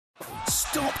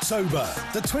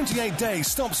Stoptober. The 28-day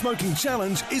Stop Smoking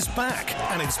Challenge is back,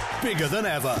 and it's bigger than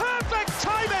ever. Perfect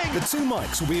timing! The two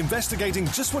mics will be investigating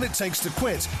just what it takes to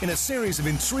quit in a series of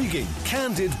intriguing,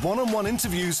 candid one-on-one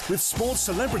interviews with sports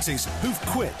celebrities who've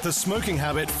quit the smoking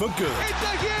habit for good. It's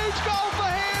a huge goal for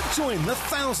him! Join the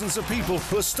thousands of people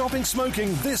who are stopping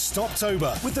smoking this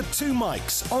Stoptober with the two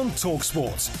mics on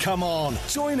TalkSport. Come on,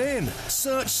 join in.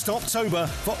 Search Stoptober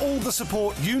for all the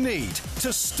support you need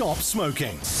to stop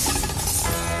smoking.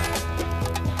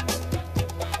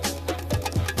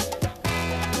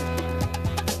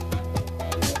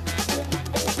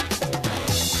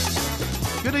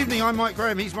 Good evening, I'm Mike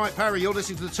Graham, he's Mike Parry. You're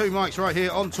listening to the two mics right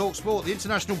here on TalkSport. The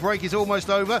international break is almost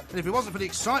over, and if it wasn't for the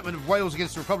excitement of Wales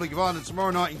against the Republic of Ireland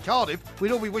tomorrow night in Cardiff,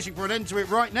 we'd all be wishing for an end to it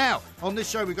right now. On this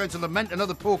show, we're going to lament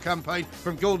another poor campaign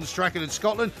from Gordon Strachan in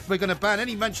Scotland. We're going to ban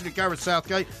any mention of Gareth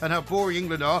Southgate and how boring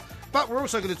England are. But we're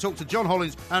also going to talk to John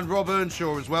Hollins and Rob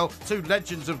Earnshaw as well, two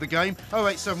legends of the game.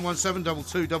 08717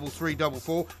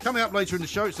 223344. Coming up later in the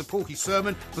show, it's the Porky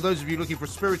Sermon for those of you looking for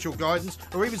spiritual guidance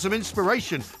or even some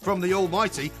inspiration from the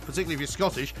Almighty, particularly if you're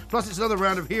Scottish. Plus, it's another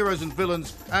round of heroes and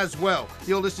villains as well.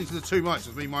 You're listening to the two mics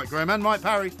with me, Mike Graham, and Mike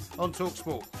Parry on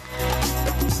TalkSport.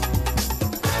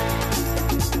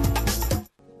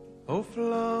 O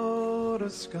Florida,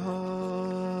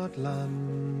 Scotland,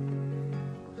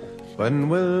 when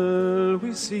will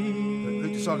we see? Who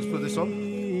decided to put this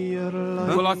on?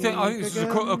 Well, I think this is a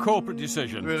corporate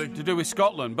decision to do with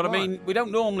Scotland. But, I mean, we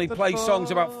don't normally play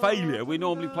songs about failure. We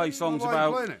normally play songs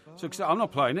about success. I'm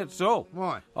not playing it at all.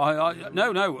 Why?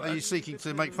 No. Are you seeking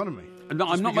to make fun of me? No,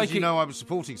 I'm not making... you know I was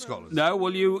supporting Scotland. No,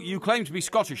 well, you claim to be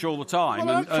Scottish all the time.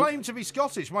 Well, I don't claim to be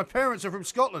Scottish. My parents are from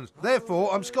Scotland.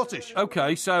 Therefore, I'm Scottish.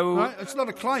 OK, so... Right? It's not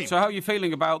a claim. So how are you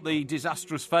feeling about the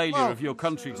disastrous failure of your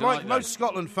country tonight? Like most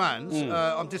Scotland fans,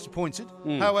 I'm disappointed.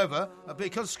 However,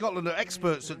 because Scotland are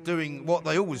experts at doing what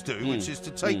they always do, which is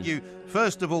to take you,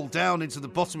 first of all, down into the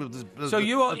bottom of the depths. So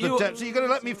you're going to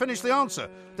let me finish the answer.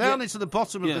 Down into the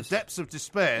bottom of the depths of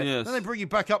despair. Yes. Then they bring you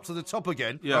back up to the top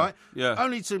again, right? Yeah.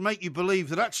 Only to make you believe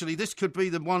that actually this could be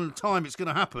the one time it's going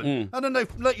to happen. And then they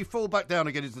let you fall back down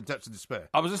again into the depths of despair.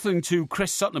 I was listening to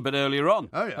Chris Sutton a bit earlier on.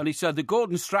 Oh, yeah. And he said that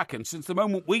Gordon Strachan, since the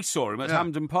moment we saw him at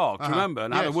Hampden Park, do you remember?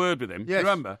 And had a word with him. Yes.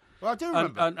 Remember? Well, I do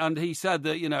remember. And he said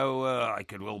that, I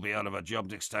could well be out of a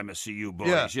job next time I see you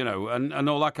boys, and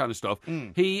all that kind of stuff.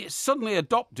 He suddenly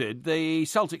adopted the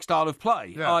Celtic style of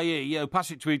play, i.e., pass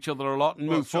it to each other a lot and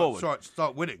move forward. Right,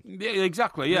 start winning. Yeah,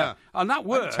 exactly, yeah. And that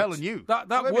worked. I'm telling you. That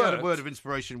maybe worked. I had a word of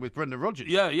inspiration with Brendan Rodgers.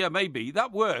 Yeah, maybe.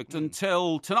 That worked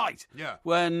until tonight,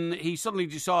 when he suddenly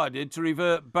decided to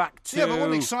revert back to... Yeah, but what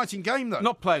an exciting game, though.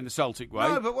 Not playing the Celtic way.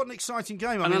 No, but what an exciting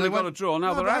game. Then they got a draw,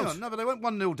 now they're out. No, but they went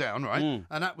 1-0 down, right?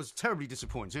 And that was terribly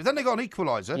disappointing. Then they got an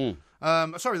equaliser.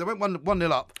 Sorry, they went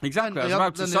 1-0 up. Exactly, I was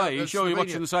about to say, you sure you're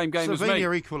watching the same game as me?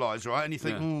 Slovenia equalised, right? And you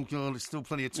think, oh, God, there's still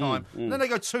plenty of time. And then they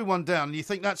go 2-1 down, and you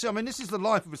think, that's it. I mean, this is the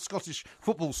life of a Scottish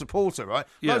football supporter, right?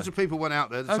 Yeah. Loads of people went out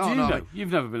there. How do you know?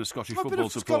 You've never been a Scottish football supporter.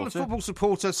 I've been a Scotland football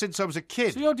supporter since I was a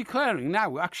kid. So you're declaring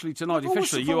now, actually, tonight,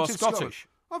 officially, you are Scottish.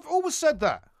 I've always said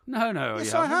that. No,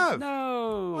 yes, I have.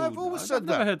 No, I've always said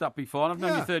that. I've never heard that before. I've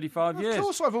known you 35 years. Of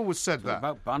course, I've always said that.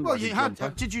 About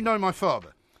bandwagon did you know my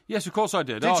father? Yes, of course I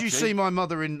did. Did you see my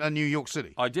mother in New York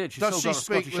City? I did. Does she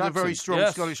speak with a very strong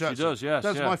Scottish accent? She does, yes.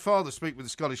 Does my father speak with a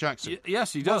Scottish accent?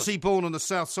 Yes, he does. Was he born on the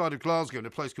south side of Glasgow in a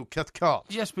place called Cathcart?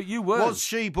 Yes, but you were. Was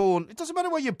she born... It doesn't matter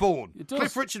where you're born. It does.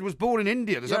 Cliff Richard was born in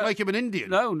India. Does that make him an Indian?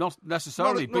 No, not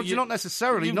necessarily. Not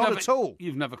necessarily, not at all.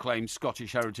 You've never claimed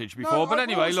Scottish heritage before. But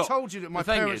anyway, I've always told you that my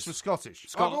parents were Scottish.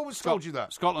 I've always told you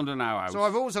that. Scotland are now out. So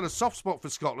I've always had a soft spot for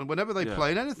Scotland whenever they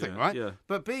play in anything, right? Yeah.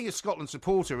 But being a Scotland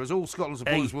supporter, as all Scotland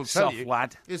supporters will tell you,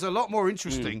 is a lot more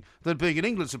interesting than being an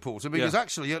England supporter, because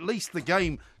actually at least the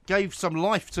game gave some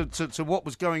life to what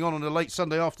was going on a late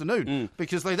Sunday afternoon,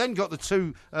 because they then got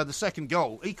the second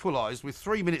goal equalised with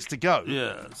 3 minutes to go.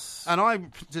 Yes. And I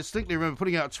distinctly remember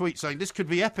putting out a tweet saying this could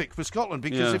be epic for Scotland,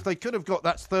 because if they could have got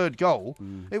that third goal,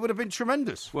 it would have been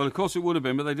tremendous. Well, of course it would have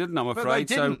been, but they didn't, I'm afraid. But they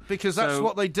didn't, because that's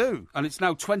what they do. And it's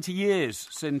now 20 years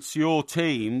since your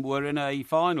team were in a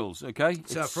finals, OK?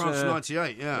 It's France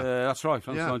 98, that's right,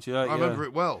 France 98. I remember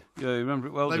it well. Yeah, you remember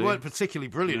it well. They weren't particularly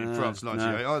brilliant in France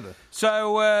 98 either.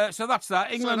 So that's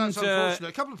that. England. So that's unfortunate.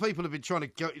 A couple of people have been trying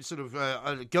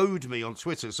to goad me on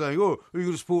Twitter, saying, "Oh, who are you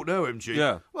going to support now, MG?"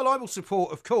 Yeah. Well, I will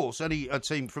support, of course, any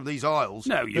team from these isles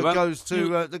that goes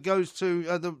to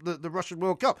the Russian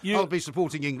World Cup. I'll be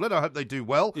supporting England. I hope they do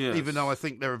well, even though I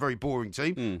think they're a very boring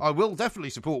team. I will definitely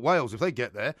support Wales if they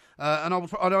get there, and I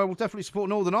will definitely support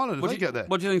Northern Ireland if they get there.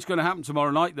 What do you think is going to happen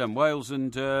tomorrow night then? Wales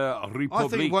and Republic. I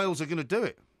think Wales are going to do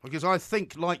it. because I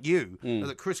think, like you,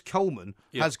 that Chris Coleman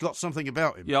has got something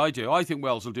about him. Yeah, I do. I think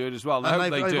Wales will do it as well.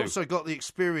 And they've also got the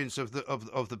experience of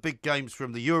the big games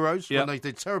from the Euros when they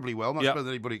did terribly well, much better than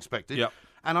anybody expected. Yep.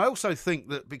 And I also think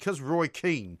that because Roy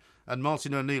Keane and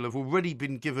Martin O'Neill have already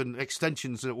been given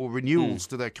extensions or renewals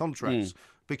to their contracts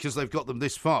because they've got them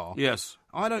this far. Yes.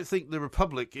 I don't think the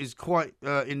Republic is quite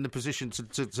in the position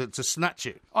to snatch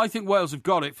it. I think Wales have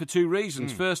got it for two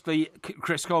reasons. Firstly,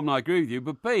 Chris Coleman, I agree with you,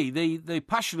 but B, the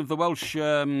passion of the Welsh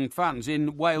fans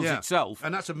in Wales itself.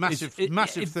 And that's a massive thing.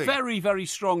 Very, very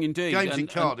strong indeed. Games in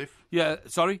Cardiff.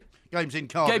 Sorry? Games in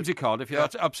Cardiff. Games in Cardiff,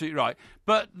 that's absolutely right.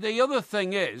 But the other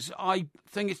thing is, I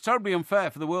think it's terribly unfair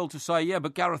for the world to say,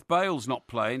 but Gareth Bale's not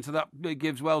playing, so that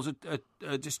gives Wales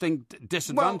a distinct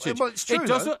disadvantage. Well, it's true, it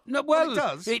doesn't. No, well, it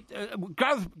does.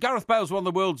 Gareth Bale's one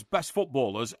of the world's best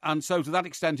footballers, and so to that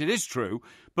extent it is true.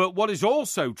 But what is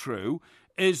also true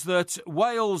is that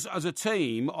Wales as a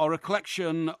team are a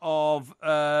collection of,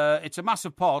 it's a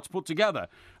massive part put together.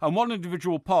 And one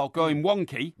individual part going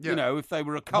wonky, if they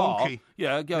were a car. Wonky.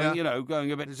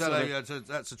 Going a bit...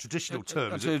 That's a traditional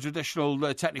term, That's a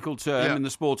traditional technical term in the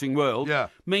sporting world. Yeah.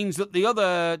 Means that the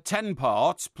other 10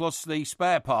 parts, plus the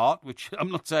spare part, which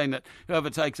I'm not saying that whoever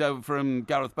takes over from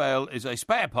Gareth Bale is a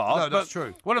spare part. No, that's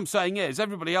true. What I'm saying is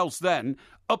everybody else then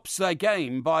ups their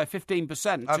game by 15%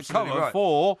 Absolutely to cover right.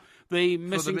 for the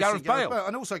missing Gareth Bale.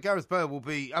 And also Gareth Bale will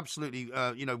be absolutely,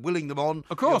 willing them on.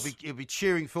 Of course. He'll be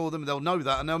cheering for them. They'll know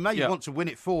that. And they'll maybe want to win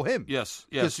it for him. Yes.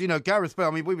 Because, Gareth Bale,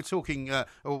 I mean, we were talking,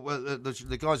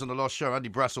 the guys on the last show, Andy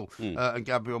Brassel and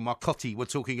Gabriel Marcotti, were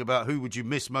talking about who would you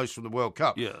miss most from the World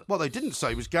Cup. Yeah. What they didn't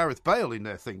say was Gareth Bale in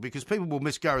their thing, because people will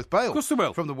miss Gareth Bale Of course they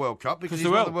will. from the World Cup because he's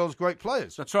one of the world's great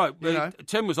players. That's right.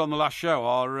 Tim was on the last show,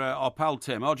 our pal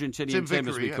Tim, Argentinian Tim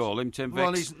as we call him, Tim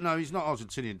Vicks. Well, he's not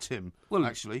Argentinian Tim,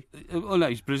 actually. Well, no,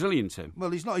 he's Brazilian Tim.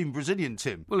 Well, he's not even Brazilian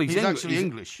Tim. Well, he's actually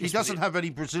English. He doesn't have any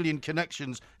Brazilian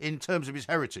connections in terms of his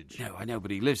heritage. No, I know,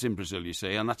 but he lives in Brazil, you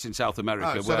see, and that's in South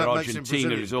America, so where that makes him Argentina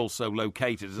Brazilian. is also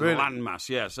located as a Really?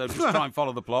 landmass, so just try and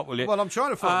follow the plot, will you? Well, I'm trying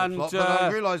to follow the plot, but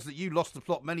I realise that you lost the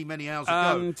plot many, many hours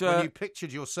ago when you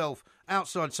pictured yourself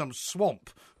outside some swamp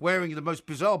wearing the most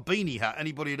bizarre beanie hat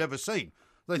anybody had ever seen.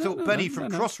 They thought Benny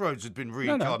from Crossroads had been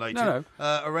reincarnated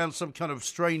around some kind of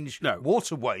strange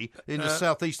waterway in the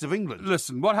southeast of England.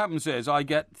 Listen, what happens is I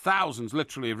get thousands,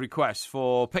 literally, of requests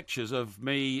for pictures of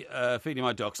me feeding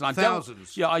my ducks. And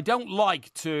I don't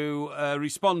like to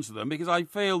respond to them because I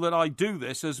feel that I do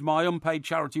this as my unpaid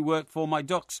charity work for my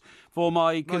ducks, for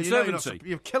my conservancy.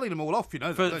 You're killing them all off, for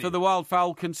the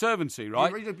Wildfowl Conservancy,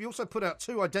 right? You also put out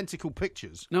 2 identical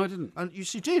pictures. No, I didn't. And you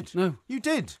did. No. You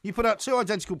did. You put out 2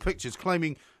 identical pictures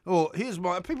claiming, here's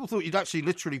my... People thought you'd actually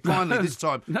literally finally this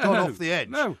time gone off the edge,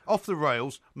 off the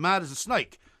rails, mad as a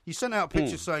snake. You sent out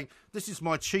pictures saying, this is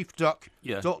my chief duck, ...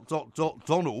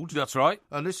 Donald. That's right.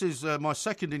 And this is my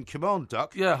second in command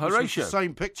duck. Yeah, Horatio. The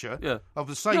same picture of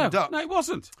the same duck. No, it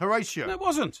wasn't. Horatio. No, it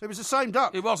wasn't. It was the same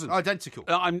duck. It wasn't. Identical.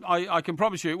 I can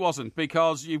promise you it wasn't,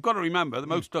 because you've got to remember that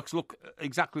most ducks look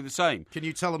exactly the same. Can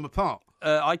you tell them apart?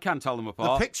 I can tell them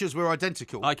apart. The pictures were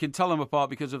identical. I can tell them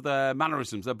apart because of their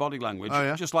mannerisms, their body language. Oh,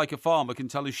 yeah? Just like a farmer can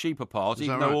tell his sheep apart,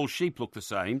 even though all sheep look the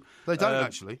same. They don't,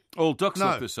 actually. All ducks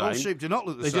look the same. All sheep do not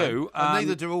look the same. They do. And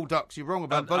neither do all ducks. You're wrong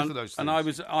about both of those things. And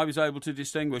I was able to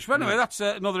distinguish. But anyway, that's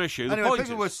another issue. Anyway,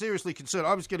 people were seriously concerned.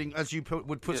 I was getting, as you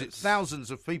would put it, thousands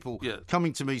of people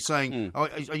coming to me saying,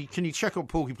 can you check on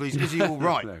Porky, please? Is he all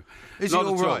right? No, is he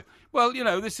all right? Well,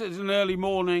 this is an early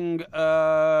morning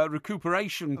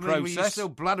recuperation process. Were you still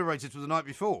bladderated from the night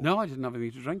before? No, I didn't have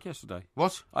anything to drink yesterday.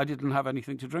 What? I didn't have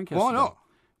anything to drink yesterday. Why not?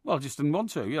 Well, I just didn't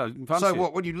want to. I didn't fancy So what,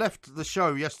 it. when you left the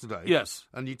show yesterday... Yes.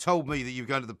 And you told me that you were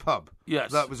going to the pub...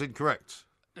 Yes. That was incorrect.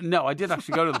 No, I did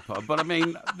actually go to the pub, but I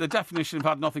mean, the definition of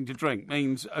had nothing to drink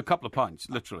means a couple of pints,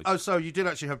 literally. Oh, so you did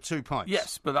actually have 2 pints?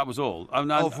 Yes, but that was all.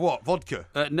 Of what? Vodka?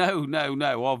 No,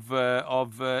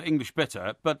 of English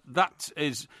bitter, but that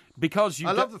is... Because you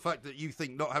I love the fact that you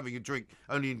think not having a drink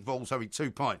only involves having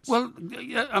 2 pints. Well,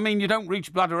 I mean, you don't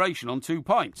reach bladderation on 2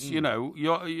 pints.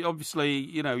 You're obviously,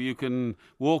 you can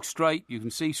walk straight, you can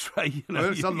see straight.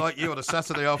 Well, it's unlike you on a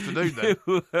Saturday afternoon then.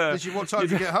 What time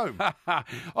did you get home?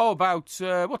 About,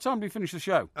 what time did we finish the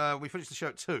show? We finished the show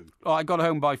at 2. Oh, I got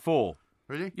home by 4.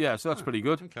 Really? Yeah, so that's pretty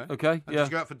good. Okay. Did you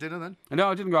go out for dinner then? No,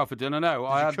 I didn't go out for dinner. No,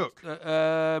 Did you cook?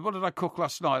 What did I cook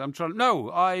last night?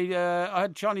 I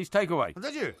had Chinese takeaway. Oh,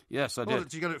 did you? Yes, I did.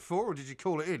 Did you get it at 4 or did you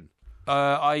call it in?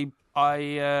 I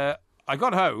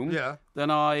got home. Yeah.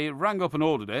 Then I rang up and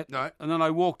ordered it. Right. And then I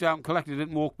walked out and collected it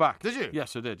and walked back. Did you?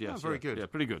 Yes, I did. Yes. Oh, very good. Yeah,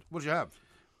 pretty good. What did you have?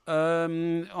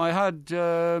 I had.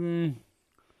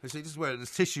 This is where the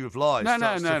tissue of lies No.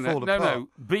 fall apart.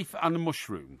 Beef and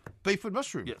mushroom. Beef with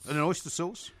mushroom? Yes. And an oyster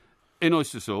sauce? In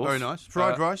oyster sauce. Very nice.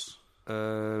 Fried rice?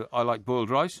 I like boiled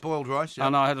rice. Boiled rice, yeah.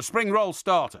 And I had a spring roll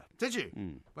starter. Did you?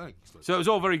 Very excellent. So it was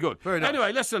all very good. Very nice.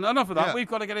 Anyway, listen, enough of that. Yeah. We've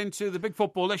got to get into the big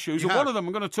football issues. You And have. one of them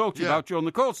I'm going to talk to you about during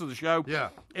the course of the show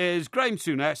is Graham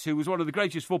Souness, who was one of the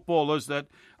greatest footballers that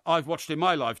I've watched in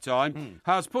my lifetime,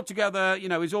 has put together,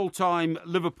 his all-time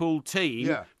Liverpool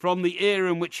team from the era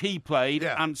in which he played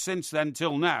and since then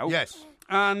till now. Yes.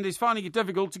 And is finding it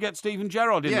difficult to get Steven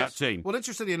Gerrard in that team. Well,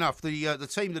 interestingly enough, the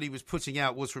team that he was putting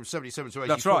out was from 77 to 84.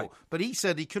 That's right. But he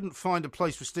said he couldn't find a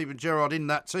place for Steven Gerrard in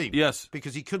that team. Yes.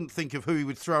 Because he couldn't think of who he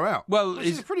would throw out. Well, which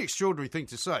is a pretty extraordinary thing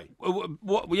to say.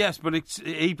 Yes, but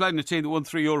he played in a team that won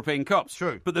 3 European Cups.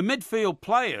 True. But the midfield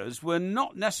players were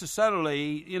not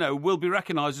necessarily, will be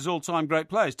recognised as all-time great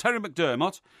players. Terry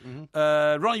McDermott,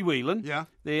 Ronnie Whelan,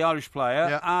 the Irish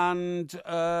player, and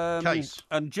Case.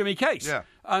 And Jimmy Case. Yeah.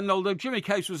 And although Jimmy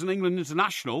Case was an England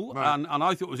international, and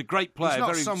I thought was a great player, He's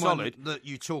not very someone solid. that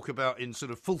you talk about in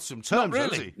sort of fulsome terms,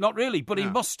 is he? Not really, but he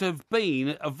must have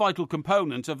been a vital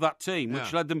component of that team,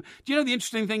 which led them. Do you know the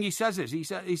interesting thing he says is he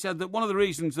said that one of the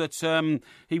reasons that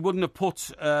he wouldn't have put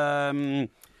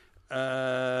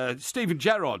Steven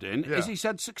Gerrard in is he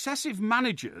said successive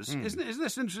managers. Isn't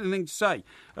this an interesting thing to say?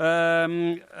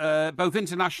 Both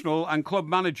international and club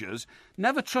managers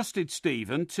never trusted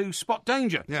Steven to spot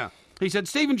danger. Yeah. He said,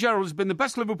 Steven Gerrard has been the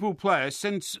best Liverpool player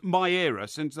since my era,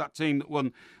 since that team that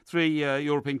won 3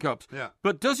 European Cups. Yeah.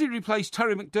 But does he replace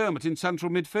Terry McDermott in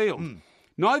central midfield?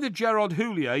 Neither Gerard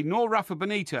Houllier nor Rafa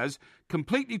Benitez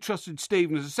completely trusted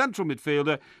Steven as a central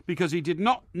midfielder because he did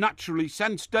not naturally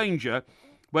sense danger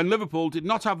when Liverpool did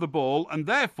not have the ball and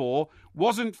therefore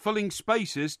wasn't filling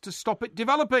spaces to stop it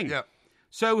developing. Yeah.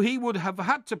 So he would have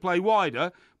had to play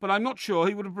wider, but I'm not sure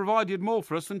he would have provided more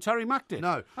for us than Terry Mack did.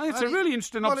 No. I think it's a really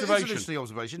interesting observation. It is an interesting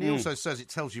observation. He also says it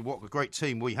tells you what a great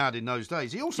team we had in those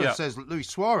days. He also says that Luis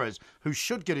Suarez, who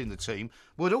should get in the team,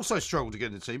 would also struggle to get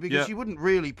in the team because you wouldn't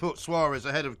really put Suarez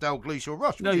ahead of Dalglish or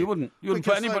Rush, would No, you wouldn't. You wouldn't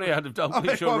put anybody ahead of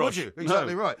Dalglish or Rush. Would you?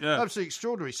 Exactly right. Yeah. Absolutely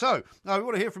extraordinary. So, we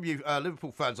want to hear from you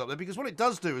Liverpool fans up there because what it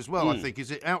does do as well, I think, is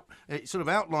it sort of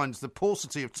outlines the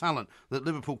paucity of talent that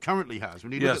Liverpool currently has.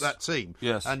 When you look at that team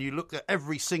and you look at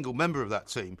every single member of that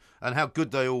team and how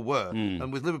good they all were.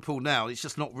 And with Liverpool now, it's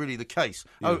just not really the case.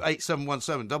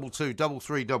 08717 22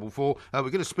 3344. We're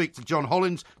going to speak to John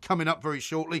Hollins coming up very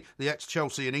shortly, the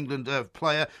ex-Chelsea and England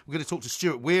player. We're going to talk to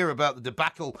Stuart Weir about the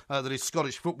debacle that is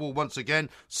Scottish football once again.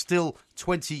 Still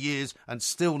 20 years and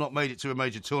still not made it to a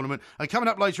major tournament. And coming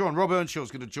up later on, Rob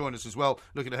Earnshaw's going to join us as well,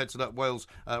 looking ahead to that Wales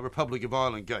Republic of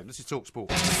Ireland game. This is Talk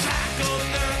Sport.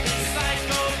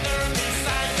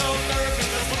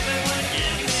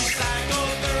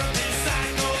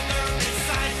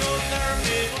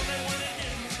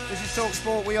 Talk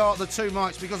Sport, we are the two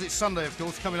mics because it's Sunday, of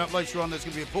course. Coming up later on, there's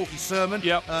going to be a Porky Sermon.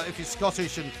 If you're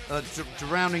Scottish and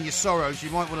drowning your sorrows, you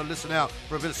might want to listen out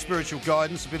for a bit of spiritual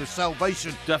guidance, a bit of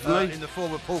salvation. Definitely. In the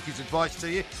form of Porky's advice to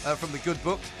you from the good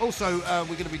book. Also,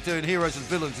 we're going to be doing heroes and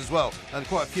villains as well, and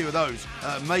quite a few of those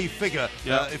may figure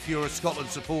if you're a Scotland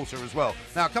supporter as well.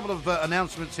 Now, a couple of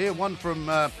announcements here. One from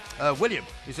William.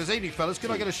 He says, "Evening, fellas.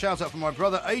 Can I get a shout out for my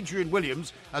brother Adrian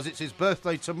Williams as it's his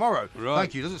birthday tomorrow?" Right.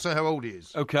 Thank you. Doesn't say how old he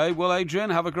is. Okay, well, Adrian,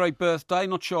 have a great birthday.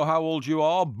 Not sure how old you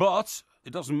are, but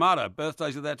it doesn't matter.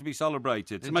 Birthdays are there to be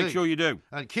celebrated, so make sure you do.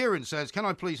 And Kieran says, "Can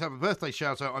I please have a birthday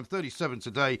shout out? I'm 37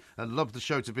 today and love the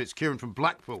show to bits." Kieran from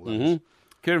Blackpool.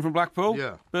 Kieran from Blackpool?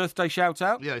 Yeah. Birthday shout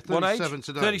out? Yeah, 37 what age?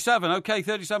 today. 37, okay,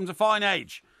 37's a fine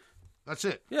age. That's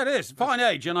it. Yeah, it is. Fine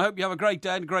age, and I hope you have a great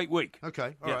day and a great week.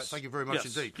 Okay, all right. Thank you very much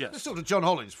indeed. Yes. Let's talk to John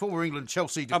Hollins, former England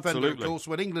Chelsea defender, Absolutely. of course.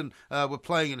 When England were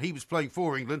playing and he was playing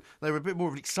for England, they were a bit more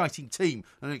of an exciting team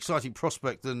and an exciting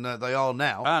prospect than they are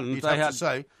now. And you'd they have to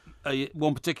say.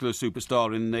 One particular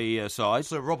superstar in the side,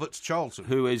 Sir Robert Charlton,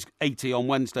 who is 80 on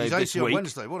Wednesday He's this 80 on week,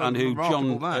 Wednesday. What a and who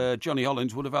remarkable man. Johnny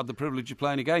Hollins would have had the privilege of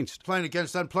playing against. Playing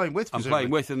against and playing with. And playing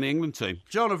with in the England team.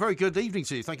 John, a very good evening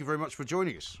to you. Thank you very much for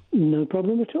joining us. No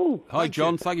problem at all. Hi,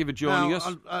 John. Thank you for joining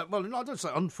us. Well, no, I don't say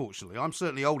unfortunately. I'm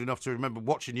certainly old enough to remember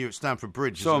watching you at Stamford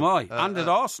Bridge. So am I, and at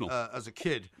Arsenal. As a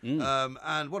kid.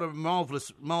 And what a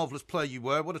marvellous player you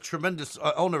were. What a tremendous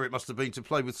honour it must have been to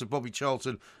play with Sir Bobby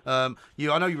Charlton. I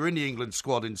know you were in the England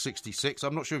squad in '66.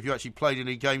 I'm not sure if you actually played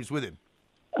any games with him.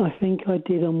 I think I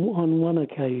did on one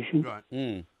occasion. Right.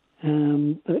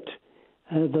 But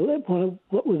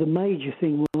what was the major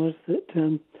thing was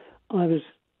that I was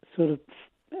sort of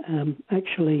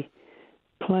actually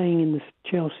playing in the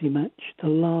Chelsea match, the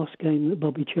last game that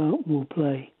Bobby Charlton will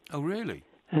play. Oh, really?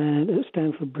 And at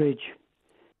Stamford Bridge.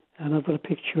 And I've got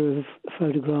a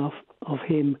photograph of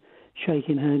him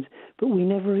shaking hands, but we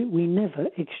never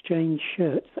exchanged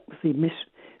shirts. That was the miss.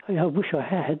 I wish I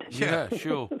had. Yeah,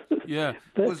 sure. Yeah.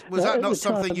 Was that not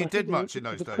something you did much in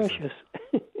those days? Precious.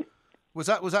 Was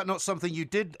that not something you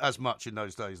did as much in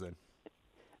those days then?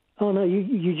 Oh no,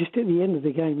 you just at the end of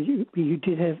the game you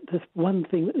did have the one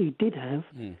thing that you did have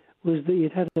was that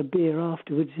you'd had a beer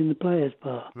afterwards in the players'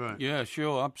 bar. Right. Yeah,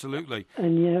 sure, absolutely.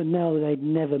 And now they'd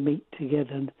never meet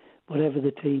together, whatever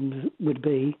the teams would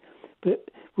be. But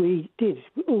we did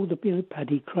all the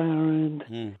Paddy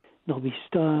Crowand, Nobby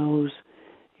Stiles.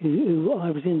 Who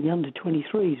I was in the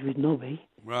under-23s with Nobby.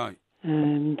 Right.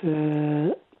 And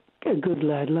a good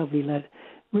lad, lovely lad,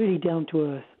 really down to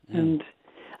earth. And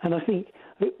I think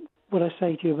what I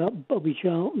say to you about Bobby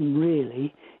Charlton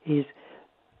really is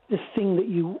the thing that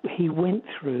he went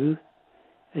through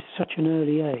at such an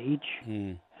early age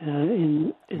in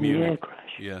the air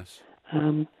crash. Yes.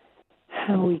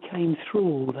 How he came through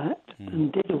all that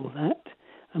and did all that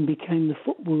and became the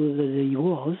footballer that he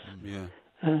was. Yeah.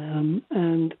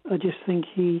 And I just think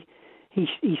he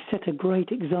set a great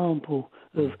example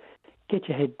of get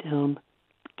your head down,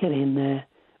 get in there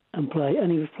and play.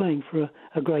 And he was playing for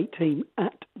a great team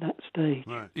at that stage.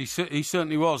 Right. He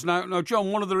certainly was. Now,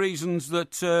 John, one of the reasons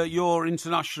that your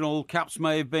international caps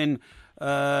may have been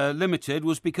limited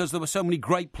was because there were so many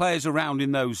great players around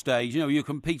in those days. You know, you're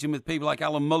competing with people like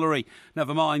Alan Mullery,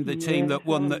 never mind the team that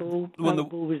won Alan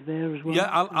Ball was there as well.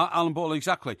 Yeah, Alan Ball,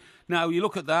 exactly. Now, you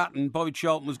look at that, and Bobby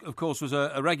Charlton, was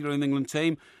a regular in the England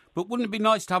team, but wouldn't it be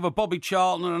nice to have a Bobby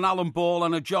Charlton and an Alan Ball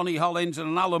and a Johnny Hollins and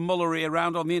an Alan Mullery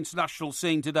around on the international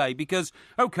scene today? Because,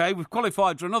 OK, we've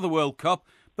qualified for another World Cup,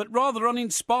 but rather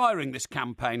uninspiring this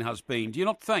campaign has been. Do you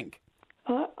not think?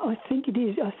 I think it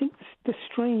is. I think the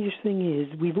strangest thing is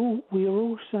we are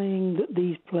all saying that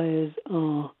these players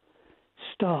are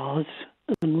stars,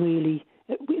 and really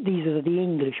these are the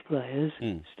English players,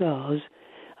 stars,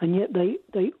 and yet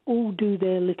they all do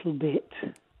their little bit,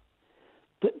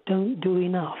 but don't do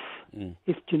enough.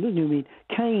 If you know what I mean,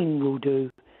 Kane will do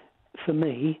for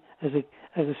me as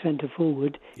a centre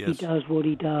forward. Yes. He does what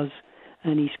he does,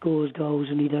 and he scores goals,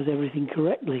 and he does everything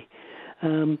correctly.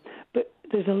 But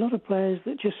there's a lot of players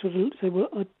that just sort of say, well,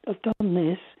 I've done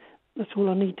this, that's all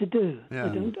I need to do. Yeah.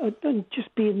 I don't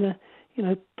just be in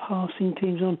the, passing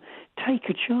teams on. Take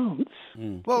a chance.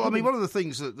 Well, I mean, one of the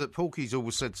things that Porky's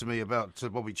always said to me about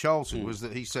Bobby Charlton was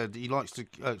that he said he likes to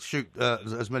shoot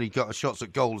as many shots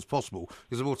at goal as possible,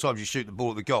 because the more times you shoot the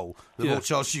ball at the goal, the more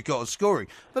chances you've got of scoring.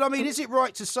 But, I mean, is it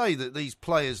right to say that these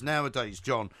players nowadays,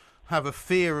 John, have a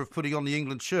fear of putting on the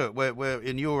England shirt, where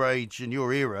in your age, in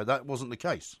your era, that wasn't the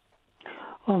case?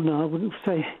 Oh, no, I wouldn't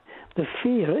say the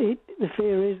fear. The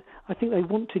fear is, I think they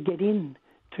want to get in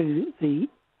to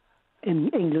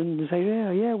England and say,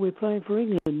 yeah, we're playing for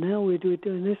England now, we're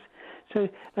doing this. So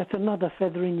that's another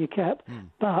feather in your cap.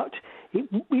 But it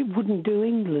wouldn't do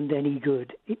England any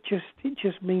good. It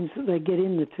just means that they get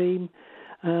in the team.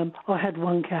 I had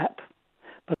one cap,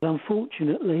 but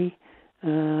unfortunately,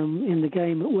 in the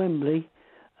game at Wembley,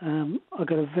 I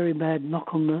got a very bad knock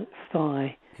on the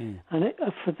thigh. And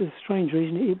for the strange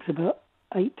reason, it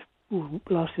was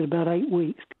lasted about 8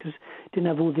 weeks, because it didn't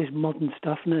have all this modern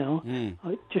stuff now.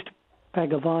 Just a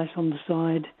bag of ice on the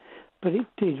side. But it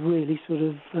did really sort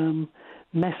of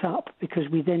mess up, because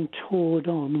we then toured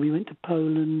on. We went to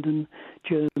Poland and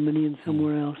Germany and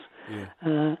somewhere else.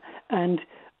 And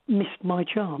missed my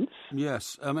chance.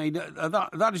 Yes, I mean,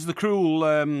 that is the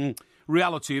cruel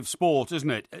reality of sport, isn't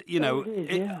it?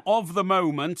 Of the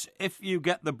moment, if you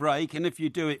get the break and if you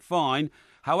do it, fine.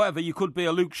 However, you could be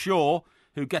a Luke Shaw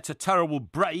who gets a terrible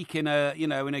break in a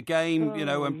game,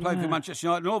 and playing for Manchester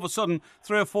United, and all of a sudden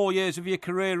 3 or 4 years of your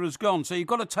career has gone. So you've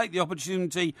got to take the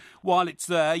opportunity while it's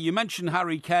there. You mentioned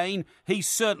Harry Kane. He's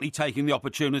certainly taking the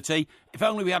opportunity. If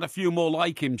only we had a few more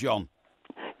like him, John.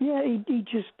 Yeah,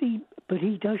 but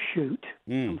he does shoot.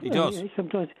 He does.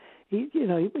 Sometimes he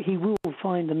will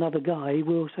find another guy. He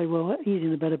will say, well, he's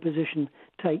in a better position,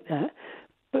 take that.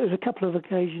 But there's a couple of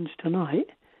occasions tonight,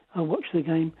 I watched the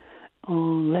game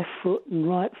on left foot and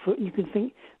right foot, and you can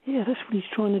think, yeah, that's what he's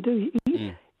trying to do.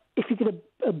 If you get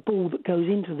a ball that goes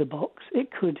into the box, it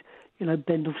could,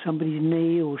 bend off somebody's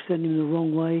knee or send him the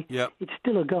wrong way. Yep. It's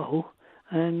still a goal.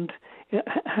 And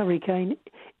Harry Kane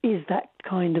is that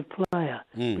kind of player.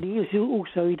 But he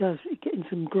does get in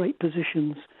some great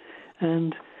positions,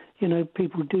 and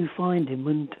people do find him,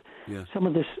 and some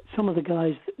of the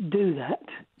guys that do that.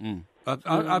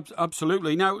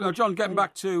 Absolutely. Now, John, getting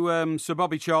back to Sir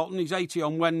Bobby Charlton, he's 80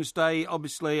 on Wednesday,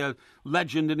 obviously a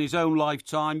legend in his own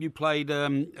lifetime. You played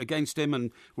against him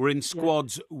and were in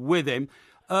squads with him.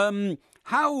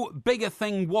 How big a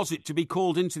thing was it to be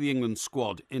called into the England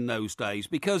squad in those days?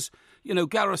 Because,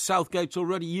 Gareth Southgate's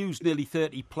already used nearly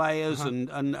 30 players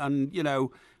and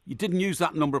you didn't use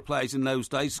that number of players in those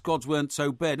days. Squads weren't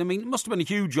so big. I mean, it must have been a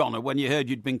huge honour when you heard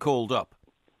you'd been called up.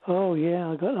 Oh, yeah.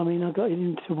 I got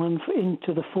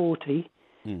into the 40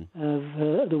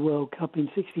 of the World Cup in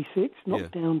 '66,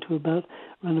 knocked down to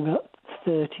around about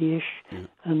 30-ish. Yeah.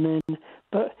 And then,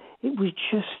 but it was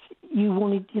just, you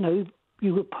wanted,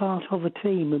 you were part of a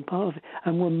team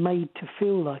and were made to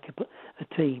feel like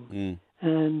a team.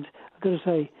 And I've got to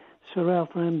say, Sir Ralph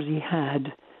Ramsey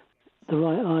had the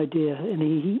right idea,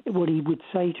 and what he would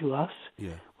say to us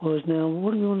was, now,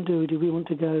 what do we want to do? Do we want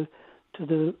to go to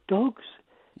the Dogs?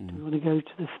 Do we want to go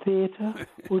to the theatre?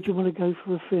 Or do you want to go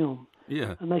for a film?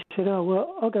 Yeah. And they said, oh,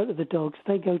 well, I'll go to the Dogs.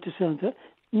 They go to Santa.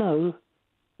 No,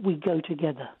 we go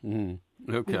together. Okay.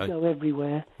 We go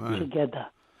everywhere together.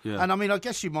 Yeah. And, I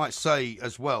guess you might say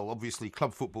as well, obviously,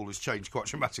 club football has changed quite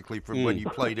dramatically from when you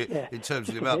played it in terms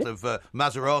of the amount of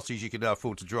Maseratis you can now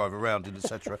afford to drive around in,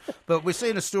 etc. But we're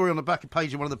seeing a story on the back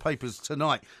page of one of the papers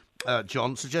tonight,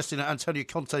 John, suggesting that Antonio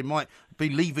Conte might be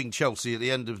leaving Chelsea at the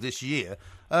end of this year.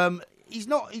 He's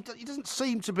not. He doesn't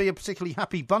seem to be a particularly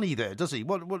happy bunny there, does he?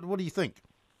 What do you think?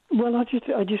 Well, I just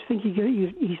think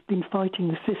he's been fighting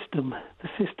the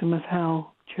system of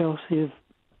how Chelsea have,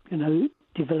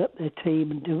 develop their team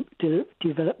and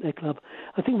develop their club.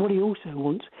 I think what he also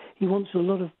wants, he wants a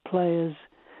lot of players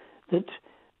that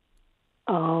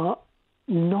are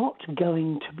not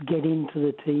going to get into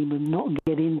the team and not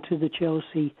get into the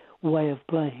Chelsea way of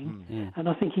playing. And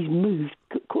I think he's moved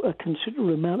a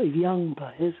considerable amount of young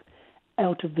players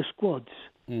out of the squads.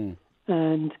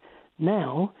 And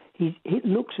now it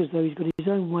looks as though he's got his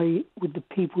own way with the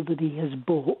people that he has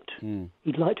bought.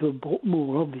 He'd like to have bought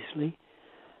more, obviously.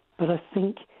 But I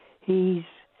think he's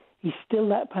still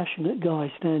that passionate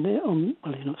guy standing on.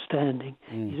 Well, he's not standing;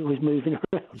 he's always moving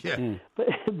around. Yeah. But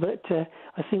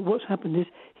I think what's happened is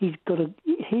he's got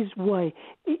his way.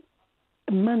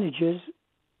 Managers,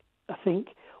 I think,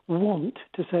 want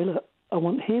to say, look, I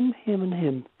want him, and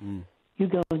him. You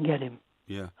go and get him.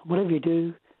 Yeah. Whatever you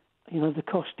do, the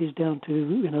cost is down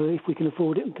to if we can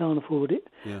afford it and can't afford it.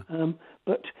 Yeah.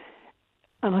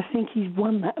 And I think he's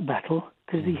won that battle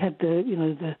because he had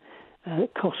the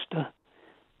Costa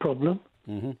problem,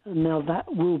 and now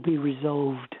that will be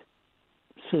resolved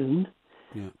soon.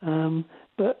 Yeah.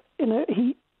 But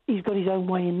he's got his own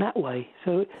way in that way,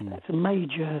 so that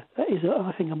is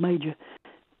I think a major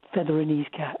feather in his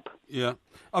cap. Yeah,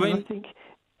 I think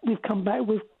we've come back.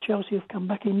 Chelsea have come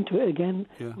back into it again.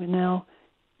 Yeah. We're now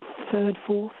third,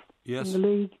 fourth in the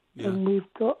league, and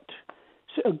we've got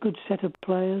a good set of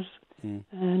players.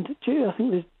 And I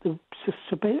think the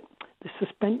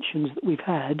suspensions that we've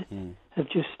had have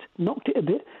just knocked it a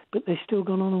bit, but they've still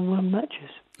gone on and won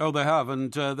matches. Oh, they have,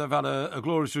 and they've had a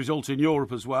glorious result in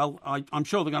Europe as well. I'm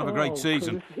sure they're going to have a great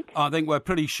season. Terrific. I think we're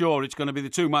pretty sure it's going to be the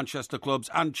two Manchester clubs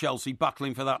and Chelsea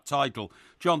battling for that title.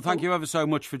 John, thank you ever so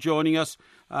much for joining us,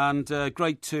 and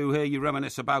great to hear you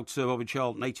reminisce about Bobby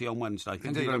Charlton, 80 on Wednesday.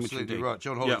 Thank you very much indeed. Right.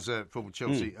 John Holland's former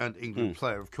Chelsea and England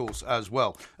player, of course, as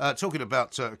well. Talking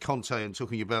about Conte and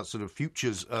talking about sort of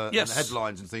futures and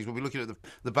headlines and things, we'll be looking at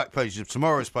the back pages of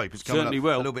tomorrow's papers coming up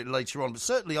a little bit later on. But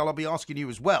certainly I'll be asking you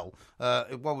as well,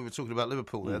 while we were talking about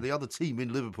Liverpool there, the other team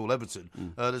in Liverpool,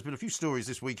 Everton, there's been a few stories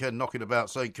this weekend knocking about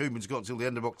saying Koeman's got until the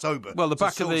end of October. Well, the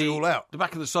back of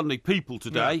the Sunday People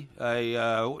today,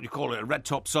 what do you call it, a red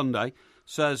top Sunday,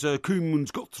 says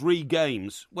Koeman's got 3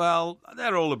 games. Well,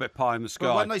 they're all a bit pie in the sky.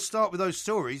 Well, when they start with those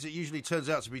stories, it usually turns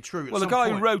out to be true. Well, the guy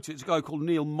who wrote it is a guy called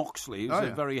Neil Moxley, who's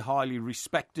a very highly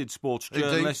respected sports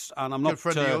journalist. And I'm not,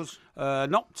 friend of yours.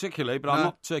 Not particularly, but I'm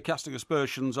not casting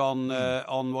aspersions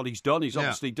on what he's done. He's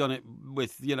obviously done it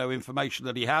with information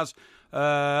that he has.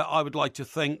 I would like to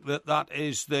think that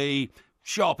is the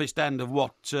sharpest end of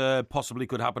what possibly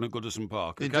could happen at Goodison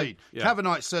Park. Okay? Indeed. Yeah.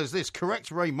 Cavernite says this,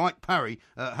 correct Ray Mike Parry,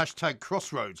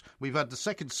 #Crossroads. We've had the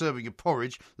second serving of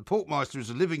porridge. The Porkmeister is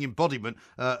a living embodiment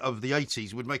of the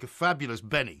 80s, would make a fabulous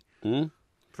Benny.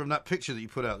 From that picture that you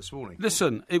put out this morning.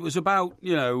 Listen, it was about,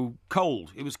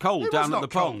 cold. It was cold down at the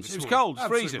ponds. It was cold, it's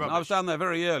freezing. Rubbish. I was down there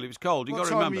very early. It was cold. You've got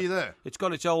to remember. What time were you there? It's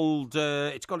got its old,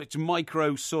 it's got its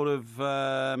micro sort of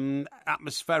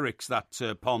atmospherics,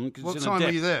 that pond. What time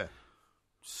were you there?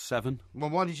 7. Well,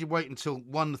 why did you wait until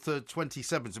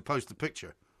 1:27 to post the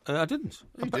picture? I didn't.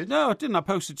 You did? No, I didn't. I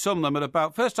posted some of them at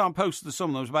about... First time I posted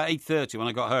some of them was about 8:30 when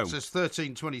I got home. So it's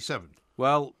 13:27.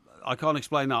 Well, I can't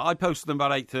explain that. I posted them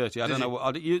about 8:30. I don't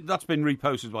know. That's been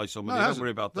reposted by somebody. Don't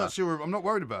worry about that. I'm not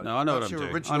worried about it. No, I know that's what I'm your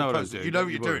doing. original I know what post. I'm doing. You know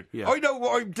what you're doing. Yeah. I know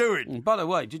what I'm doing. By the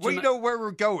way, we know where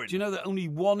we're going. Do you know that only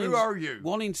one Who are you?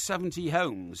 1 in 70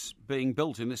 homes being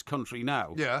built in this country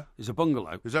now is a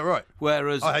bungalow? Is that right?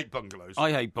 Whereas I hate bungalows.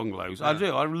 I hate bungalows. Yeah. I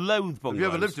do. I loathe bungalows. Have you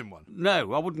ever lived in one?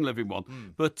 No, I wouldn't live in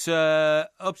one. But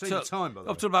up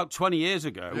to about 20 years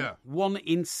ago, 1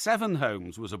 in 7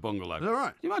 homes was a bungalow. Is that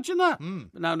right? Can you imagine that?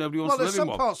 But now nobody wants to live in one.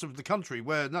 There's some parts of the country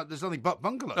where there's nothing but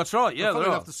bungalows. That's right, yeah. Funny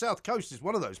enough, the South Coast is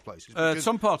one of those places.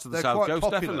 Some parts of the South Coast,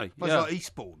 popular. definitely. Places like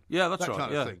Eastbourne. Yeah, that's that right.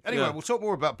 kind of thing. Anyway, we'll talk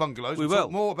more about bungalows. We We'll will.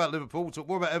 talk more about Liverpool. We'll talk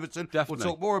more about Everton. Definitely.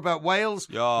 We'll talk more about Wales.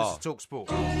 Yeah. This is Talk Sport.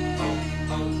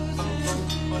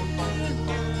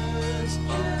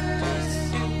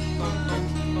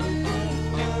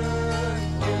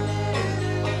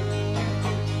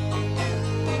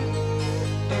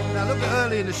 Now, a little bit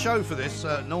early in the show for this.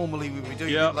 Normally we'd be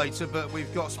doing it later, but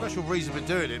we've got a special reason for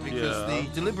doing it because the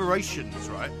deliberations,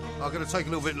 are going to take a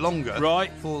little bit longer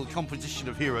for the composition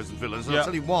of heroes and villains. And I'll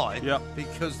tell you why.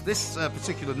 Because this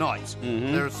particular night,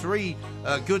 there are 3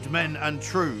 good men and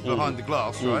true behind the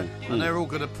glass, and they're all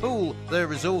going to pool their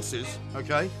resources,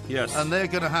 Yes. and they're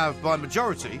going to have, by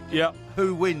majority,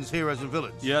 who wins heroes and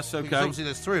villains. Yes, okay. Because obviously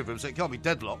there's 3 of them, so it can't be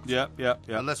deadlocked. Yeah.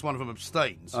 Unless one of them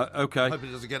abstains. Okay. I hope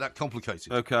it doesn't get that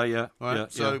complicated. Okay, yeah. Right? Yeah,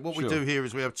 so what we do here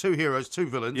is we have 2 heroes, 2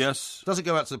 villains. Yes. Doesn't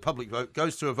go out to the public vote,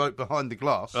 goes to a vote behind the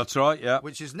glass. That's right, yeah.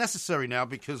 Which is necessary now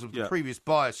because of the previous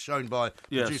bias shown by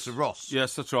producer Ross.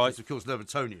 Yes, that's right. Who's, of course,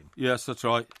 Nevertonian. Yes, that's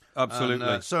right. Absolutely.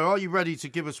 And, so are you ready to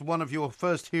give us one of your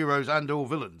first heroes and or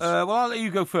villains? Well, I'll let you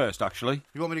go first, actually.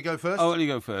 You want me to go first? I'll let you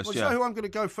go first, well, you know who I'm going to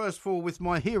go first for with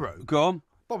my hero? Go on.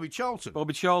 Bobby Charlton.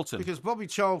 Bobby Charlton. Because Bobby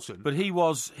Charlton... But he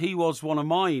was one of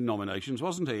my nominations,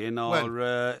 wasn't he, in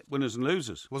our Winners and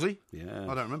Losers? Was he? Yeah.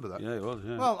 I don't remember that. Yeah, he was,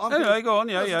 yeah. Well, anyway, go on,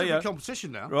 yeah. It's a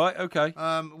competition now. Right, okay.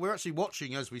 We're actually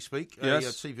watching, as we speak, a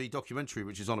TV documentary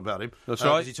which is on about him. That's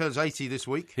right. He turns 80 this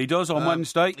week. He does, on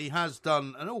Wednesday. He has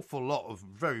done an awful lot of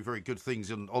very, very good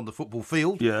things on the football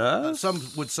field. Yes. Some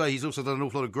would say he's also done an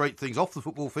awful lot of great things off the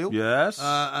football field. Yes.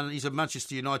 And he's a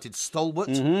Manchester United stalwart.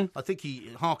 Mm-hmm. I think he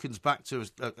harkens back to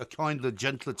a kinder,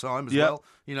 gentler time as well.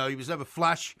 You know, he was never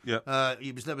flash.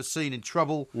 He was never seen in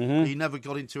trouble. Mm-hmm. He never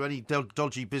got into any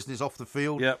dodgy business off the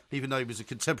field, even though he was a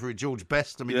contemporary George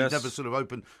Best. I mean, he never sort of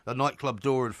opened a nightclub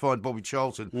door and find Bobby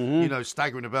Charlton, you know,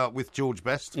 staggering about with George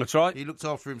Best. That's right. He looked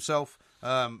after himself.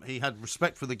 He had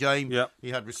respect for the game. He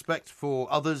had respect for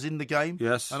others in the game.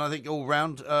 Yes. And I think all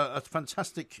round a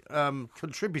fantastic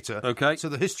contributor to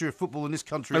the history of football in this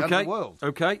country and the world.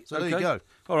 Okay. So there you go.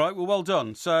 All right, well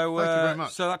done. So, thank you very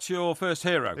much. So that's your first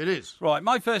hero. It is. Right,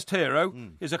 my first hero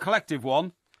is a collective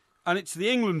one, and it's the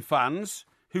England fans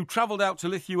who travelled out to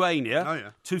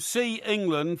Lithuania to see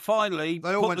England finally...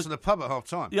 They all went to the pub at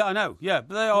half-time. Yeah, I know, but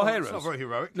they are heroes. It's not very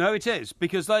heroic. No, it is,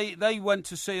 because they went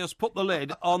to see us put the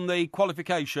lid on the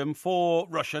qualification for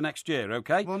Russia next year,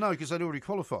 OK? Well, no, because they'd already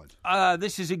qualified.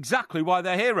 This is exactly why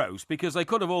they're heroes, because they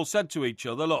could have all said to each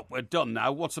other, look, we're done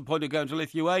now, what's the point of going to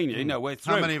Lithuania? You know, we're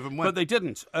through. How many of them went? But they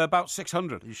didn't, about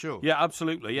 600. Are you sure? Yeah,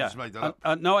 absolutely, yeah. You just made that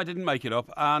up? No, I didn't make it up,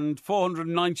 and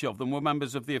 490 of them were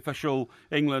members of the official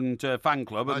England fan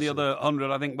club, and the other 100,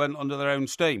 I think, went under their own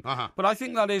steam. But I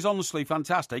think that is honestly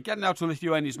fantastic. Getting out to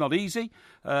Lithuania is not easy.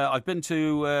 I've been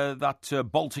to that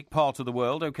Baltic part of the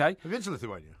world, OK? Have you been to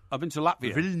Lithuania? I've been to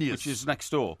Latvia, Vilnius, which is next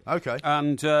door. OK.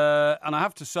 And I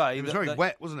have to say... It was very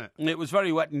wet, wasn't it? It was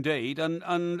very wet indeed. And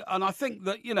I think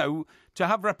that, you know, to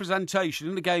have representation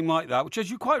in a game like that, which, as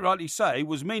you quite rightly say,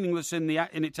 was meaningless in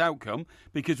its outcome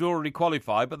because we already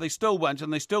qualified, but they still went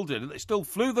and they still did it. They still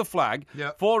flew the flag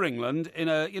for England in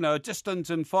a distant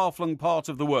and far-flung part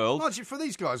of the world. Actually, for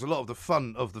these guys, a lot of the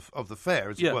fun of the fair,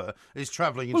 as it were, is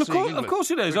travelling and seeing England. Of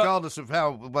course it is. Regardless of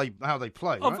how they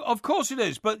play, right? Of course it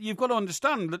is, but you've got to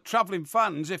understand that travelling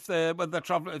fans, when they're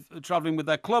travelling with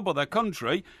their club or their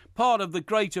country, part of the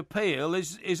great appeal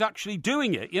is actually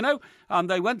doing it, you know? And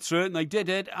they went through it and they did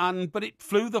it, but it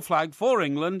flew the flag for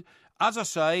England, as I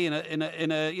say, in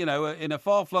a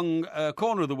far-flung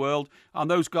corner of the world, and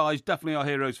those guys definitely are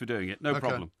heroes for doing it. No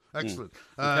problem. Excellent.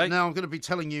 Now I'm going to be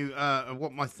telling you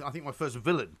what I think my first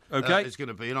villain is going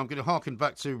to be, and I'm going to harken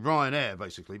back to Ryanair,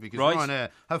 basically, because Ryanair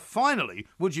have finally,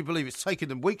 would you believe, it's taken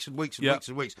them weeks and weeks and weeks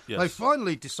and weeks. Yes. They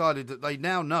finally decided that they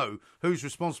now know who's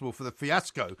responsible for the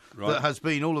fiasco that has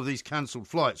been all of these cancelled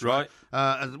flights. Right.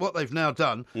 And what they've now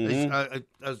done is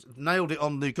has nailed it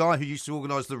on the guy who used to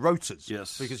organise the rotas.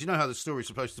 Yes. Because you know how the story's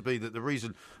supposed to be that the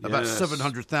reason about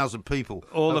 700,000 people...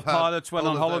 All the pilots went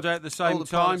on holiday at the same time. All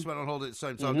the pilots went on holiday at the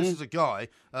same time. this is a guy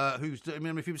who's... I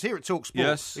mean, if he was here at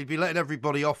TalkSport, he'd be letting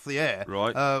everybody off the air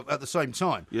at the same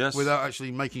time without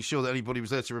actually making sure that anybody was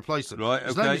there to replace him. Right,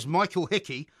 His name is Michael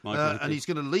Hickey, and he's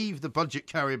going to leave the budget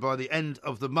carrier by the end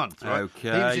of the month. Right?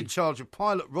 Okay. He was in charge of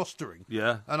pilot rostering.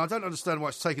 Yeah. And I don't understand why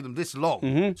it's taken them this long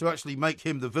to actually make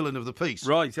him the villain of the piece.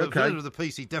 Right, The villain of the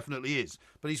piece he definitely is.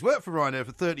 But he's worked for Ryanair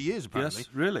for 30 years, apparently. Yes,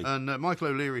 really. And Michael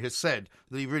O'Leary has said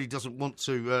that he really doesn't want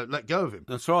to let go of him.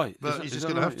 That's right. But he's just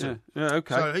going to have to. Yeah,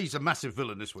 okay. So he's a massive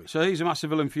villain this week. So he's a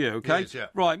massive villain for you, okay? He is, yeah.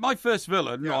 Right, my first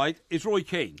villain, is Roy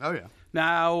Keane. Oh, yeah.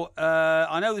 Now,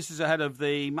 I know this is ahead of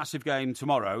the massive game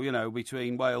tomorrow,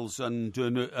 between Wales and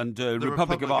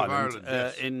Republic of Ireland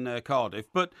in Cardiff.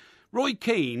 But Roy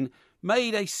Keane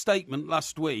made a statement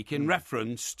last week in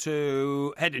reference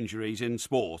to head injuries in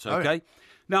sport, okay? Oh, yeah.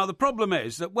 Now, the problem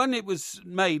is that when it was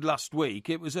made last week,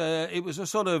 it was a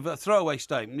sort of a throwaway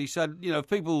statement. He said, if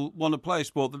people want to play a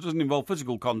sport that doesn't involve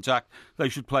physical contact, they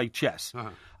should play chess. Uh-huh.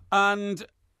 And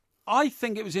I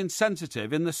think it was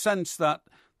insensitive in the sense that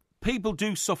people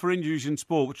do suffer injuries in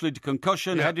sport, which lead to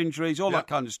concussion, head injuries, all that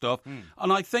kind of stuff.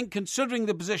 And I think, considering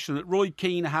the position that Roy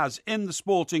Keane has in the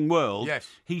sporting world,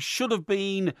 he should have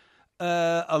been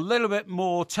a little bit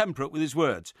more temperate with his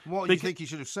words. What do you think he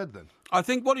should have said then? I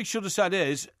think what he should have said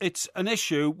is, it's an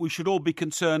issue we should all be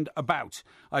concerned about.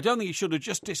 I don't think he should have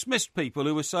just dismissed people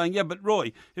who were saying, yeah, but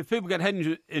Roy, if people get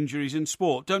head injuries in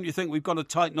sport, don't you think we've got to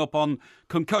tighten up on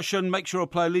concussion, make sure a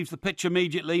player leaves the pitch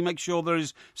immediately, make sure there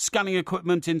is scanning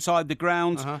equipment inside the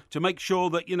ground to make sure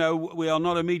that, we are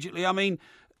not immediately... I mean...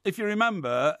 If you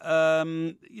remember,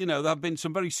 there have been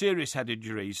some very serious head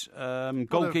injuries.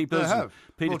 Goalkeepers, there have.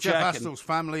 Peter Jeff Cech Hastel's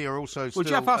family are also still... Well,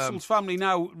 Jeff Hastel's family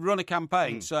now run a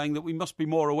campaign saying that we must be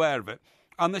more aware of it.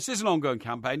 And this is an ongoing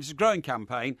campaign. It's a growing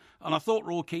campaign. And I thought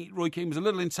Roy Keane was a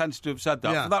little insensitive to have said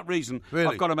that. Yeah. For that reason,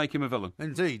 I've got to make him a villain.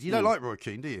 Indeed. You don't like Roy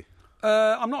Keane, do you?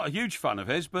 I'm not a huge fan of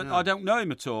his, but I don't know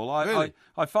him at all.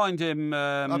 I find him...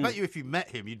 I bet you if you met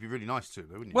him, you'd be really nice to him,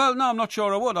 though, wouldn't you? Well, no, I'm not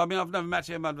sure I would. I mean, I've never met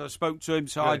him, I've never spoke to him,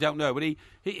 so I don't know. But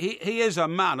he is a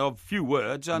man of few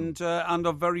words and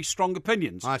of very strong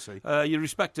opinions. I see. You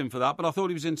respect him for that, but I thought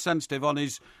he was insensitive on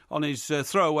his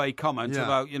throwaway comment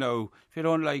about, if you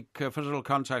don't like physical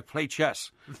contact, play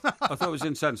chess. I thought it was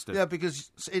insensitive. Yeah,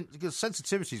 because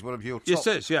sensitivity is one of your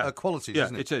top qualities,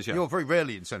 isn't it? It is, yeah. You're very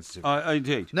rarely insensitive.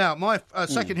 Indeed. Now, my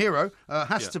second hero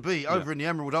has to be over in the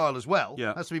Emerald Isle as well.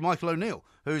 Yeah. Has to be Michael O'Neill,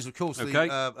 who is, of course,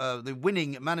 the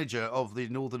winning manager of the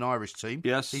Northern Irish team.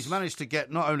 Yes. He's managed to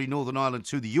get not only Northern Ireland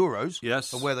to the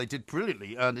Euros, where they did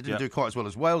brilliantly, and they didn't do quite as well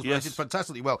as Wales, but they did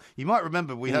fantastically well. You might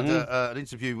remember we had an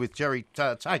interview with Jerry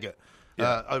Taggart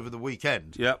over the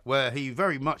weekend, where he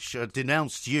very much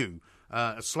denounced you,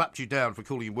 slapped you down for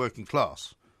calling you working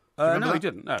class. No, he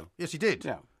didn't, no. Yes, he did.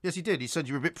 Yeah. Yes, he did. He said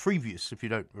you were a bit previous, if you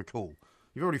don't recall.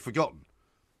 You've already forgotten.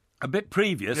 A bit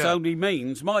previous only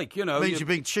means, Mike, means you're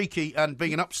being cheeky and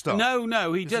being an upstart.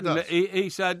 No, he didn't. He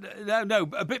said, no,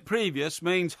 a bit previous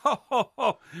means,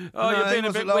 you're being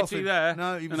a bit witty there.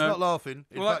 No, he was not laughing.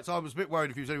 In fact, I was a bit worried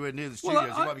if he was anywhere near the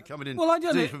studios, he might be coming in to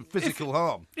do some physical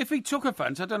harm. If he took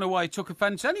offence, I don't know why he took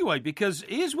offence anyway, because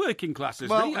he is working class,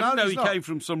 isn't he? I know he came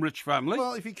from some rich family.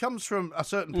 Well, if he comes from a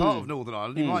certain part of Northern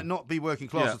Ireland, he might not be working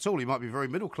class at all. He might be very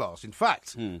middle class. In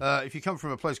fact, if you come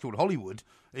from a place called Hollywood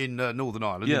in Northern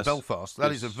Ireland, in Belfast,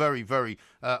 that is a very, very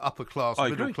upper class,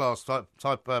 middle class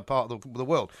type part of the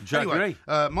world. Anyway,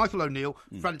 Michael O'Neill,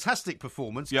 fantastic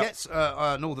performance, gets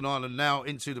Northern Ireland now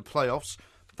into the playoffs.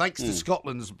 Thanks to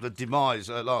Scotland's demise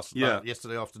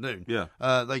yesterday afternoon,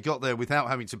 they got there without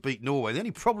having to beat Norway. The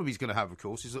only problem he's going to have, of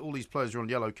course, is that all these players are on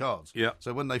yellow cards. Yeah.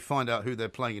 So when they find out who they're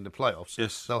playing in the playoffs,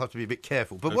 they'll have to be a bit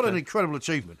careful. But what an incredible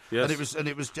achievement! Yes. And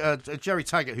it was Jerry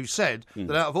Taggart who said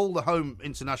that out of all the home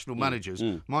international managers,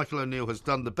 Michael O'Neill has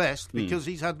done the best because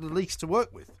he's had the least to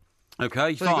work with.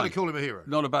 Okay, so you've got to call him a hero.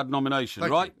 Not a bad nomination,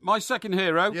 right? My second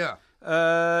hero. Yeah.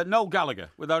 Noel Gallagher,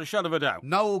 without a shadow of a doubt.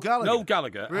 Noel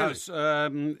Gallagher has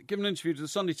given an interview to the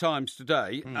Sunday Times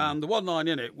today, and the one line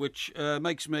in it which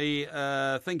makes me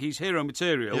think he's hero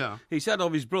material. He said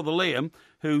of his brother Liam,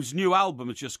 whose new album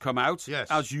has just come out,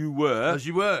 As You Were. As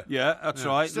You Were. Yeah, that's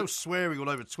right. Still swearing all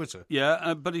over Twitter.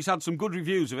 Yeah, but he's had some good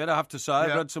reviews of it, I have to say.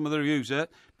 I've read some of the reviews of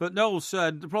it. But Noel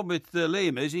said the problem with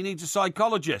Liam is he needs a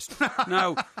psychologist.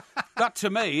 Now, that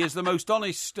to me is the most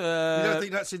honest... You don't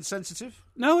think that's insensitive?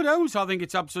 No, I don't. I think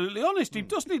it's absolutely honest. He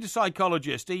does need a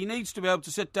psychologist. He needs to be able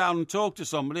to sit down and talk to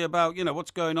somebody about,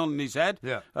 what's going on in his head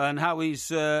and how his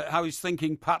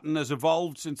thinking pattern has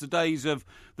evolved since the days of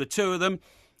the two of them.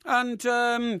 And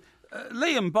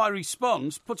Liam, by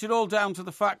response, put it all down to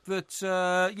the fact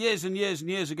that years and years and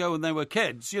years ago when they were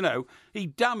kids, he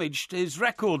damaged his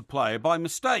record player by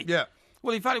mistake. Yeah.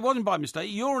 Well, in fact, it wasn't by mistake.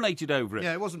 He urinated over it.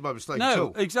 Yeah, it wasn't by mistake at all.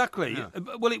 No, exactly. Yeah.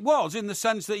 Well, it was in the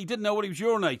sense that he didn't know what he was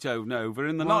urinating over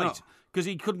in the Why night. not? Because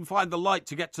he couldn't find the light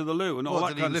to get to the loo and all that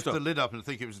did he kind of lift stuff. the lid up and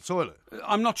think it was a toilet?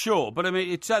 I'm not sure, but I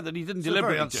mean, it said that he didn't It's a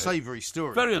deliberately very unsavoury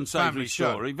story. Very unsavoury Family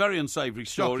show. story. Very unsavoury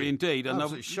story Shocking. indeed. And I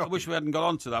Absolutely shocking. wish we hadn't got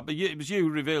on to that. But it was you who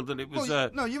revealed that it was. Well,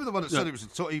 no, you were the one that said it was.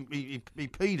 He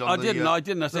peed on. I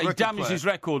didn't. I said he damaged player. his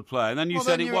record player, and then you Well,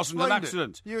 said then it wasn't an explained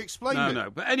accident. You explained it. No.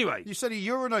 But anyway, you said he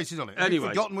urinated on it. Have Anyway. you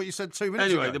forgotten what you said 2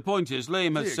 minutes ago? Anyway, the point is,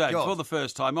 Liam has Dear said God. for the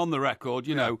first time on the record,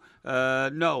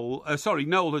 Noel has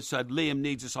said Liam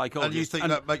needs a psychologist. And you think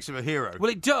that makes him a hero? Well,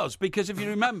 it does, because if you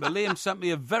remember, Liam sent me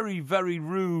a very, very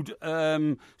rude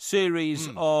series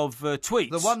of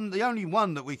tweets. The only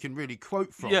one that we can really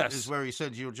quote from Yes. is where he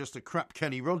said you're just a crap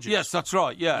Kenny Rogers. Yes, that's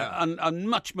right, yeah. And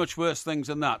much, much worse things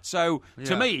than that. So,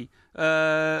 to me,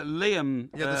 Liam...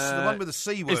 the one with the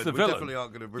C word is the we villain. definitely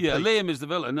aren't going to repeat. Yeah, Liam is the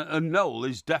villain, and Noel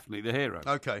is definitely the hero.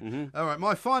 Okay. All right,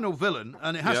 my final villain,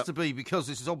 and it has to be because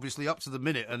this is obviously up to the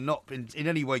minute and not in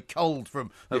any way cold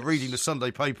from reading the Sunday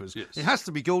papers. Yes. It has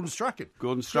to be Gordon Strachan.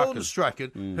 Gordon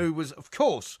Strachan, who was, of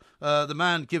course, the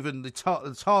man given the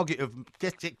target of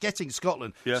getting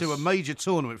Scotland to a major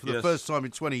tournament for the first time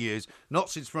in 20 years, not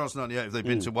since France 98 have they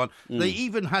been to one. They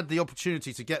even had the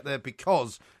opportunity to get there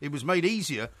because it was made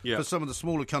easier for some of the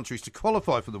smaller countries to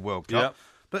qualify for the World Cup. Yep.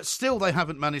 But still, they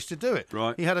haven't managed to do it.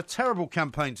 Right. He had a terrible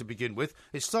campaign to begin with.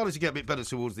 It started to get a bit better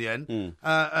towards the end.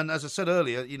 And as I said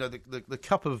earlier, the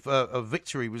cup of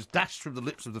victory was dashed from the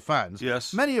lips of the fans.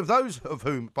 Yes. Many of those of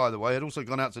whom, by the way, had also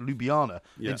gone out to Ljubljana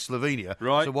in Slovenia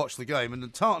to watch the game. And the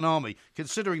Tartan army,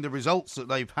 considering the results that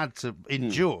they've had to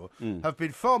endure, have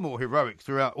been far more heroic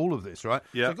throughout all of this, right?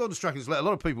 Yeah. So Gordon Strachan's let a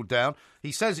lot of people down.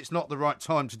 He says it's not the right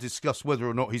time to discuss whether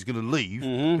or not he's going to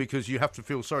leave because you have to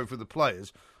feel sorry for the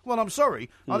players. Well, I'm sorry.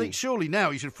 I think surely now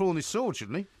he should fall on his sword,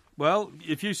 shouldn't he? Well,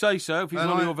 if you say so, if he's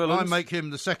one of your villains... I make him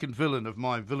the second villain of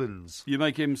my villains. You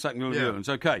make him second villain of villains,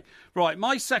 OK. Right,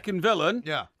 my second villain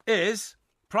is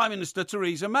Prime Minister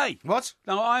Theresa May. What?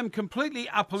 Now, I'm completely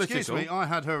apolitical. Excuse me, I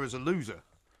had her as a loser.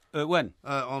 When?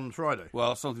 On Friday. Well,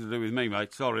 that's something to do with me,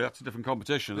 mate. Sorry, that's a different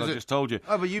competition, as I just told you.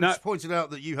 Oh, but you just pointed out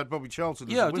that you had Bobby Charlton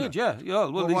as a winner. I did, yeah.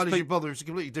 Well, why did you bother? It's a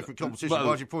completely different competition.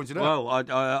 Why did you point it out? Well,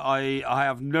 I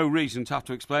have no reason to have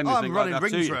to explain anything like that to you. I'm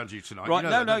running rings around you tonight. Right, you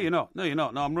know no, you're not. No, you're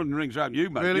not. No, I'm running rings around you,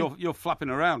 mate. Really? You're flapping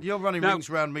around. You're running rings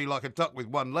around me like a duck with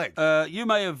one leg. You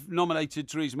may have nominated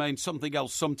Theresa May in something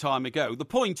else some time ago. The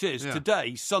point is,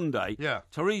 today, Sunday,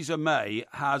 Theresa May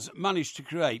has managed to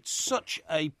create such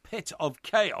a pit of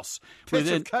chaos.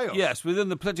 Chaos? Yes, within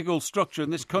the political structure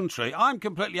in this country. I'm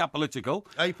completely apolitical.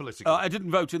 Apolitical? I didn't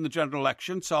vote in the general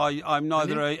election, so I'm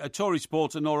neither a Tory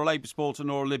supporter nor a Labour supporter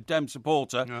nor a Lib Dem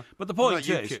supporter. Yeah. But the point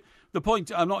is...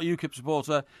 I'm not a UKIP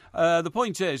supporter. The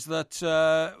point is that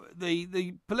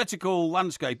the political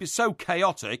landscape is so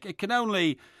chaotic, it can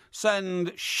only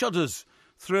send shudders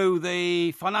through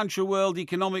the financial world,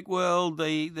 economic world,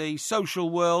 the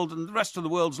social world, and the rest of the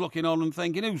world's looking on and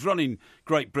thinking, who's running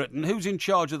Great Britain? Who's in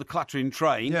charge of the clattering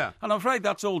train? Yeah. And I'm afraid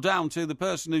that's all down to the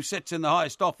person who sits in the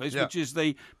highest office, which is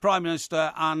the Prime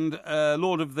Minister and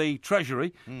Lord of the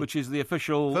Treasury, which is the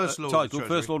official title,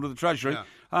 First Lord of the Treasury. Yeah.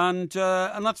 And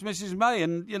that's Mrs. May.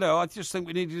 And, I just think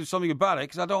we need to do something about it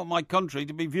because I don't want my country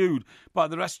to be viewed by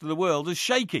the rest of the world as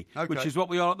shaky, which is what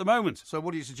we are at the moment. So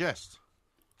what do you suggest?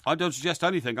 I don't suggest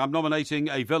anything. I'm nominating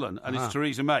a villain, and it's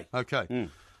Theresa May. OK.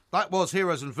 That was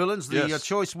Heroes and Villains. The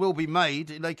choice will be made.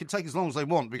 They can take as long as they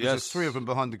want because there's three of them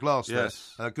behind the glass there.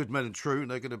 Good men and true.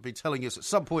 And they're going to be telling us at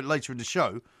some point later in the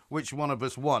show which one of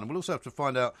us won. And we'll also have to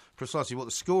find out precisely what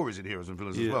the score is in Heroes and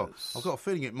Villains as well. I've got a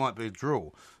feeling it might be a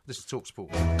draw. This is TalkSport.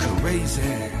 Crazy,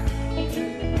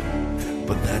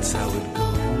 but that's how it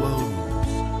goes.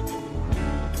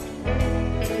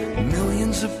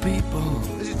 Millions of people.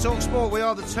 This is TalkSport. We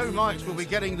are the two mics. We'll be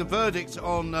getting the verdict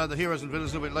on the Heroes and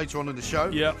Villains a little bit later on in the show.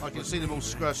 Yeah. I can see them all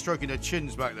stroking their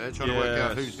chins back there, trying to work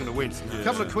out who's going to win. A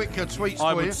couple of quick tweets for you.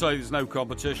 I would say there's no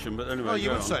competition, but anyway. Well,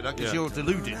 you would say that because you're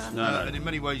deluded. And in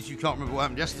many ways, you can't remember what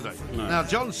happened yesterday. No. Now,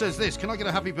 John says this. Can I get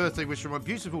a happy birthday wish from my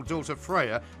beautiful daughter,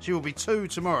 Freya? She will be 2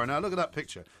 tomorrow. Now, look at that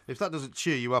picture. If that doesn't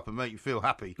cheer you up and make you feel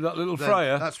happy. That little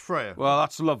Freya? That's Freya. Well,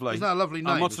 that's lovely. Isn't that a lovely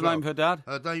name? And what's the name of her dad?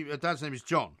 Her dad's name is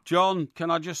John. John. on,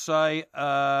 can I just say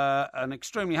an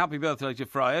extremely happy birthday to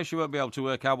Freya. She won't be able to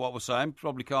work out what we're saying.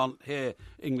 Probably can't hear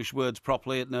English words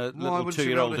properly at a little 2-year-old ears. Why wouldn't she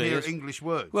be able to hear English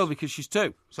words? Well, because she's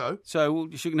 2. So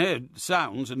she can hear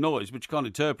sounds and noise, but you can't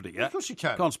interpret it yet. Of course you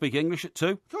can. Can't speak English at 2.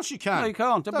 Of course you can. No, you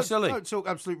can't. Don't be silly. Don't talk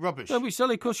absolute rubbish. Don't be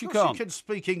silly. Of course you can't. You can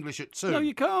speak English at 2. No,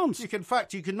 you can't. In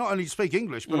fact, you can not only speak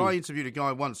English, but I interviewed a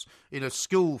guy once in a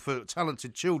school for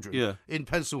talented children in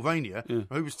Pennsylvania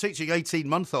who was teaching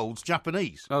 18-month-olds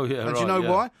Japanese. Oh, yeah, And do you know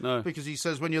why? No. Because he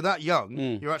says when you're that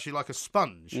young, you're actually like a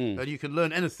sponge and you can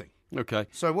learn anything. Okay.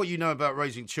 So what you know about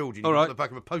raising children, All you've right. got the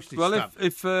back of a postage stamp.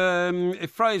 Well,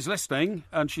 if Freya's listening,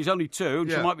 and she's only 2,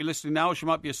 and she might be listening now, or she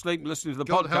might be asleep and listening to the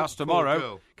podcast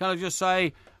tomorrow, can I just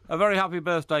say a very happy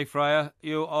birthday, Freya.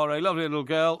 You are a lovely little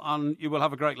girl, and you will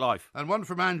have a great life. And one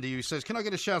from Andy who says, can I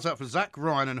get a shout-out for Zach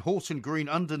Ryan and Horton Green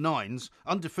under-9s,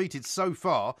 undefeated so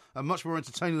far, and much more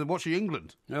entertaining than watching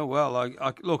England? Oh, well,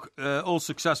 look, all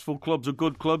successful clubs are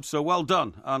good clubs, so well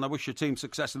done, and I wish your team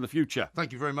success in the future.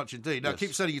 Thank you very much indeed. Now,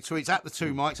 keep sending your tweets at the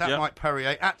 2 Mikes, at Mike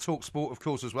Perrier, at TalkSport, of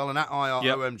course, as well, and at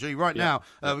IROMG. Right now,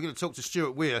 we're going to talk to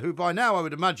Stuart Weir, who by now, I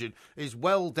would imagine, is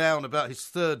well down about his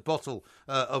 3rd bottle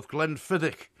of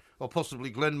Glenfiddich. Or possibly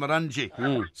Glenmorangie.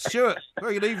 Stuart,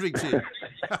 very good evening to you.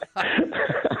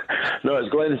 No,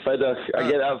 it's Glenfiddich. I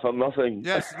get that for nothing.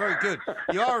 Yes, very good.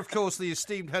 You are, of course, the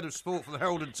esteemed head of sport for the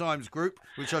Herald and Times Group,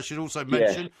 which I should also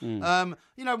mention. Yes.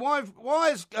 Why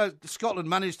has Scotland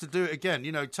managed to do it again?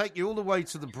 You know, take you all the way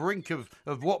to the brink of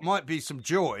what might be some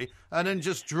joy, and then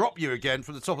just drop you again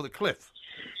from the top of the cliff.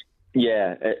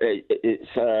 Yeah,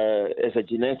 it's a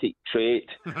genetic trait.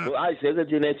 Well, actually, it's a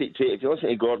genetic trait. If you listen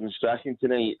to Gordon Strachan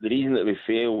tonight, the reason that we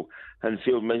fail and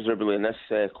failed miserably in this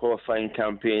qualifying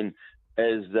campaign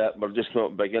is that we're just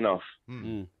not big enough.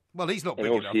 Well, he's not big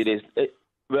enough.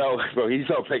 Well, he's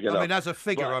not big enough. I mean, as a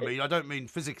figure, I don't mean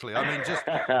physically. I mean, just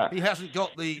he hasn't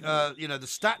got the the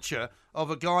stature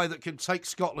of a guy that can take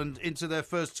Scotland into their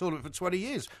first tournament for 20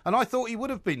 years. And I thought he would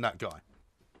have been that guy.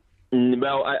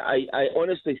 Well, I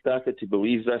honestly started to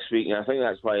believe this week, and I think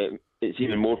that's why it's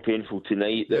even more painful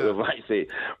tonight that we've actually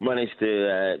managed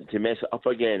to mess it up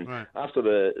again. Right. After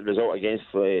the result against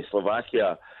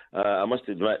Slovakia, I must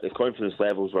admit the confidence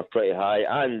levels were pretty high,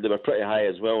 and they were pretty high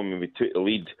as well when we took the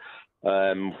lead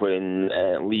when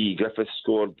Lee Griffiths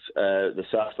scored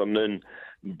this afternoon.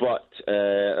 But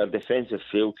our defensive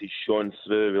frailty shone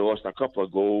through. We lost a couple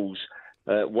of goals.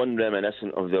 One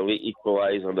reminiscent of the late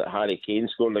equaliser that Harry Kane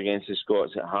scored against the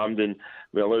Scots at Hampden.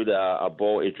 We allowed a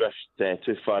ball to drift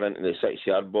too far into the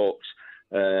 6-yard box,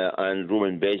 and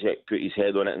Roman Bezic put his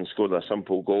head on it and scored a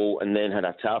simple goal, and then had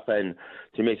a tap-in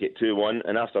to make it 2-1.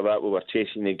 And after that, we were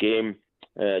chasing the game.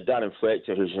 Darren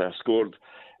Fletcher, who's scored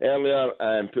earlier,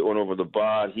 put one over the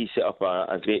bar. He set up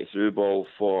a great through ball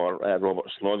for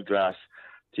Robert Snodgrass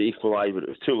to equalise, but it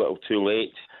was too little too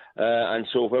late. And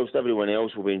so whilst everyone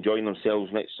else will be enjoying themselves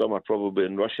next summer, probably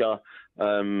in Russia,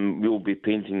 we'll be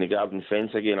painting the garden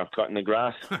fence again or cutting the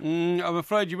grass. I'm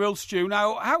afraid you will, Stu.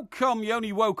 Now, how come you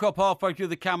only woke up halfway through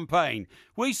the campaign?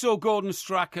 We saw Gordon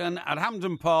Strachan at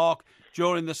Hampden Park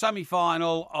during the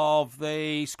semi-final of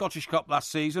the Scottish Cup last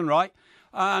season, right?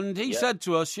 And he said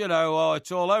to us,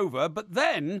 it's all over. But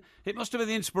then it must have been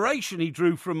the inspiration he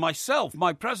drew from myself,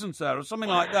 my presence there, or something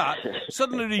like that,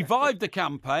 suddenly revived the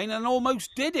campaign and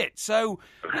almost did it. So,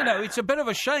 it's a bit of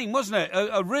a shame, wasn't it?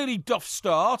 A really duff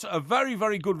start, a very,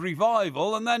 very good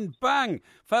revival, and then, bang,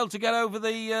 failed to get over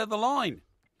the line.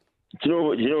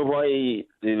 Do you know why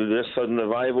this sudden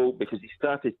revival? Because he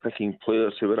started picking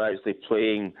players who were actually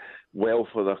playing well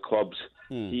for their clubs.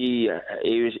 He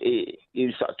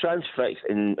was sort of transfixed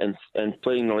in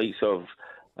playing the likes of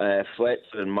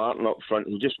Fletcher and Martin up front.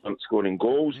 He just wasn't scoring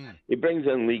goals. He brings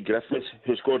in Lee Griffiths,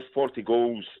 who scored 40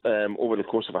 goals over the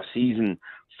course of a season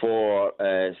for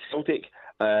Celtic,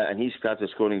 and he started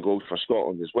scoring goals for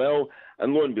Scotland as well.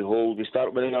 And lo and behold, we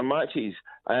start winning our matches.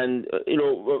 And,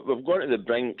 we've gone to the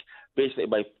brink basically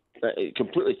by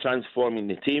completely transforming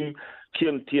the team.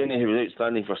 Kieran Tierney, who was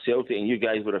outstanding for Celtic, and you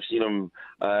guys would have seen him,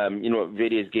 at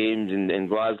various games in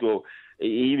Glasgow.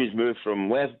 He was moved from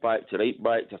left back to right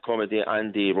back to accommodate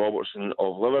Andy Robertson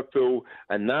of Liverpool,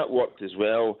 and that worked as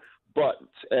well. But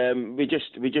we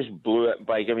just blew it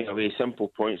by giving away simple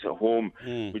points at home.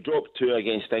 We dropped 2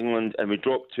 against England, and we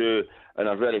dropped 2 in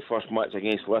our very first match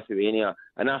against Lithuania,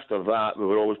 and after that we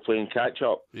were always playing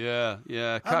catch-up. Yeah,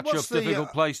 catch-up's a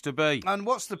difficult place to be. And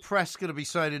what's the press going to be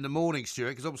saying in the morning, Stuart?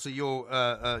 Because obviously you're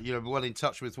well in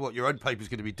touch with what your own paper's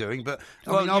going to be doing. But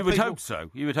you would hope so.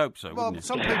 Well,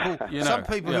 some people, some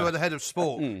people who are the head of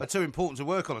sport are too important to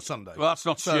work on a Sunday. Well, that's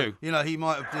not Stu. He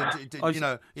might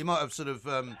have, he might have sort of,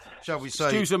 shall we say?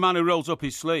 Stu's a man who rolls up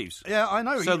his sleeves. Yeah, I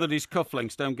know. So that his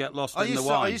cufflinks don't get lost in the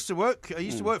wine. I used to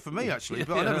work for me actually,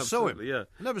 but I never saw him. Yeah.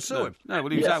 Never saw him. No,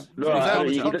 well, he was out. No,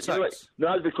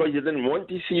 that's because you didn't want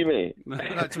to see me. No,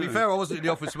 to be fair, I wasn't in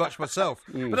the office much myself.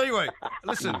 But anyway,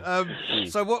 listen.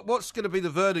 So what's going to be the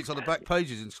verdicts on the back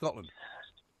pages in Scotland?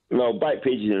 Well, back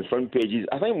pages and front pages.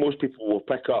 I think most people will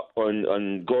pick up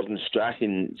on Gordon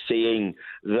Strachan saying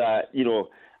that,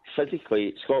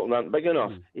 physically Scotland aren't big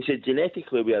enough. He said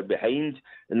genetically we are behind.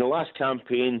 In the last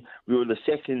campaign, we were the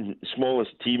second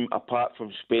smallest team apart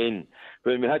from Spain.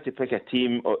 When we had to pick a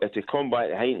team to combat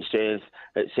the height and strength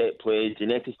at set play,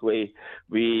 genetically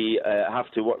we have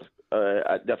to work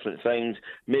at different things.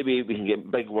 Maybe we can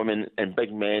get big women and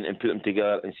big men and put them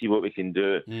together and see what we can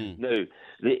do. Now,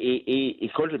 he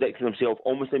contradicted himself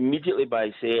almost immediately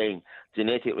by saying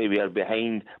genetically we are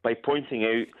behind, by pointing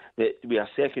out that we are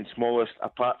second smallest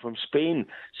apart from Spain.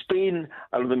 Spain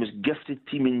are the most gifted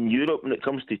team in Europe when it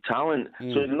comes to talent.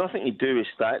 So it's nothing to do with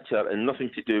stature and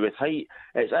nothing to do with height.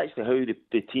 It's actually how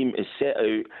the team is set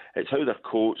out, it's how they're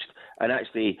coached, and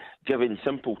actually given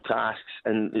simple tasks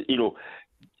and,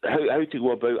 how to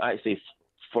go about actually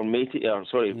formulating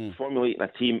a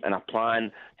team and a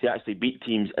plan to actually beat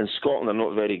teams, and Scotland are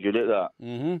not very good at that.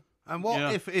 And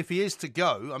what if he is to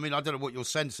go? I mean, I don't know what your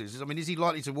sense is. I mean, is he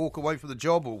likely to walk away from the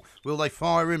job, or will they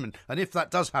fire him? And if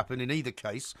that does happen in either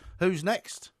case, who's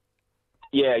next?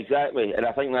 Yeah, exactly. And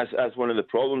I think that's one of the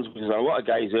problems, because there are a lot of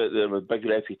guys out there with big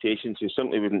reputations who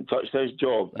simply wouldn't touch this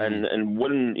job. And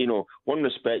one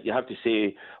respect, you have to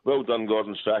say, well done,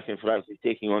 Gordon Strachan, for actually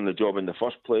taking on the job in the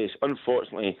first place.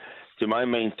 Unfortunately, to my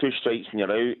mind, 2 strikes and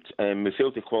you're out. We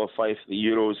failed to qualify for the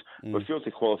Euros. We failed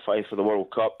to qualify for the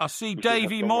World Cup. I see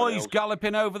Davy Moyes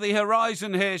galloping over the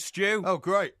horizon here, Stu. Oh,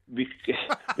 great. We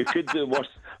could do worse.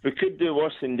 We could do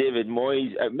worse than David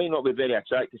Moyes. It may not be very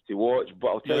attractive to watch, but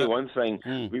I'll tell you one thing.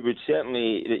 We would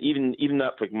certainly, even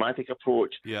that pragmatic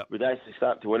approach, would actually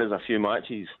start to win us a few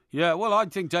matches. Yeah, well, I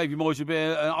think Davy Moyes would be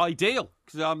ideal.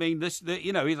 Because, I mean, he's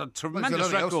a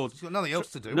tremendous record. He's got nothing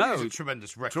else to do. No, it's a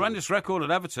tremendous record. Tremendous record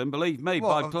at Everton, believe me.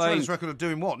 What, by playing, tremendous record of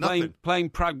doing what? Nothing. Playing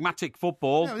pragmatic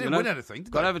football. Yeah, they didn't win anything,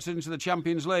 did Got they? Everton into the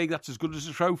Champions League. That's as good as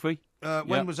a trophy.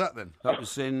 When was that then? That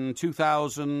was in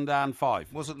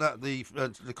 2005. Wasn't that the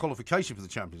qualification for the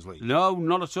Champions League? No,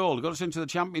 not at all. It got us into the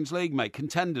Champions League, mate.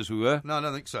 Contenders we were. No, I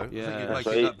don't think so. Yeah. I think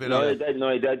you're making that bit up.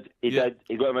 He did.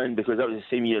 He got him in because that was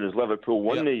the same year as Liverpool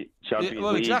won the Champions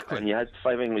League. Exactly. And you had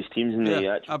 5 English teams in the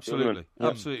absolutely.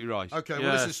 Absolutely right. Okay,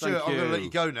 well, listen, Stuart, I'm going to let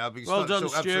you go now because well you start done,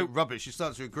 to talk absolute Stu. rubbish. You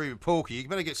start to agree with Porky. You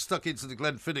better get stuck into the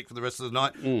Glenfiddich for the rest of the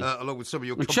night, along with some of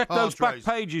your compadres. Check those back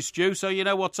pages, Stu, so you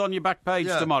know what's on your back page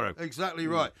tomorrow. Exactly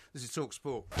right. This is Talk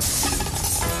Sport.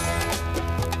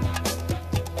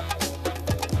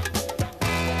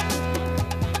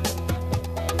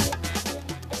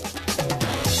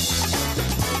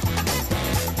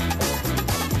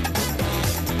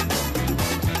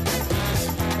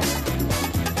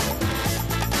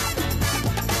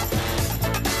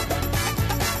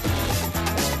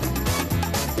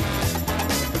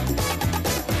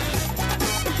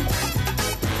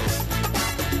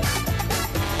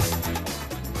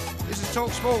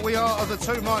 Sport. We are the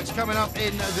 2 mics coming up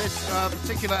in this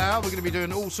particular hour. We're going to be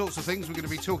doing all sorts of things. We're going to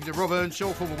be talking to Rob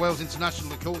Earnshaw, former Wales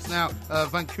international, of course, now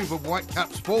Vancouver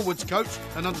Whitecaps forwards coach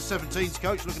and under-17s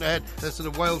coach. Looking ahead, there's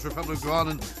the Wales Republic of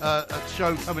Ireland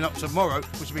show coming up tomorrow,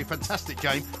 which will be a fantastic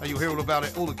game. You'll hear all about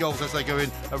it, all the goals as they go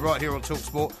in right here on Talk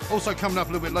Sport. Also coming up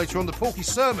a little bit later on, the Porky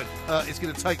Sermon is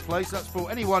going to take place. That's for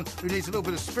anyone who needs a little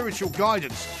bit of spiritual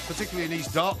guidance, particularly in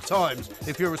these dark times.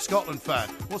 If you're a Scotland fan,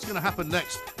 what's going to happen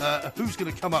next? Who's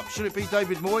going to come up? Should it be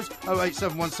David Moyes?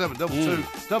 08717 22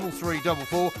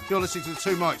 3344. You're listening to the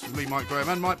 2 mics with me, Mike Graham,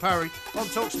 and Mike Parry on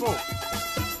Talk Sport.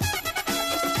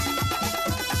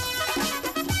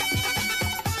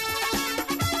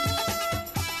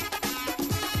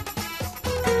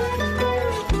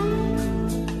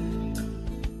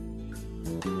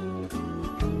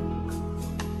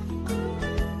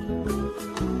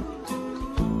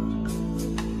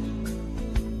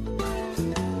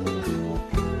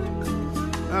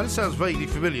 Now, this sounds vaguely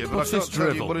familiar, but I can't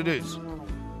tell you what it is.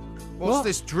 What's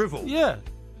this drivel? Yeah.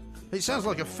 It sounds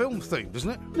like a film theme,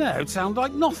 doesn't it? No, it sounds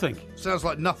like nothing. Sounds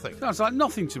like nothing. Sounds like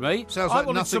nothing to me. Sounds like I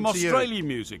wanted nothing some to you. Australian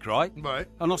music, right? Right.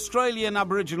 And Australian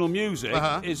Aboriginal music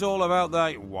is all about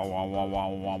the...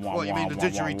 What, you mean the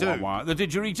didgeridoo? The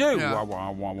didgeridoo.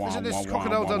 Yeah. Isn't this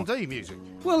Crocodile Dundee music?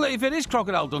 Well, if it is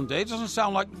Crocodile Dundee, it doesn't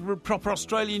sound like proper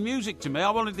Australian music to me.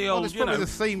 I wanted the old, it's probably the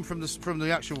theme from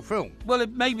the actual film. Well,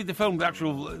 it may be the film,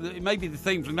 it may be the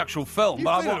theme from the actual film,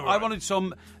 but I wanted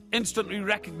some instantly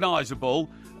recognisable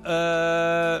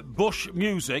bush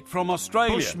music from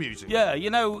Australia. Bush music? Yeah, you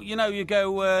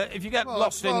go if you get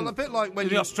lost in a bit like when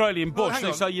the Australian bush,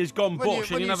 they say you've gone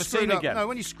bush and you never seen again. No,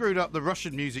 when you screwed up the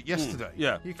Russian music yesterday,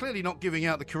 you're clearly not giving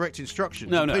out the correct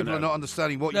instructions. People are not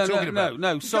understanding what you're talking about.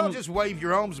 You can't just wave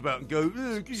your arms about and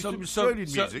go, some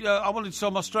Australian music. I wanted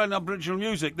some Australian Aboriginal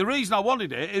music. The reason I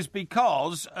wanted it is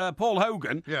because Paul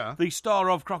Hogan, the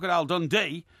star of Crocodile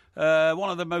Dundee, one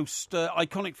of the most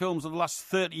iconic films of the last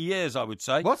 30 years, I would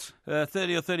say. What?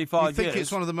 30 or 35 years. You think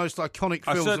it's one of the most iconic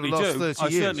films of the last 30 years? I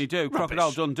certainly do. Rubbish.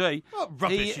 Crocodile Dundee. What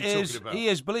rubbish are you talking about? He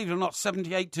is, believe it or not,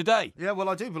 78 today. Yeah, well,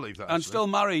 I do believe that. And still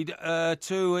married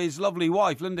to his lovely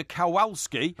wife, Linda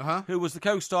Kowalski, who was the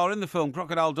co-star in the film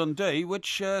Crocodile Dundee,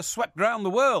 which swept round the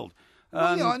world.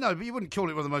 Well, yeah, I know, but you wouldn't call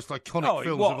it one of the most iconic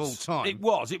films of all time. It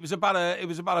was. It was about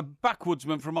a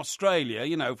backwoodsman from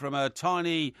Australia, from a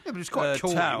tiny but it's quite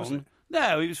corny, town. wasn't it?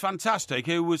 No, he was fantastic.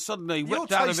 Who was suddenly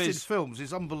whipped out of his... Your taste in films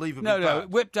is unbelievably bad. No,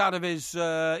 whipped out of his,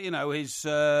 I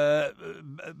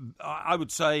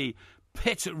would say,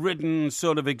 pit-ridden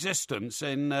sort of existence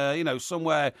in,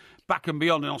 somewhere back and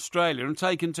beyond in Australia, and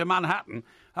taken to Manhattan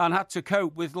and had to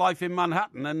cope with life in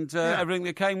Manhattan and everything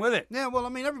that came with it. Yeah, well, I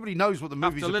mean, everybody knows what the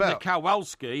movie's about. After Linda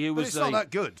Kowalski, who was it's not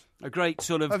that good. A great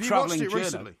sort of have travelling you watched it journey.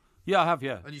 recently? Yeah, I have,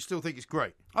 yeah. And you still think it's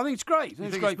great? I think it's great. You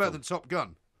think it's better than Top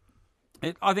Gun?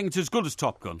 I think it's as good as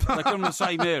Top Gun. They come in the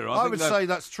same era. I would say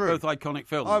that's true. Both iconic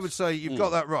films. I would say you've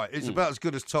got that right. It's about as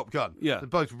good as Top Gun. Yeah. They're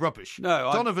both rubbish. No,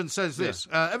 Donovan says this.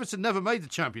 Everton never made the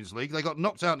Champions League. They got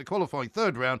knocked out in the qualifying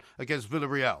third round against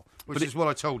Villarreal, which is what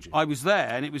I told you. I was there,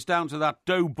 and it was down to that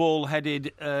dough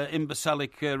ball-headed,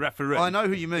 imbecilic referee. I know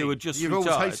who you mean. Who had just You've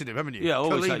retired. always hated him, haven't you? Yeah,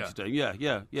 always Collina. hated him.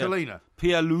 Yeah. Collina.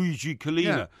 Pierluigi Collina.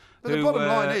 Yeah. But the bottom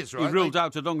line is, right, he ruled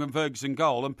out a Duncan Ferguson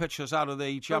goal and pitched us out of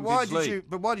the Champions League.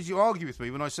 But why did you argue with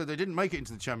me when I said they didn't make it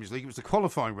into the Champions League? It was the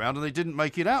qualifying round and they didn't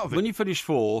make it out of it. When you finish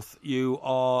fourth, you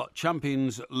are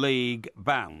Champions League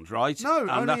bound, right? No,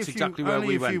 and that's exactly where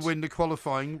we went. Only if you win the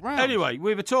qualifying round. Anyway,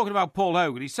 we were talking about Paul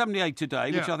Hogan. He's 78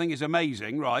 today, which I think is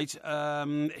amazing, right?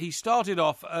 He started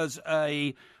off as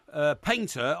a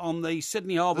painter on the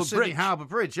Sydney Harbour Bridge. Sydney Harbour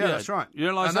Bridge, yeah, that's right. You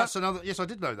realise and that? That's another. Yes, I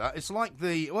did know that. It's like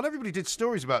everybody did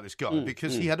stories about this guy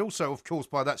because he had also, of course,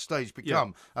 by that stage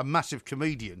become a massive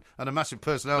comedian and a massive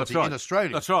personality in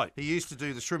Australia. That's right. He used to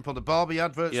do the shrimp on the Barbie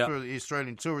adverts for the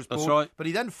Australian Tourist Board. That's right. But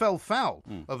he then fell foul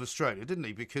of Australia, didn't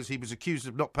he? Because he was accused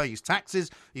of not paying his taxes.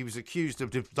 He was accused of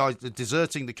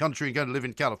deserting the country and going to live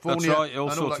in California. That's right. All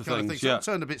and sorts all that kind of thing. So it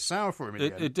turned a bit sour for him in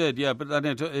the end. It did, yeah, but then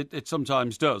it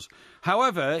sometimes does.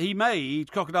 However, he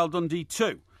made Crocodile Dundee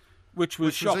 2, which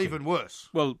was shocking. Was even worse.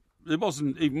 Well, it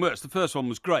wasn't even worse. The first one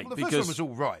was great. Well, the first one was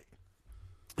all right.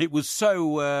 It was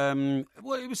so,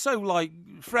 it was so, like,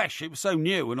 fresh. It was so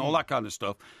new and all that kind of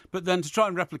stuff. But then to try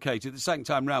and replicate it the second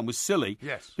time round was silly.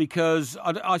 Yes. Because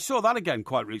I saw that again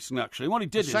quite recently, actually. What he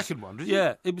did the second one, did you?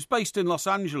 Yeah, it was based in Los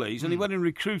Angeles, and he went and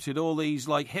recruited all these,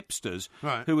 like, hipsters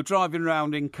who were driving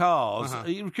around in cars.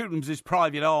 He recruited them as his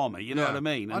private army, you know what I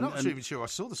mean? I'm not even sure I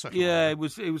saw the second one. Yeah, it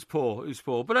was poor. It was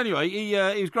poor. But anyway, he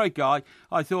was a great guy.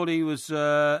 I thought he was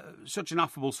such an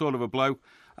affable sort of a bloke.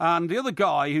 And the other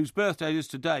guy whose birthday is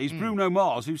today is Bruno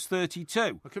Mars, who's 32.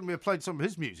 Well, couldn't we have played some of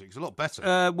his music? It's a lot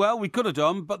better. Well, we could have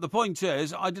done, but the point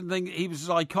is, I didn't think he was as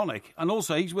iconic. And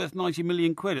also, he's worth 90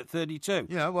 million quid at 32.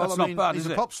 Yeah, well, that's I mean, not bad, he's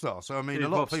is a it? pop star, so I mean, a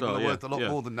lot of people are worth a lot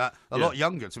more than that. A lot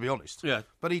younger, to be honest. Yeah.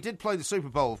 But he did play the Super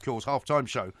Bowl, of course, halftime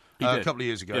show a couple of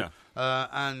years ago. Yeah.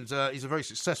 And he's a very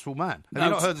successful man. Have you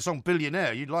not heard the song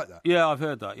Billionaire? You'd like that. Yeah, I've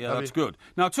heard that. Yeah, that's good.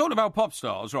 Now, talking about pop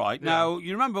stars, right? Yeah. Now,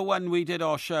 you remember when we did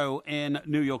our show in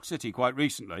New York City quite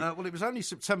recently? Well, it was only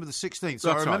September the 16th,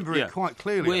 so I remember it quite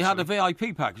clearly. We had a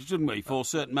VIP package, didn't we, for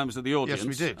certain members of the audience?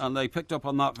 Yes, we did. And they picked up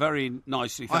on that very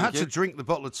nicely. I had to drink the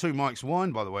bottle of 2 Mike's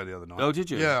wine, by the way, the other night. Oh, did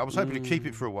you? Yeah, I was hoping to keep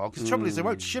it for a while. Because the trouble is, they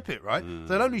won't ship it, right?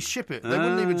 They'll only ship it. They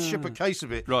wouldn't even ship a case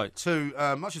of it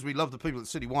to, much as we love the people at the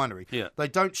City Winery, they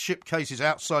don't ship cases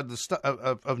outside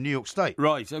of New York State.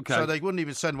 Right, okay. So they wouldn't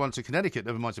even send one to Connecticut,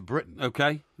 never mind to Britain.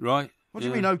 Okay, right. What do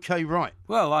you mean, okay, right?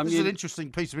 Well, this is an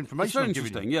interesting piece of information. It's very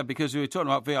interesting, yeah, because we were talking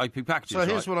about VIP packages. So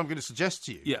here's what I'm going to suggest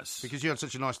to you. Yes. Because you had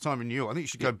such a nice time in New York. I think you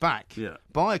should go back,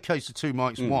 buy a case of 2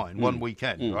 Mike's wine one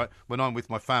weekend, right? When I'm with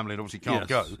my family and obviously can't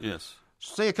go. Yes.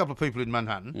 see a couple of people in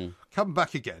Manhattan, come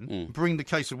back again, bring the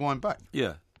case of wine back.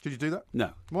 Yeah. Could you do that?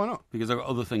 No. Why not? Because I've got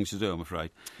other things to do, I'm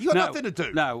afraid. You got nothing to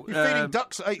do. No. You're feeding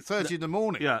ducks at 8:30 in the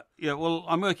morning. Yeah. Well,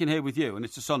 I'm working here with you, and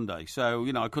it's a Sunday, so,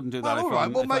 I couldn't do that if all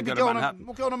right. Well, maybe go on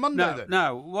we'll go on a Monday then.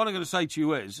 No, what I'm going to say to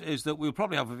you is that we'll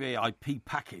probably have a VIP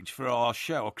package for our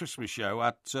Christmas show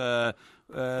at the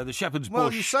Shepherd's Bush.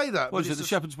 Well, you say that. What is it, the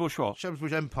Shepherd's Bush what? Shepherd's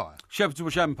Bush Empire. Shepherd's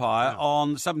Bush Empire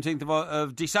on the 17th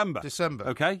of December. December.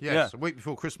 Okay? Yes, a week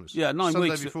before Christmas. Yeah, 9 Sunday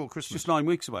weeks. before Christmas. Just 9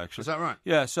 weeks away, actually. Is that right?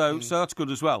 Yeah, so that's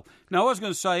good as well. Now, what I was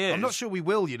going to say is... I'm not sure we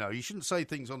will, You shouldn't say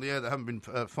things on the air that haven't been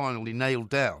finally nailed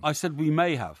down. I said we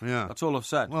may have. Yeah. That's all I've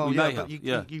said. Well, we may have.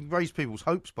 You raise people's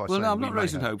hopes by saying no, I'm not we may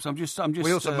raising have. hopes. I'm just.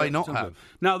 We also may not have.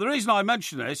 Now, the reason I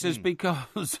mention this is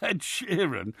because Ed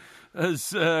Sheeran has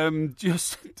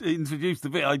just introduced the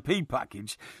VIP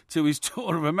package to his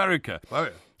tour of America. Oh,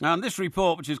 yeah. And this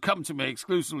report, which has come to me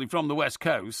exclusively from the West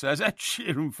Coast, says Ed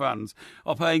Sheeran fans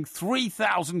are paying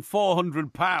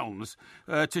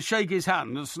 £3,400 to shake his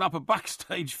hand and snap a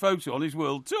backstage photo on his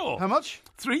world tour. How much?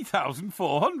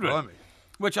 $3,400.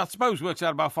 Which I suppose works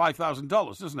out about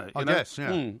 $5,000, doesn't it? I guess,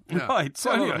 yeah. Right. It's a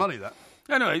lot of money, that.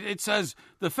 Anyway, it says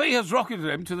the fee has rocketed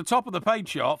him to the top of the paid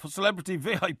chart for celebrity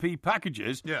VIP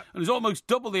packages and is almost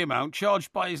double the amount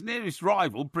charged by his nearest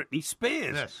rival, Britney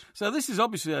Spears. Yes. So this is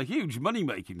obviously a huge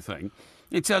money-making thing.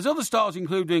 It says other stars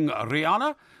including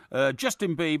Rihanna,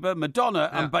 Justin Bieber, Madonna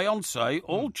and Beyonce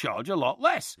all charge a lot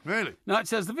less. Really? Now, it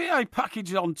says the VIP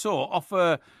package on tour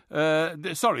offer...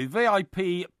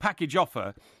 VIP package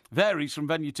offer varies from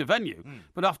venue to venue.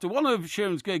 But after one of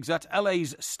Sheeran's gigs at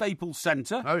LA's Staples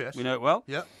Center, we know it well,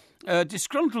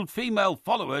 disgruntled female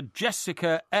follower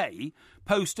Jessica A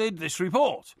posted this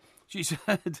report. She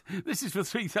said, this is for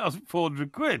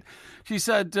 £3,400. She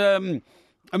said,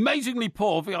 amazingly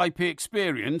poor VIP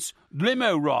experience,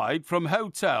 limo ride from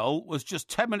hotel was just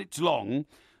 10 minutes long,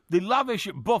 the lavish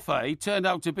buffet turned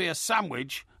out to be a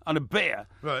sandwich and a beer,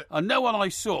 and no one I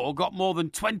saw got more than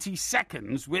 20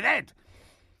 seconds with Ed.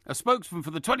 A spokesman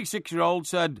for the 26-year-old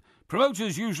said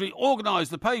promoters usually organise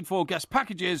the paid-for guest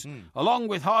packages, along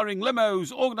with hiring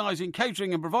limos, organising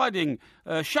catering and providing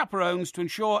chaperones to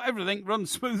ensure everything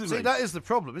runs smoothly. See, that is the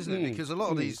problem, isn't it? Because a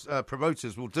lot of these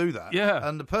promoters will do that. Yeah.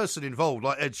 And the person involved,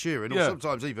 like Ed Sheeran, or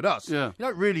sometimes even us, you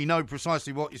don't really know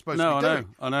precisely what you're supposed to be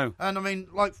doing. I know. And, I mean,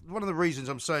 like, one of the reasons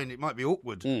I'm saying it might be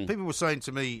awkward, people were saying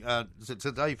to me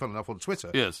today, funnily enough, on Twitter,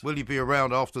 will you be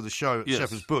around after the show at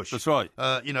Shepherd's Bush? That's right.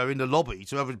 In the lobby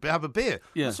to have a beer.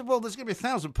 Yeah. I said, well, there's going to be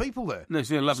 1,000 people there.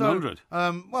 There's 1,100.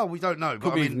 So, well, we don't know.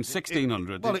 Could be even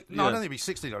 1,600. I don't think it'd be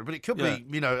 1,600, but it could be,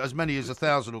 as many as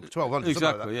 1,000 or 1,200.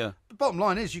 Exactly, like that. The bottom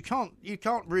line is you can't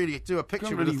really do a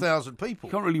picture with 1,000 people.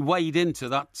 You can't really wade into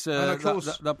that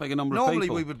that big a number of people.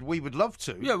 Normally we would love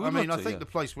to. Yeah, I think the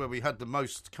place where we had the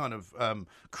most kind of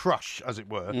crush, as it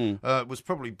were, was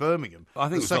probably Birmingham. I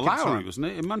think it was the Lowry, wasn't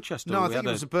it, in Manchester? No, I think it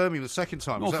was Birmingham the second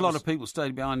time. An awful lot of people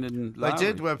stayed behind in Lowry. They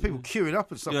did, where people queuing up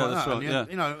and stuff like that. Right,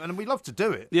 and we love to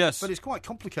do it. Yes. But it's quite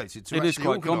complicated to It actually is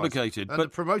quite organise. complicated. And but the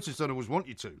promoters don't always want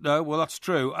you to. No, well, that's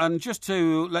true. And just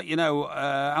to let you know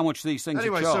how much these things are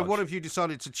charged. Anyway, so what have you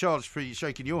decided to charge for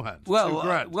shaking your hand? Well,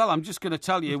 £2,000. I'm just going to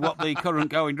tell you what the current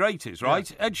going rate is,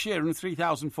 right? Yeah. Ed Sheeran,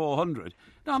 3,400.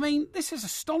 Now, I mean, this is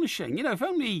astonishing. If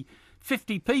only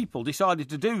 50 people decided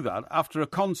to do that after a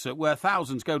concert where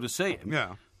thousands go to see him.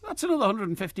 Yeah. That's another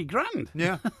 150 grand.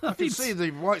 Yeah, I can see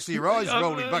the whites of your eyes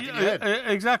rolling back in your head.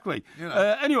 Exactly.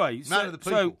 Anyway,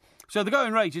 so the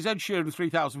going rate is Ed Sheeran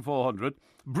 3,400,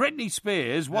 Britney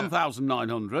Spears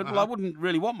 1,900. Well, I wouldn't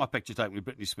really want my picture taken with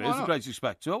Britney Spears. With great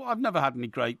respect to her, I've never had any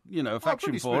great,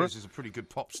 affection for her. Britney Spears is a pretty good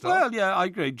pop star. Well, yeah, I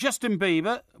agree. Justin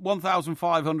Bieber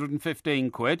 1,515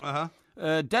 quid.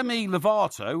 Demi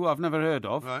Lovato, who I've never heard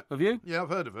of. Right. Have you? Yeah, I've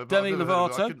heard of her. Demi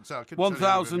Lovato,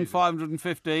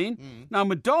 1,515. Now,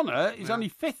 Madonna is only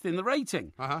fifth in the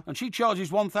rating, and she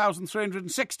charges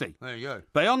 1,360. There you go.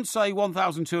 Beyonce,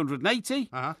 1,280.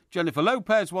 Jennifer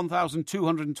Lopez,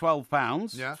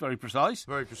 £1,212. Yeah. It's very precise.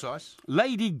 Very precise.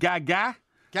 Lady Gaga.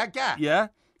 Gaga? Yeah.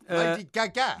 Lady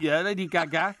Gaga? Yeah, Lady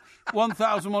Gaga,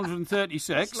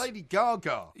 1,136. It's Lady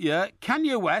Gaga. Yeah.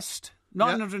 Kanye West,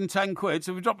 910 quid,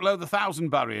 so we've dropped below the 1,000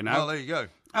 barrier now. Well, there you go.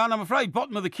 And I'm afraid,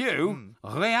 bottom of the queue,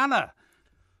 Rihanna.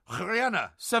 Rihanna.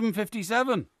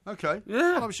 757. Okay.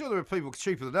 Yeah. Well, I'm sure there are people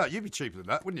cheaper than that. You'd be cheaper than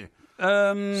that, wouldn't you?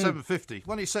 £750.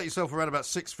 Why don't you set yourself around about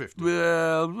 £650?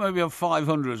 Well, maybe on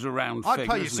 500 is a round I'd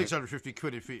figure, pay you isn't it?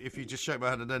 £650 if you just shake my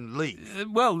hand and then leave.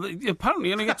 Well, apparently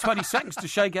you only get 20 seconds to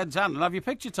shake Ed's hand and have your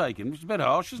picture taken, which is a bit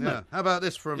harsh, isn't it? How about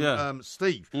this from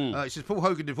Steve? He says Paul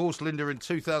Hogan divorced Linda in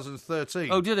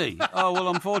 2013. Oh, did he? Oh, well,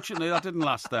 unfortunately, that didn't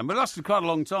last then. But it lasted quite a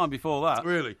long time before that.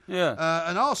 Really? Yeah.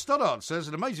 And R. Stoddard says,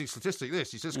 an amazing statistic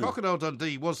this, he says, Crocodile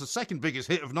Dundee was the second biggest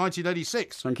hit of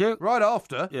 1986. Thank you. Right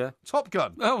after Top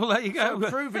Gun. Oh, well, there you go. So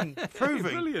proving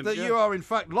that you are, in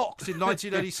fact, locked in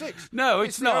 1986. No,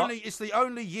 it's not. It's the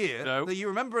only year that you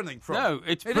remember anything from. No,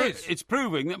 it's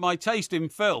proving that my taste in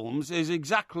films is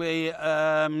exactly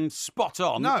spot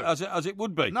on as it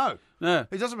would be. No. No.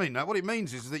 It doesn't mean that. What it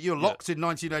means is that you're locked in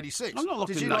 1986. I'm not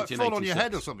locked Did in 1986. Did you fall on your 1986?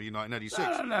 head or something in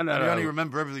 1986? No. And you only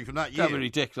remember everything from that year. That'd be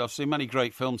ridiculous. I've seen many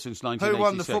great films since 1986. Who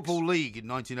won the Football League in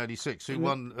 1986? Who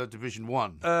won Division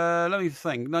 1? Let me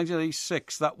think.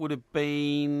 1986, that would have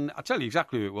been... I'll tell you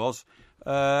exactly who it was.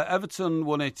 Everton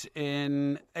won it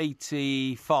in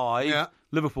 85. Yeah.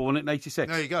 Liverpool won it in 86.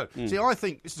 There you go. See, I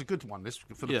think this is a good one, this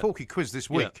for the Porky quiz this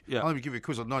week. Yeah. I'm going to give you a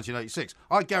quiz on 1986.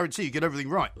 I guarantee you get everything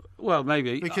right. Well,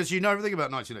 maybe. Because you know everything about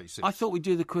 1986. I thought we'd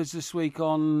do the quiz this week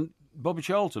on Bobby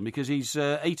Charlton because he's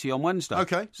 80 on Wednesday.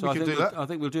 Okay, so we can do that. I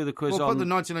think we'll do the quiz we'll on... put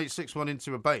the 1986 one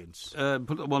into abeyance.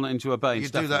 Put one into abeyance,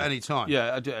 You can do that any time.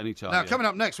 Yeah, I do it any time. Now, coming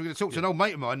up next, we're going to talk to an old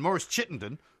mate of mine, Maurice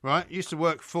Chittenden, right? Used to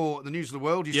work for the News of the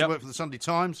World, used to work for the Sunday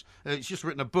Times. He's just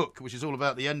written a book, which is all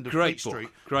about the end of Fleet Street.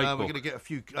 Great book. book. We're going to get a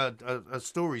few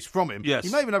stories from him. Yes.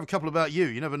 He may even have a couple about you.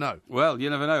 You never know. Well, you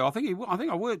never know. I think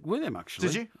I worked with him, actually.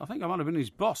 Did you? I think I might have been his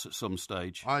boss at some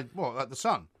stage. At the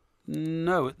Sun?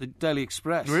 No, at the Daily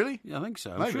Express. Really? Yeah, I think so.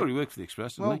 Maybe. I'm sure he worked for the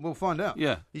Express, didn't he? We'll find out.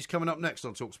 Yeah. He's coming up next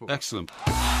on TalkSport. Excellent.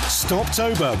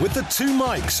 Stoptober with the two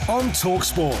mics on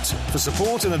TalkSport. For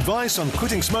support and advice on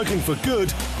quitting smoking for good,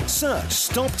 search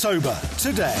Stoptober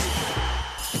today.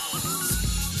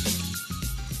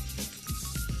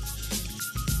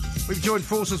 We've joined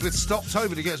forces with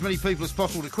Stoptober to get as many people as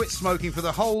possible to quit smoking for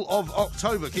the whole of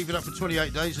October. Keep it up for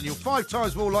 28 days and you're 5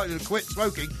 times more likely to quit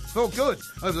smoking for good.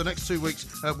 Over the next 2 weeks,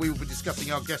 we will be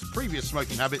discussing our guests' previous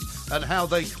smoking habits and how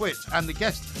they quit. And the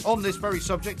guest on this very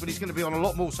subject, but he's going to be on a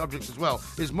lot more subjects as well,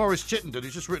 is Maurice Chittenden,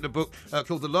 who's just written a book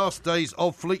called The Last Days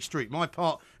of Fleet Street, My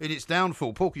Part in Its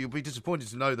Downfall. Porky, you'll be disappointed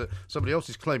to know that somebody else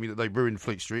is claiming that they ruined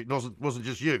Fleet Street. It wasn't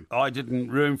just you. I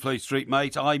didn't ruin Fleet Street,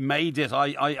 mate. I made it.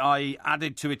 I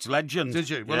added to its legend. Did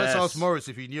you? Well, let's ask Maurice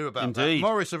if he knew about that.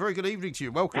 Morris, a very good evening to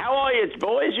you. Welcome. How are you,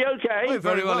 boys? You okay? We're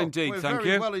very well indeed, thank you.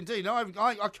 Very well indeed. Now,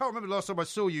 I can't remember the last time I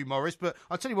saw you, Maurice, but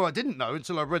I'll tell you what I didn't know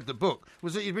until I read the book,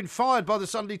 was that you'd been fired by the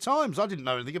Sunday Times. I didn't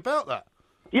know anything about that.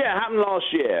 Yeah, it happened last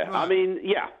year.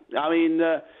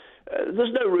 Right.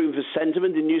 There's no room for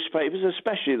sentiment in newspapers,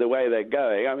 especially the way they're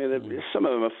going. I mean, some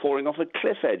of them are falling off a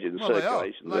cliff edge in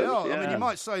circulation. They are. Yeah. I mean, you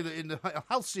might say that in the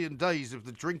halcyon days of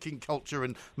the drinking culture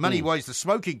and many ways the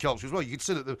smoking culture as well, you could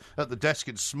sit at the desk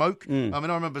and smoke. I mean,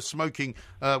 I remember smoking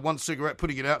one cigarette,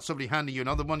 putting it out, somebody handing you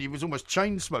another one. You was almost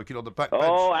chain smoking on the back bench.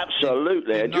 Oh,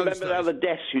 absolutely. In do you remember how the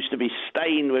desks used to be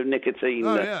stained with nicotine?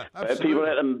 Oh, yeah, absolutely. People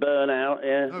let them burn out,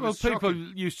 yeah. Well, people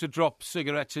used to drop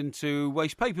cigarettes into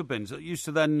waste paper bins that used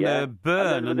to then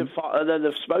burn. And then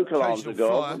the smoke alarms would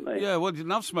go off, wouldn't they? Yeah, well,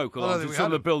 didn't have smoke alarms in some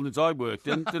of the buildings I worked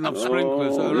in. Didn't have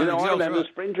sprinklers. I remember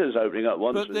sprinklers opening up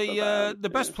once. But the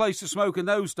best place to smoke in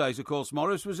those days, of course,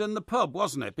 Morris, was in the pub,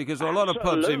 wasn't it? Because there were a lot of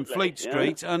pubs in Fleet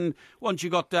Street, and once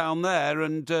you got down there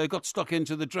and got stuck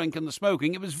into the drink and the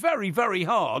smoking, it was very, very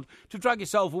hard to drag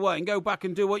yourself away and go back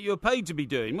and do what you were paid to be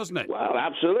doing, wasn't it? Well,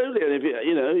 absolutely. And if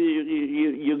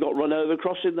you got run over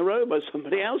crossing the road by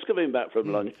somebody else coming back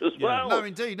from lunch as well. No,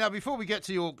 indeed. Now, before we get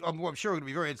to your, I'm sure going to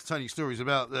be very entertaining stories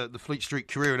about the Fleet Street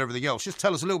career and everything else. Just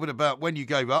tell us a little bit about when you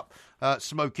gave up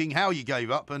smoking, how you gave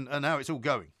up, and how it's all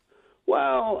going.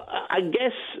 Well, I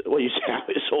guess, you say how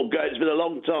it's all going. It's been a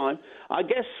long time. I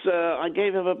guess I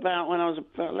gave up about when I was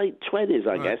about late 20s,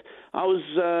 I guess. I was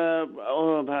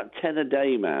about 10 a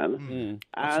day, man.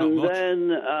 And then,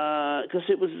 because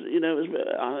it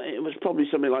was probably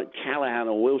something like Callaghan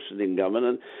or Wilson in government,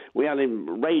 and we had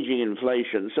raging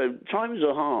inflation. So times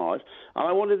are hard, and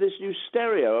I wanted this new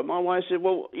stereo. And my wife said,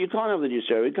 well, you can't have the new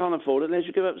stereo. You can't afford it unless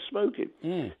you give up smoking.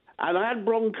 And I had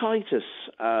bronchitis,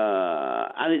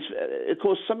 and it's, of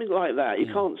course, something like that. You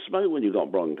can't smoke when you've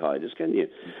got bronchitis, can you?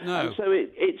 No. And so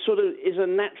it sort of is a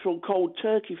natural cold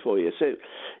turkey for you. So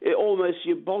it almost,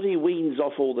 your body weans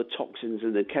off all the toxins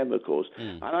and the chemicals.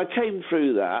 And I came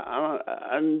through that,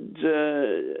 and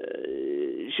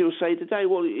she'll say today,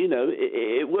 well,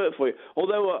 it worked for you.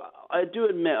 Although I do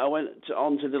admit I went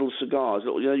on to little cigars.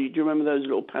 Do you remember those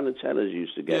little Panatellas you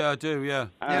used to get? Yeah, I do, yeah.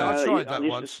 I tried that I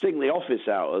used once. to sting the office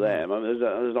out of them. I mean,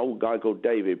 there's an old guy called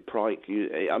David Pryke.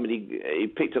 He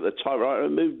picked up the typewriter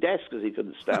and moved desks because he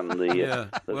couldn't stand the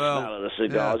smell of the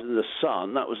cigars in the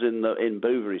sun. That was in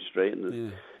Bouverie Street in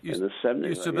the 70s.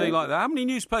 Used to be like that. How many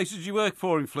newspapers did you work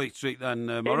for in Fleet Street then,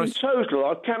 Morris? In total,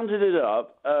 I counted it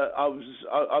up.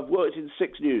 I've worked in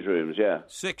 6 newsrooms, yeah.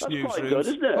 Six That's newsrooms. quite good,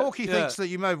 isn't it? Porky thinks that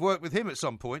you may have worked with him at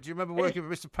some point. Do you remember working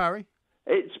with Mr. Parry?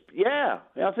 I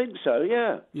think so,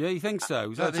 yeah. Yeah, you think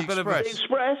so? That's a bit of a... The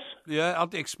Express? Yeah,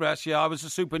 at the Express, yeah. I was a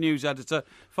super news editor,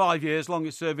 5 years,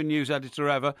 longest serving news editor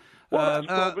ever. Well, that's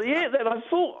probably it then. I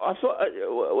thought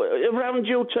around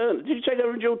Jill Turner. Did you take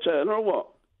over Jill Turner or what?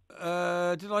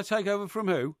 Did I take over from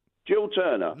who? Jill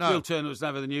Turner. No. Jill Turner was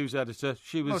never the news editor.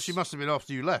 She was. Well, she must have been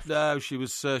after you left. No, she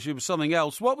was something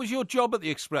else. What was your job at the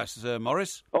Express,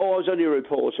 Morris? Oh, I was only a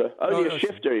reporter. Only a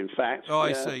shifter, in fact. Oh,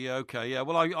 I see. Okay, yeah.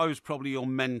 Well, I was probably your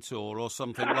mentor or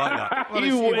something like that. Well,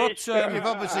 you've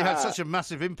obviously had such a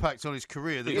massive impact on his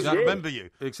career that he doesn't remember you.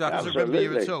 Exactly. Doesn't remember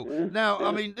you at all. Now, I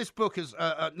mean, this book is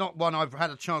not one I've had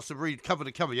a chance to read cover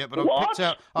to cover yet, but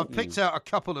I've picked out a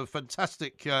couple of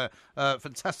fantastic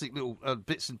little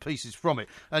bits and pieces from it.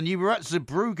 And you were at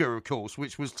Zeebrugge, of course,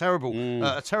 which was terrible,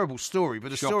 a terrible story,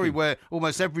 but a story where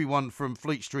almost everyone from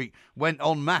Fleet Street went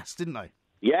en masse, didn't they?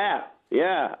 Yeah.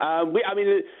 I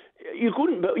mean, you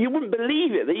wouldn't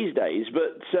believe it these days,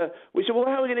 but we said, well,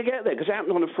 how are we going to get there? Because it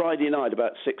happened on a Friday night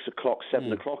about 6 o'clock,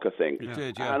 7 o'clock, I think. It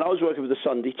did, yeah. And I was working with the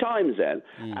Sunday Times then,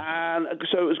 and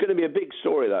so it was going to be a big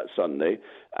story that Sunday.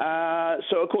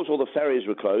 So, of course, all the ferries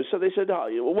were closed, so they said,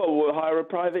 well, we'll hire a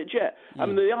private jet. I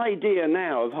mean, the idea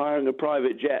now of hiring a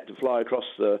private jet to fly across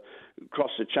the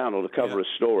channel to cover a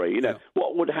story,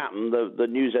 what would happen? The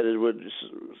news editor would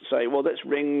say, well, let's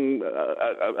ring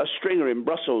a stringer in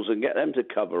Brussels and get them to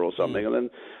cover or something, and then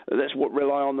let's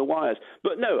rely on the wires.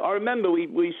 But no, I remember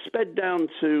we sped down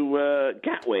to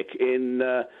Gatwick in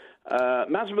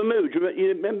Maz Mahmood. You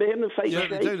remember him, the fake shake?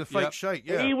 Yeah, they do, the fake shake,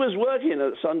 yeah. He was working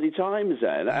at Sunday Times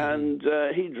then, and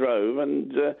he drove,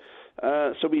 and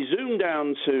so we zoomed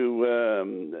down to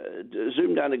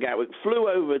Gatwick, flew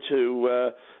over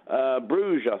to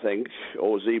Bruges, I think,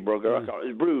 or Zeebrugge. I can't. It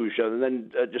was Bruges, and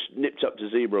then just nipped up to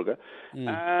Zeebrugge,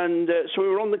 and so we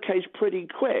were on the case pretty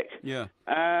quick. Yeah.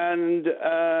 And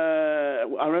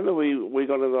I remember we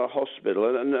got to the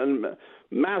hospital, and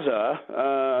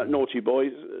Mazza, naughty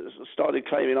boy, started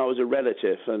claiming I was a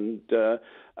relative, and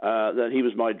that he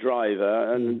was my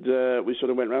driver, and we sort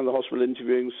of went around the hospital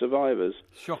interviewing survivors.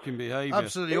 Shocking behaviour.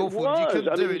 Absolutely awful. You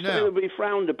couldn't do it now. It would be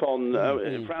frowned upon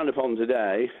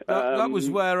today. That was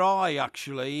where I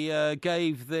actually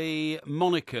gave the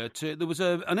moniker to... There was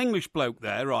an English bloke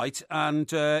there, right, and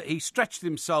he stretched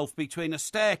himself between a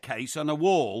staircase and a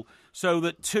wall so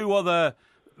that 2 other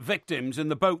victims in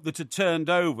the boat that had turned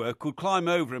over could climb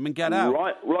over him and get out.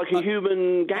 Right, like a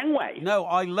human gangway. No,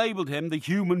 I labelled him the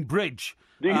human bridge.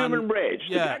 The human bridge?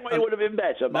 The gangway would have been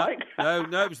better, Mike.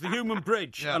 No, it was the human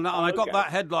bridge. Yeah. And I got that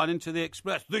headline into the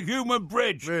Express. The human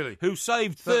bridge, really? Who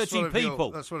saved 30 people.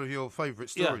 That's one of your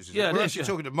favourite stories, isn't it? Yeah, We're actually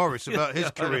talking to Morris about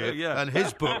his career and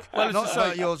his book, not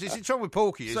about yours. It's in trouble with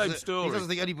Porky. Same story. He doesn't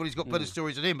think anybody's got better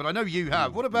stories than him, but I know you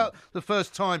have. What about the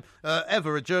first time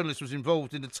ever a journalist was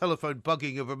involved in the telephone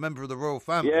bugging of a member of the royal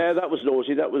family? Yeah, that was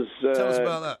naughty. That was... Tell us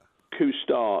about that. Koo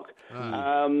Stark.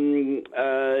 And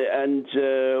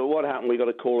what happened, we got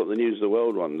a call at the News of the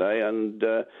World one day, and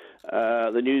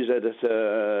the news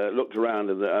editor looked around,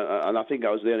 and I think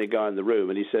I was the only guy in the room,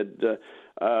 and he said,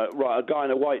 right, a guy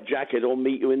in a white jacket will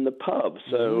meet you in the pub.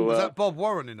 So was that Bob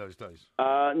Warren in those days?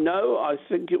 No, I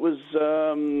think it was,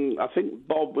 I think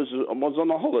Bob was on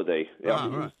a holiday.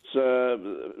 Right.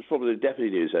 It's probably the deputy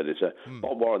news editor.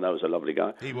 Bob Warren, that was a lovely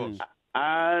guy. He was.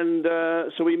 And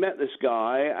so we met this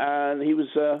guy, and he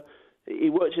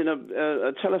worked in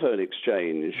a telephone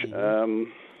exchange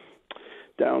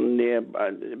down near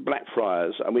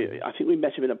Blackfriars. And I think we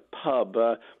met him in a pub.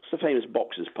 What's the famous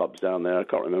boxers' pubs down there? I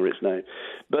can't remember its name.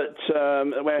 But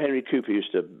where Henry Cooper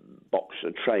used to box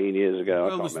a train years ago.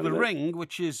 Well, there's the Ring,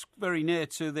 which is very near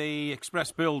to the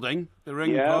Express building, the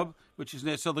Ring pub, which is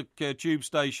near Southwark Tube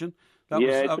Station.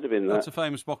 It could have been that. That's a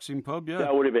famous boxing pub, yeah.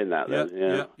 That would have been that then.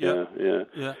 Yeah.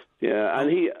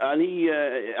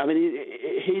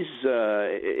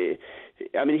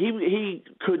 He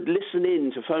could listen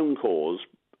in to phone calls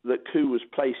that Koo was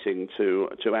placing to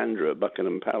Andrew at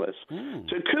Buckingham Palace.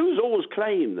 So Koo's always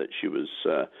claimed that she was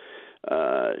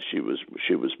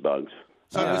bugged.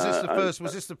 So was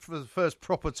this the first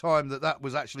proper time that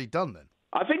was actually done then?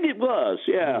 I think it was,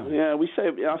 yeah.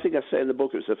 I think I say in the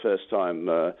book it was the first time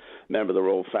a member of the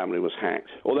royal family was hacked.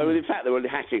 Although, in fact, they were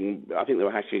hacking. I think we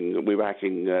were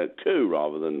hacking coup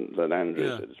rather than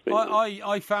Andrew. So to speak.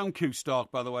 I found coup Stark,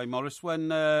 by the way, Morris, when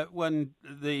the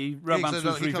romance was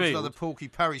revealed. Here comes another Porky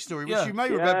Parry story, which you may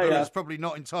remember is probably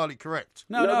not entirely correct.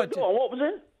 No. Go on, what was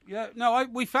it? Yeah, no,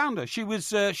 we found her. She was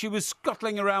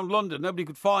scuttling around London. Nobody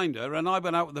could find her, and I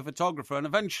went out with the photographer, and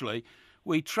eventually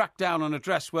we tracked down an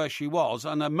address where she was,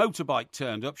 and a motorbike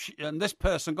turned up, and this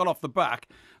person got off the back,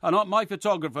 and my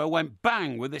photographer went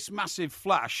bang with this massive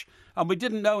flash, and we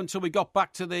didn't know until we got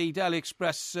back to the Daily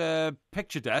Express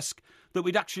picture desk that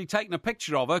we'd actually taken a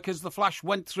picture of her because the flash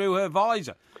went through her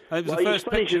visor. And it was the first it's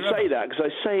funny picture you should say that,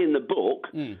 because I say in the book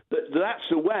that that's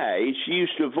the way she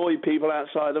used to avoid people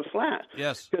outside her flat.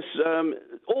 Yes. Because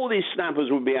all these snappers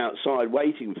would be outside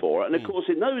waiting for her, and of course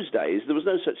in those days there was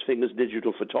no such thing as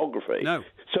digital photography. No.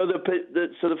 So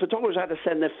the photographers had to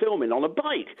send their film in on a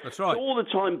bike. That's right. So all the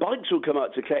time bikes would come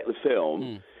up to collect the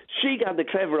film. She had the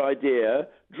clever idea,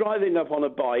 driving up on a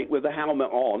bike with the helmet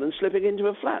on and slipping into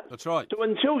a flat. That's right. So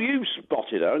until you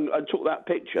spotted her and took that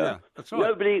picture, that's right.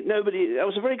 nobody. That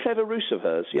was a very clever ruse of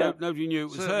hers. Yeah, nobody knew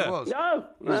it was her. It was.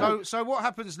 No. So what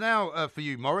happens now for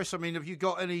you, Morris? I mean, have you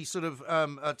got any sort of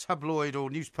tabloid or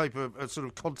newspaper sort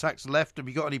of contacts left? Have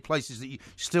you got any places that you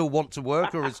still want to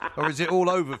work, or is it all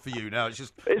over for you now? It's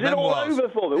just is memoirs.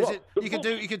 it all over for me?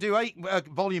 You could do 8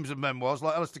 volumes of memoirs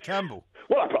like Alistair Campbell.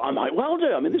 Well, I might well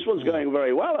do. I mean, this one's going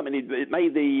very well. I mean, it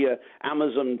made the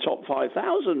Amazon top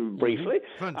 5,000 briefly.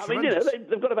 I mean,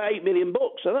 they've got about 8 million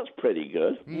books, so that's pretty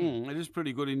good. It is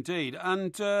pretty good indeed.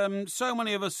 And so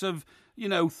many of us have,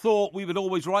 thought we would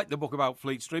always write the book about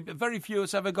Fleet Street, but very few of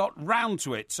us ever got round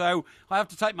to it. So I have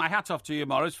to take my hat off to you,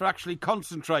 Morris, for actually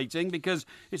concentrating, because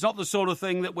it's not the sort of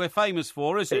thing that we're famous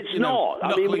for, is it? It's not.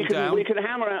 I mean, we can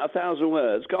hammer out 1,000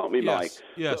 words, can't we, Mike?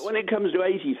 Yes. But when it comes to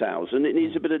 80,000, it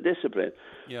needs a bit of discipline.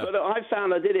 Yeah. But I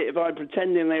found I did it by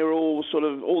pretending they were all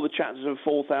all the chapters of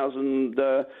 4,000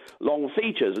 long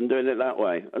features and doing it that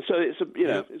way. And so it's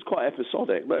it's quite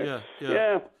episodic. But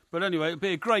yeah. But anyway, it'll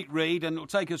be a great read, and it'll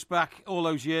take us back all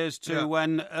those years to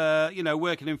when,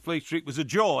 working in Fleet Street was a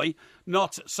joy,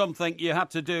 not something you had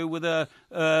to do with a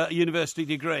university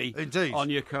degree on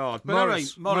your card. But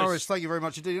Morris, thank you very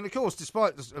much indeed. And of course,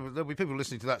 despite this, there'll be people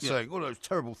listening to that saying all those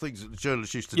terrible things that the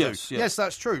journalists used to do. Yes,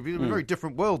 that's true. It was a very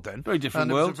different world then. Very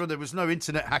different world. There was no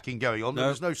internet hacking going on. There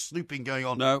was no snooping going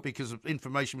on because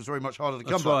information was very much harder to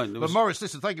come by. But Morris,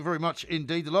 listen, thank you very much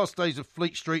indeed. The Last Days of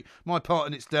Fleet Street, my part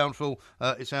in its downfall,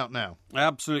 it's out now.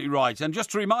 Absolutely right. And just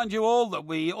to remind you all that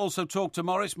we also talked to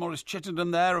Morris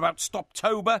Chittenden there, about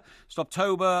Stoptober.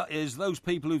 Stoptober is those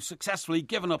people who've successfully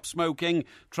given up smoking,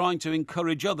 trying to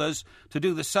encourage others to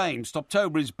do the same.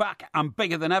 Stoptober is back and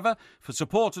bigger than ever. For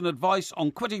support and advice on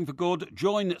quitting for good,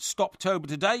 join Stoptober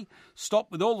today.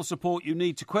 Stop with all the support you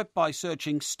need to quit by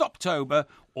searching Stoptober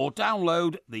or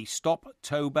download the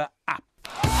Stoptober app.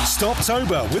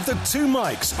 Stoptober with the 2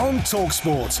 mics on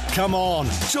TalkSport. Come on,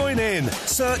 join in.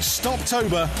 Search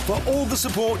Stoptober for all the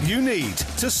support you need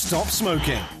to stop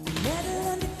smoking.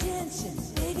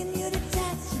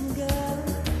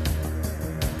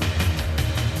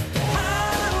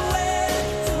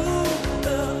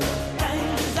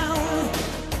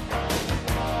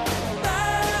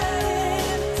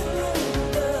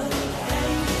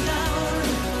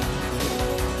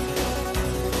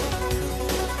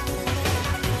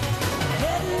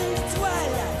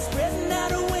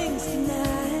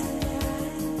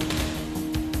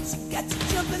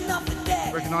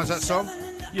 Recognise that song?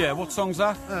 Yeah, what song's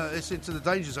that? It's Into the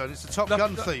Danger Zone. It's the Top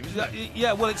Gun theme, isn't it?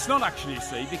 Yeah, well, it's not actually, you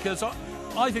see, because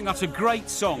I think that's a great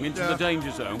song, Into the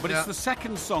Danger Zone, but it's the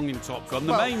second song in Top Gun.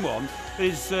 The main one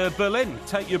is Berlin,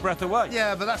 Take Your Breath Away.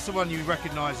 Yeah, but that's the one you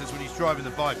recognise as when he's driving the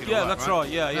bike. And yeah, all that, that's right.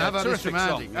 Yeah. How about this from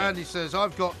Andy? Song, Andy says,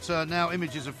 I've got now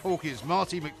images of Porky as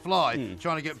Marty McFly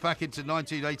trying to get back into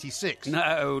 1986.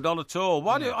 No, not at all.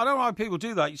 I don't know why people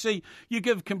do that. You see, you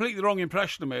give completely the wrong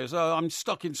impression of me as I'm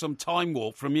stuck in some time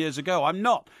warp from years ago. I'm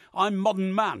not. I'm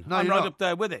modern man. No, I'm you're right not. Up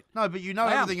there with it. No, but you know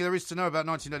everything there is to know about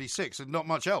 1986 and not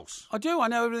much else. I do. I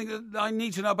know everything that I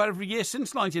need to know about every year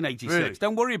since 1986. Really?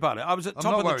 Don't worry about it. I was at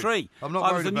top of the tree. I'm not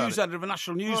I was worried the about news editor of a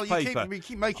national newspaper. Well, you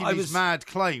keep making these mad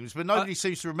claims, but nobody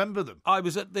seems to remember them. I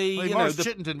was at the... Morris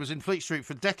Chittenden was in Fleet Street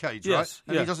for decades, right?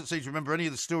 And he doesn't seem to remember any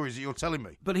of the stories that you're telling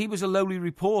me. But he was a lowly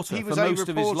reporter for most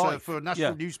of his life. He was a reporter for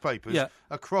national newspapers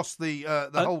across the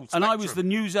whole spectrum. And I was the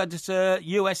news editor,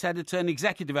 US editor and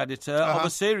executive editor of a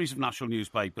series of national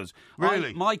newspapers.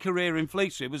 Really? My career in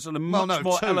Fleet Street was at a much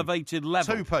more elevated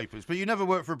level. 2 papers, but you never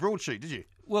worked for a broadsheet, did you?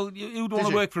 Well, who'd want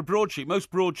to work for a broadsheet? Most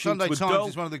broadsheets Sunday were Times dull,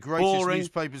 is one of the greatest boring,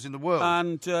 newspapers in the world.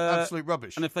 And absolute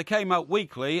rubbish. And if they came out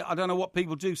weekly, I don't know what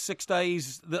people do 6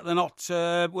 days that they're not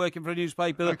working for a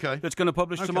newspaper that's going to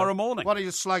publish tomorrow morning. Why don't you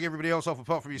just slag everybody else off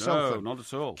apart from yourself? No, then? not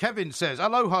at all. Kevin says,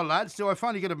 aloha, lads. Do I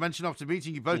finally get a mention after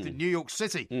meeting you both in New York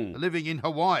City, living in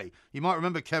Hawaii? You might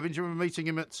remember Kevin. Do you remember meeting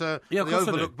him at the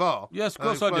Overlook Bar? Yes, of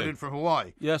course I do. in from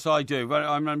Hawaii. Yes, I do.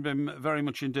 I remember him very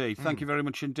much indeed. Thank you very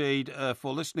much indeed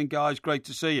for listening, guys. Great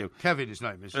to see you. Kevin, his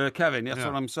name is. Kevin, that's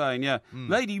what I'm saying, yeah.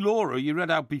 Lady Laura, you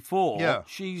read out before. Yeah.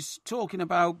 She's talking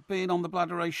about being on the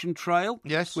Bladderation Trail.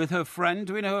 Yes. With her friend.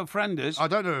 Do we know who her friend is? I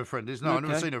don't know who her friend is. No, I've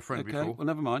never seen her friend before. Well,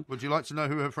 never mind. Would you like to know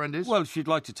who her friend is? Well, if she'd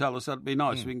like to tell us, that'd be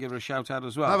nice. We can give her a shout-out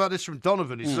as well. How about this from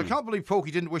Donovan? He says, I can't believe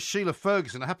Porky didn't wish Sheila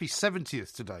Ferguson a happy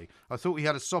 70th today. I thought he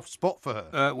had a soft spot for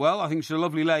her. Well, I think she's a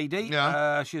lovely lady.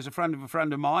 Yeah. She is a friend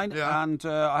of mine. Yeah. And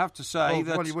I have to say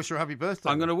that... Why do you wish her a happy birthday?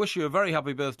 I'm going to wish you a very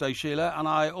happy birthday, Sheila. And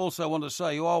I also want to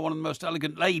say you are one of the most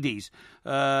elegant ladies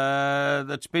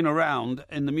that's been around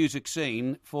in the music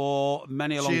scene for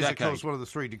many a long decade. She is, of course, one of the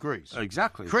 3 degrees.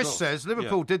 Exactly. Chris says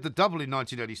Liverpool did the double in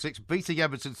 1986, beating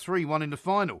Everton 3-1 in the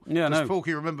final. Yeah, Does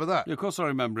Porky remember that? Yeah, of course I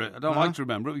remember it. I don't like to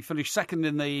remember it. We finished second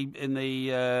in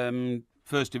the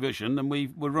First Division, and we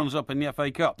were runners-up in the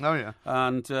FA Cup. Oh, yeah.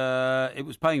 And it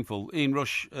was painful. Ian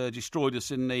Rush destroyed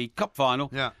us in the cup final.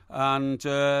 Yeah. And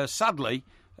sadly,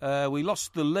 we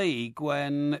lost the league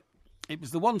when it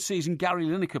was the one season Gary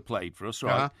Lineker played for us,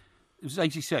 right? Uh-huh. It was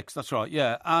 86, that's right,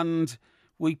 yeah. And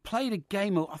we played a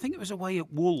game, I think it was away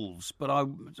at Wolves, but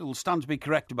it will stand to be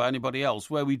corrected by anybody else,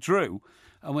 where we drew.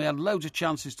 And we had loads of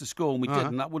chances to score, and we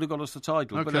didn't. That would have got us the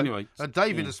title. Okay. But anyway.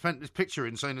 David has spent this picture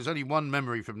in saying there's only one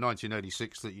memory from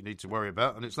 1986 that you need to worry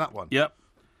about, and it's that one. Yep.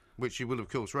 Which you will, of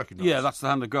course, recognise. Yeah, that's the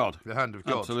hand of God. The hand of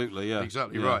God. Absolutely, yeah.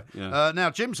 Exactly yeah, right. Yeah. Now,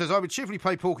 Jim says, I would cheerfully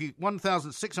pay Porky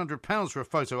 £1,600 for a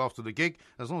photo after the gig,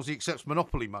 as long as he accepts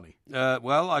Monopoly money.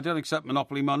 Well, I don't accept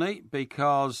Monopoly money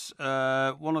because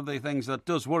one of the things that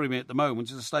does worry me at the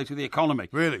moment is the state of the economy.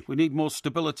 Really? We need more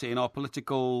stability in our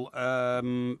political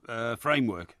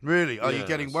framework. Really? Are you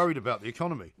getting worried about the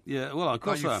economy? Yeah, well, of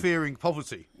course Are you fearing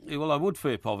poverty? Yeah, well, I would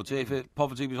fear poverty if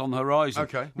poverty was on the horizon.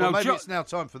 Okay. Well, maybe it's now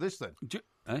time for this then.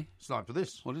 It's time for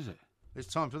this. What is it?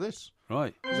 It's time for this.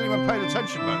 Right. Is anyone paying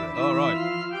attention back there? Oh,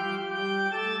 right.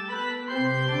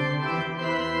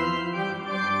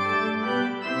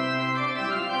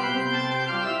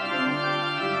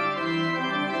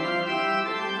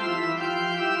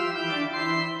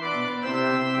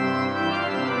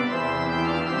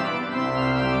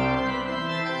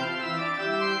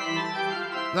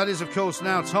 That is, of course,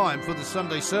 now time for the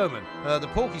Sunday sermon, the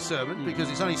Porky Sermon, because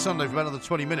it's only Sunday for another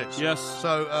 20 minutes. Yes.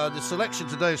 So the selection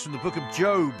today is from the book of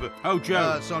Job. Oh,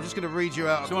 Job. So I'm just going to read you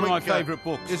out it's one of my favourite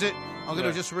books. Is it? I'm going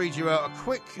to just read you out a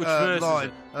quick verse line.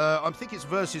 is it? I think it's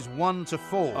verses 1 to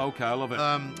 4. Okay, I love it.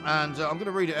 And I'm going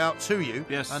to read it out to you.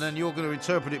 Yes. And then you're going to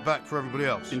interpret it back for everybody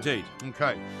else. Indeed.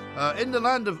 Okay. In the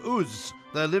land of Uz,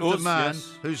 there lived a man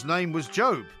whose name was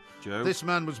Job. This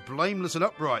man was blameless and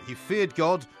upright. He feared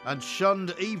God and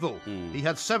shunned evil. He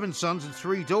had 7 sons and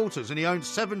 3 daughters, and he owned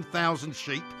 7,000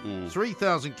 sheep,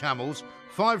 3,000 camels,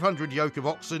 500 yoke of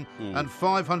oxen, and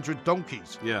 500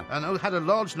 donkeys. Yeah. And had a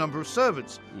large number of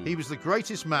servants. He was the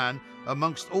greatest man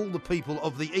amongst all the people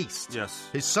of the East. Yes.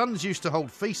 His sons used to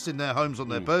hold feasts in their homes on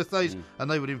their birthdays, and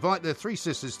they would invite their 3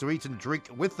 sisters to eat and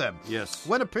drink with them. Yes.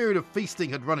 When a period of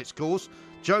feasting had run its course,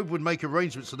 Job would make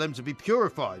arrangements for them to be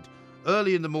purified.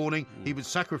 Early in the morning, he would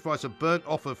sacrifice a burnt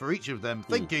offer for each of them,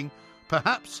 thinking,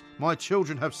 perhaps my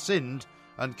children have sinned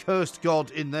and cursed God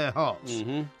in their hearts.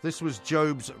 This was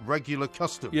Job's regular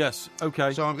custom. Yes,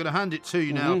 okay. So I'm going to hand it to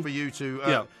you now for you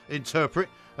to interpret.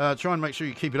 Try and make sure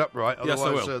you keep it upright,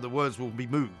 otherwise the words will be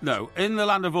moved. No. In the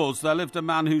land of Uz, there lived a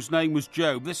man whose name was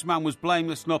Job. This man was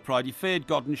blameless and upright. He feared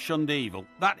God and shunned evil.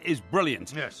 That is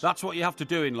brilliant. Yes. That's what you have to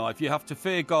do in life. You have to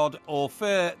fear God or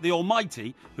fear the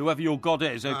Almighty, whoever your God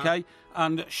is, okay?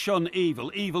 And shun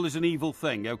evil. Evil is an evil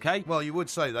thing, okay? Well, you would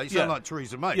say that. You sound like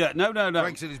Theresa May. Yeah, no.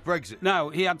 Brexit is Brexit. Now,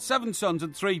 he had 7 sons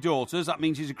and 3 daughters. That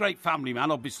means he's a great family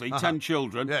man, obviously. 10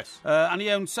 children. Yes. And he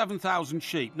owned 7,000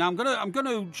 sheep. Now, I'm going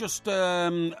to just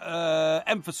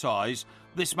emphasise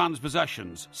this man's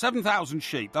possessions. 7,000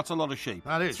 sheep, that's a lot of sheep.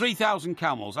 That is. 3,000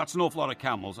 camels, that's an awful lot of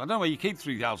camels. I don't know where you keep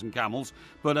 3,000 camels,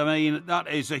 but I mean, that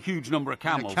is a huge number of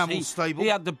camels. In a camel stable? He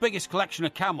had the biggest collection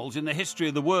of camels in the history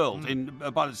of the world,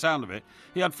 by the sound of it.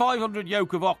 He had 500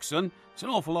 yoke of oxen. It's an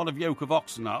awful lot of yoke of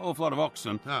oxen, that. Awful lot of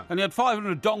oxen. Ah. And he had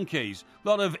 500 donkeys. A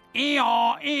lot of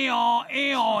ee-aw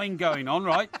going on,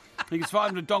 right? Because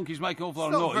 500 donkeys make an awful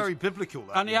lot of noise. It's not very biblical,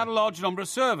 that. And he had a large number of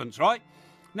servants, right?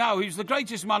 Now, he's the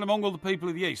greatest man among all the people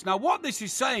of the East. Now, what this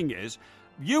is saying is,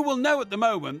 You will know at the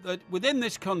moment that within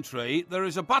this country there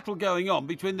is a battle going on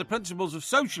between the principles of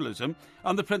socialism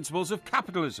and the principles of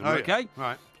capitalism, okay? Yeah.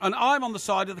 Right. And I'm on the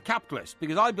side of the capitalist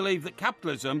because I believe that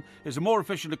capitalism is a more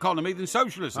efficient economy than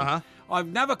socialism. Uh-huh. I've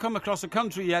never come across a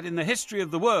country yet in the history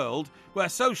of the world where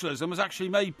socialism has actually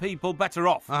made people better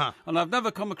off. Uh-huh. And I've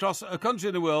never come across a country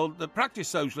in the world that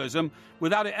practiced socialism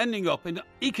without it ending up in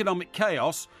economic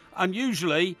chaos and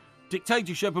usually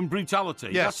dictatorship and brutality.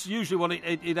 Yes. That's usually what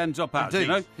it ends up as. Indeed. You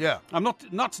know? Yeah. I'm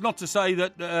not to say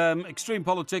that extreme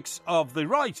politics of the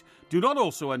right do not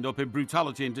also end up in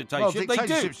brutality and dictatorship. Well, they do.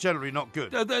 dictatorship's generally not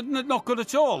good. They're not good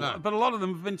at all. No. But a lot of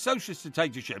them have been socialist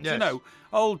dictatorships. Yes. You know,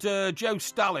 old Joe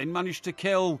Stalin managed to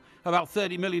kill about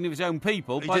 30 million of his own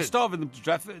people by starving them to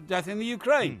death in the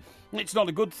Ukraine. It's not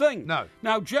a good thing. No.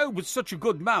 Now, Job was such a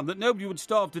good man that nobody would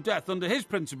starve to death under his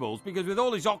principles because with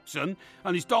all his oxen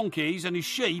and his donkeys and his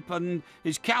sheep and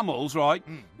his camels, right,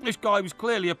 this guy was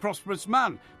clearly a prosperous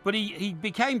man. But he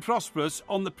became prosperous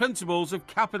on the principles of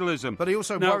capitalism. But he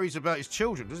also worries about his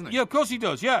children, doesn't he? Yeah, of course he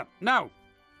does, yeah. Now,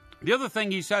 the other thing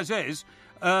he says is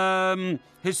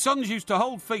his sons used to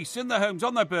hold feasts in their homes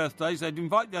on their birthdays. They'd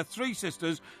invite their 3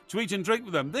 sisters to eat and drink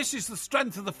with them. This is the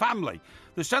strength of the family.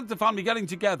 The strength of the family getting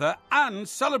together and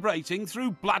celebrating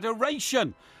through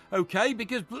bladderation. Okay,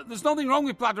 because there's nothing wrong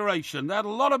with bladderation. They had a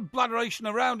lot of bladderation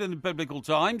around in the biblical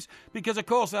times because, of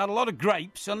course, they had a lot of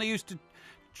grapes and they used to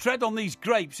tread on these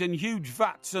grapes in huge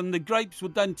vats, and the grapes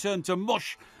would then turn to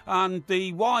mush, and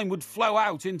the wine would flow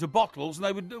out into bottles, and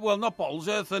they would, well, not bottles,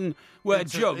 earthenware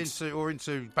jugs.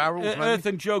 Into barrels, maybe?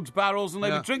 Earthen jugs, barrels, and they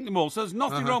would drink them all. So there's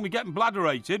nothing wrong with getting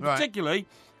bladderated, particularly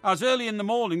as early in the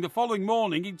morning, the following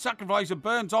morning, he'd sacrifice a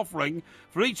burnt offering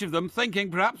for each of them,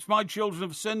 thinking perhaps my children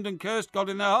have sinned and cursed God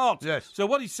in their hearts. Yes. So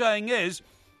what he's saying is,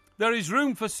 there is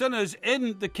room for sinners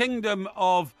in the kingdom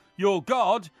of your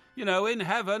God, you know, in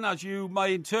heaven, as you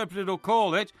may interpret it or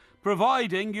call it,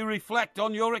 providing you reflect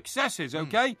on your excesses,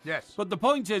 okay? Yes. But the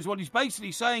point is, what he's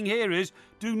basically saying here is,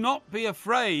 do not be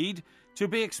afraid to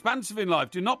be expansive in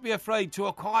life. Do not be afraid to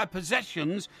acquire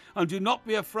possessions, and do not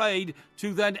be afraid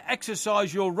to then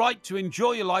exercise your right to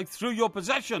enjoy your life through your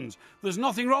possessions. There's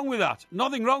nothing wrong with that.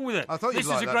 Nothing wrong with it. I thought this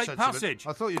you'd is like a that great sentiment. passage.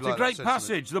 I thought you'd it's like a great that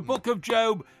passage. sentiment. The book of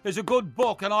Job is a good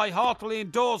book, and I heartily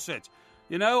endorse it.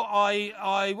 You know,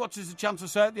 I what does the chancellor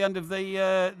say at the end of the?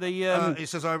 It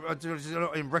says I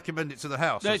recommend it to the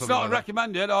House. No, it's not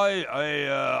recommended.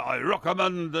 I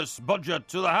recommend this budget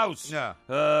to the House. Yeah.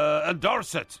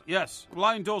 Endorse it. Yes. Well,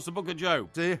 I endorse the Book of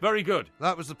Job. Do you? Very good.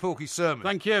 That was the Porky Sermon.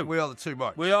 Thank you. We are the Two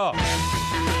Mics. We are.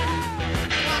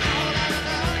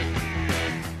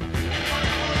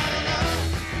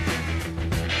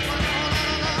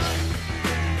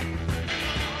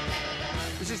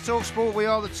 This is Talk Sport. We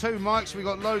are the Two Mics. We've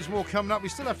got loads more coming up. We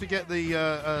still have to get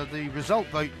the result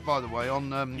vote, by the way,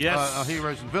 on our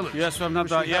heroes and villains. Yes, we haven't had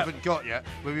that we yet. haven't got yet,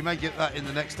 but we may get that in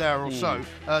the next hour or so.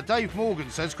 Dave Morgan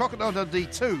says Crocodile Dundee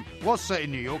 2 was set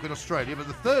in New York and Australia, but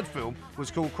the third film was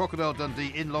called Crocodile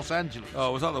Dundee in Los Angeles.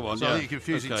 Oh, was that the one? So I think you're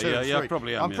confusing two and three. Yeah,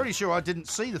 probably am. I'm pretty sure I didn't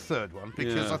see the third one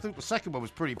because I think the second one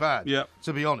was pretty bad,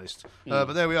 to be honest.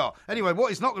 But there we are. Anyway,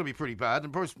 what is not going to be pretty bad,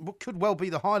 and what could well be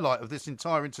the highlight of this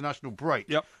entire international break,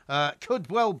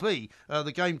 could well be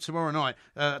the game tomorrow night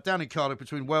down in Cardiff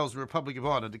between Wales and the Republic of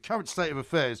Ireland. The current state of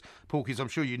affairs, Porky, as I'm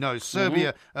sure you know,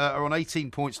 Serbia are on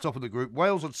 18 points, top of the group.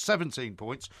 Wales on 17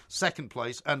 points, second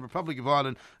place, and Republic of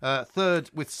Ireland third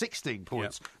with 16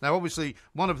 points. Now, obviously,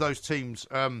 one of those teams,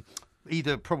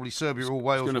 either probably Serbia or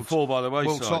Wales, will fall by the wayside.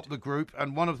 Will top the group,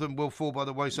 and one of them will fall by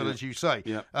the wayside, as you say.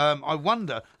 I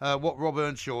wonder what Rob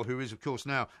Earnshaw, who is, of course,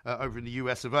 now over in the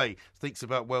US of A, thinks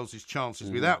about Wales'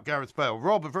 chances without Gareth Bale.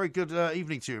 Rob, a very good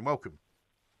evening to you, and welcome.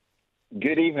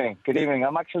 Good evening. Good evening.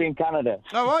 I'm actually in Canada.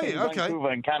 Oh, are you? Okay.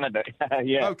 Vancouver in Canada.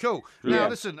 Yeah. Oh, cool. Now,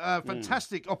 listen,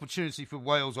 fantastic opportunity for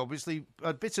Wales, obviously.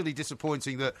 Bitterly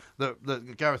disappointing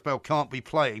that Gareth Bale can't be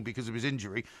playing because of his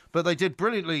injury. But they did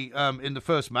brilliantly in the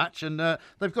first match, and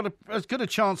they've got as good a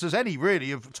chance as any,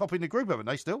 really, of topping the group, haven't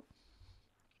they, still?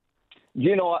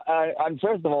 You know, and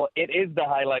first of all, it is the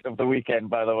highlight of the weekend,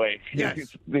 by the way.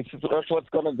 Yes. That's what it's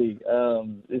going to be.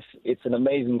 It's an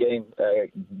amazing game.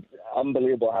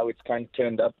 Unbelievable how it's kind of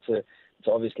turned up to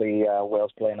obviously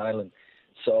Wales playing Ireland.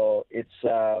 So it's,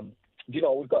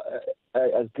 we've got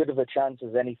as good of a chance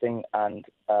as anything, and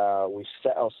we've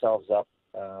set ourselves up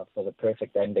for the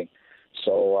perfect ending.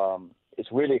 So it's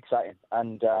really exciting,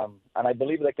 and I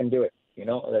believe they can do it. You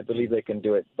know, I believe they can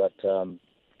do it, but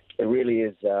it really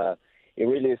is. It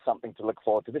really is something to look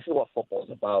forward to. This is what football's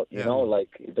about, you know, like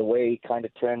the way it kind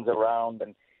of turns around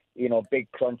and, you know, big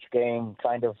crunch game,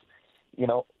 kind of, you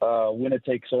know, winner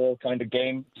takes all kind of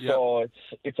game. So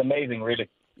it's amazing, really.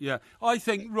 Yeah, I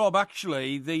think, Rob,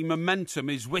 actually, the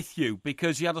momentum is with you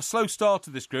because you had a slow start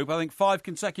to this group. I think 5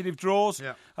 consecutive draws,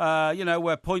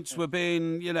 where points were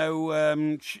being,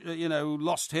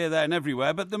 lost here, there and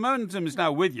everywhere. But the momentum is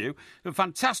now with you. A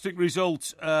fantastic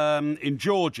result in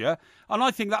Georgia. And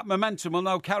I think that momentum will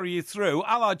now carry you through,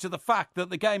 allied to the fact that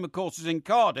the game, of course, is in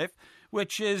Cardiff,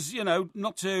 which is,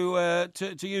 not to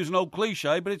use an old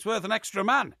cliche, but it's worth an extra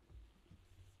man.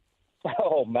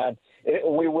 Oh, man.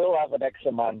 We will have an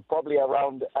extra man, probably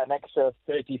around an extra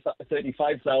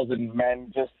 35,000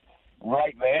 men just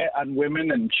right there, and women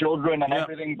and children and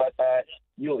everything. But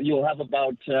you'll have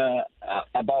about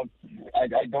I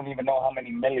don't even know how many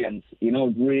millions,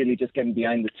 really just getting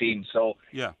behind the team. So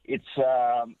it's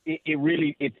it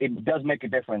really does make a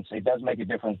difference. It does make a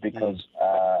difference because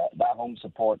that home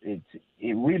support it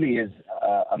really is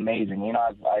amazing.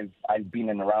 I've been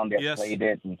in around it, played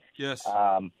it, and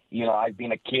I've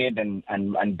been a kid and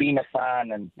been a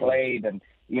fan and played, and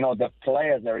the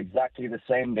players are exactly the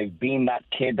same. They've been that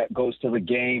kid that goes to the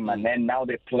game, and then now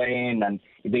they're playing, and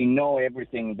they know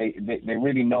everything. They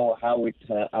really know how it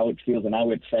feels and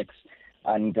how it affects,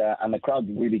 and the crowd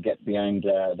really get behind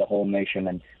the whole nation,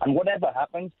 and whatever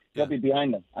happens, they'll be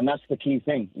behind them, and that's the key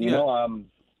thing.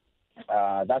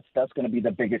 That's going to be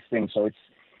the biggest thing. So it's.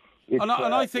 And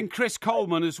I think Chris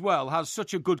Coleman as well has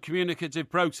such a good communicative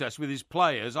process with his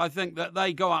players. I think that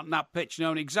they go out on that pitch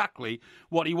knowing exactly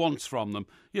what he wants from them.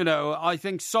 I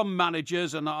think some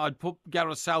managers, and I'd put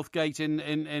Gareth Southgate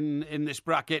in this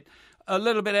bracket, a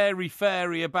little bit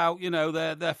airy-fairy about,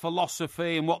 their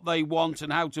philosophy and what they want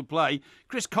and how to play.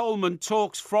 Chris Coleman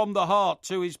talks from the heart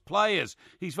to his players.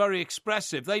 He's very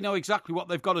expressive. They know exactly what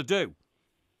they've got to do.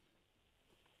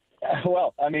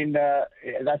 Well, I mean, I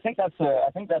think that's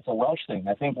a Welsh thing.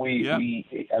 I think we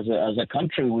as a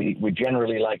country we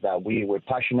generally like that. We're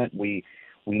passionate. We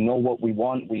know what we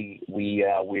want. We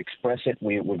express it.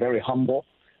 We're very humble,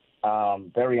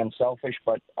 very unselfish,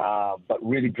 but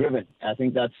really driven. I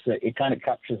think that's it. Kind of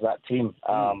captures that team.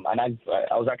 And I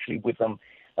was actually with them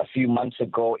a few months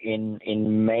ago in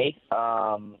May,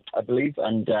 I believe,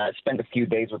 and spent a few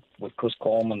days with Chris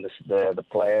Coleman, the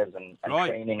players and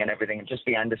training and everything, and just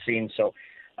behind the scenes. So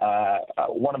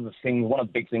one of the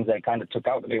big things I kind of took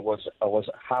out of it was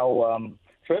how,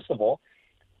 first of all,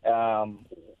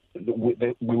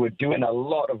 we were doing a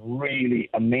lot of really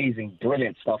amazing,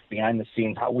 brilliant stuff behind the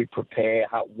scenes, how we prepare,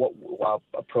 what our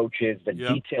approach is, the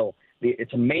detail.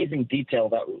 It's amazing detail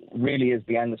that really is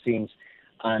behind the scenes.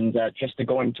 And just to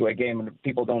go into a game and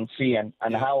people don't see, and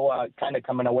how kind of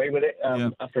coming away with it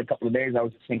after a couple of days, I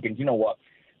was just thinking, you know what,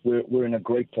 we're in a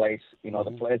great place.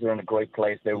 The players are in a great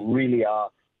place. They really are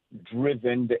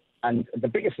driven, and the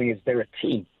biggest thing is they're a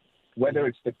team. Whether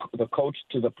it's the coach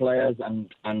to the players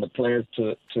and the players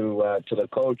to the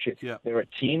coach, they're a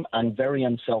team and very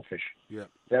unselfish. Yeah.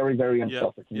 Very, very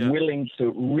unselfish. Yeah. Willing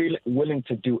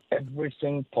to do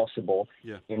everything possible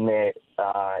in their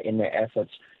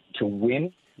efforts to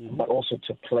win, but also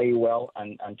to play well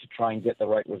and to try and get the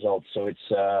right results. So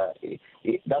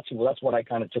that's what I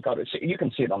kind of took out. You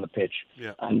can see it on the pitch.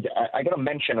 Yeah. And I got to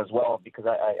mention as well, because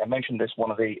I mentioned this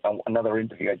another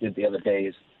interview I did the other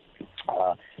day,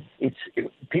 is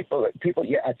people.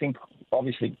 Yeah, I think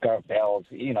obviously Gareth Bale,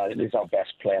 is our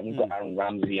best player. We've got Aaron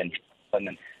Ramsey and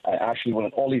Ashley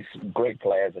Williams, all these great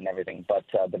players and everything. But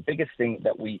the biggest thing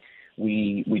that we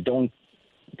don't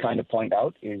kind of point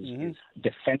out is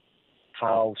defense,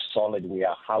 how solid we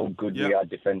are, how good we are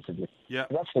defensively. Yeah.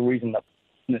 That's the reason that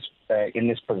in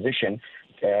this position,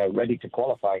 ready to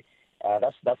qualify.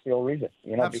 That's the whole reason.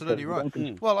 Absolutely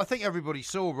right. Well, I think everybody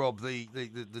saw, Rob, the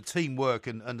teamwork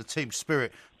and the team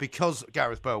spirit because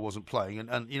Gareth Bale wasn't playing,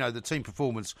 and the team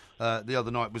performance the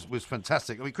other night was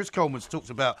fantastic. I mean, Chris Coleman's talked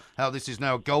about how this is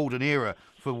now a golden era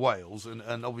for Wales,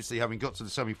 and obviously having got to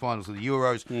the semi-finals of the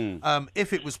Euros,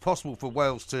 if it was possible for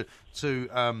Wales to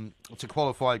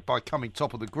qualify by coming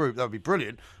top of the group, that would be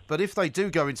brilliant. But if they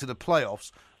do go into the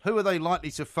playoffs, who are they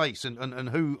likely to face, and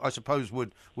who, I suppose,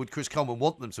 would Chris Coleman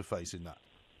want them to face in that?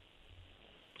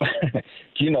 Do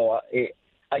you know,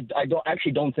 I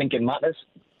don't think it matters.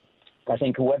 I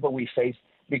think whoever we face,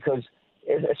 because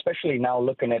especially now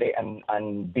looking at it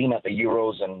and being at the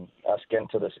Euros and us getting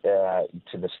to the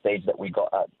stage that we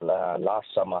got at last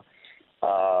summer,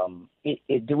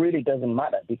 it really doesn't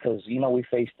matter because, we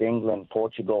faced England,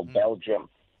 Portugal, Belgium.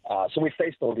 So we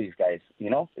faced all these guys,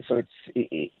 So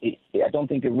I don't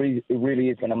think it really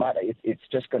is going to matter. It's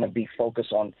just going to be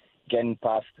focused on getting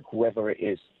past whoever it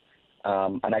is,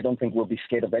 and I don't think we'll be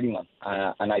scared of anyone.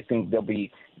 And I think there'll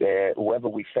be whoever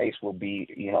we face will be,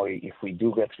 if we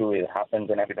do get through, it happens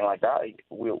and everything like that.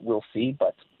 We'll see.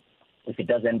 But if it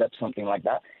does end up something like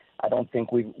that, I don't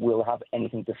think we will have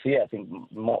anything to fear. I think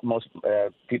most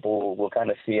people will kind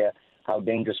of fear how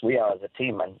dangerous we are as a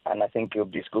team, and I think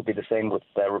it could be the same with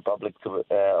the Republic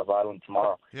of Ireland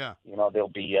tomorrow. Yeah. There'll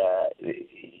be,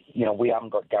 we haven't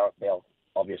got Gareth Bale,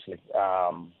 obviously,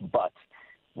 but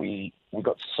we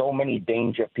got so many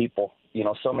danger people,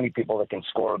 so many people that can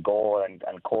score a goal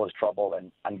and cause trouble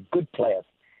and good players,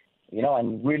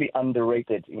 and really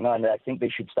underrated, and I think they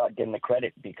should start getting the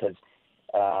credit because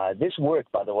this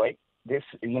worked, by the way. This,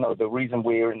 the reason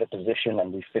we're in the position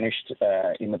and we finished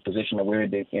in the position that we were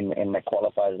in the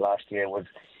qualifiers last year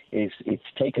is it's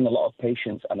taken a lot of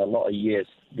patience and a lot of years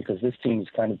because this team has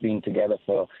kind of been together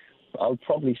for, I would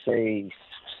probably say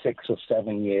 6 or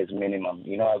 7 years minimum,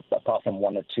 apart from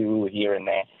 1 or 2 here and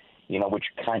there, which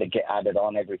kind of get added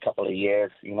on every couple of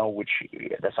years, which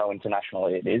that's how international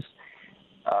it is.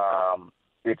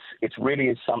 It's really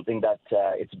is something that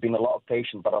it's been a lot of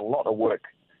patience, but a lot of work.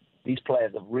 These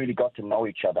players have really got to know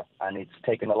each other, and it's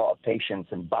taken a lot of patience,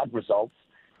 and bad results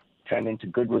turned into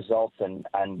good results and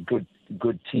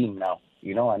good team now,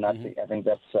 and I think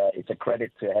that's it's a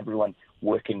credit to everyone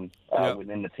working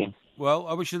within the team. Well,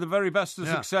 I wish you the very best of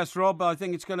success, Rob. I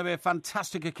think it's going to be a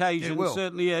fantastic occasion. It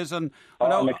certainly is. And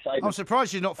I'm excited. I'm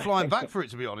surprised you're not flying back for it,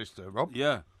 to be honest, Rob.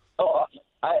 Yeah. Oh,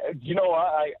 I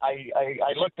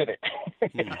looked at it.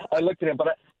 I looked at it,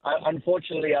 but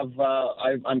unfortunately,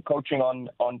 I'm coaching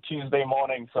on Tuesday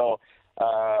morning, so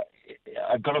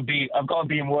I've got to be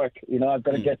in work. I've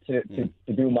got to get to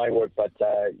do my work, but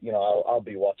I'll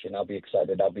be watching. I'll be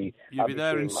excited. I'll be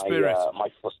there in spirit.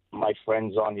 My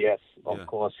friends on, yes, of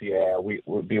course. Yeah,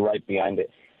 we'll be right behind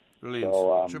it. Brilliant.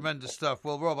 So, tremendous stuff.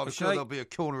 Well, Rob, I'm sure there'll be a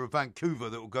corner of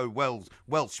Vancouver that will go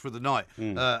Welsh for the night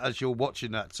as you're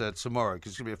watching that tomorrow,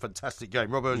 because it's going to be a fantastic game.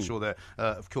 Rob Earnshaw there,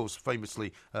 of course,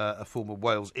 famously a former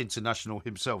Wales international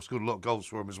himself. Scored a lot of goals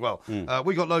for him as well.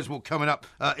 We've got loads more coming up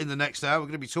in the next hour. We're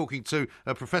going to be talking to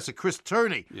Professor Chris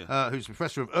Turney, who's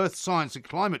Professor of Earth Science and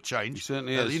Climate Change at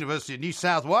the University of New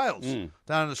South Wales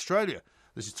down in Australia.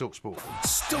 This is TalkSport.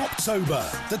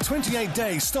 Stoptober. The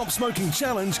 28-day Stop Smoking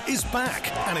Challenge is back,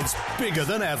 and it's bigger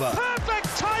than ever. Perfect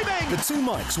timing! The two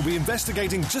mics will be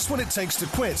investigating just what it takes to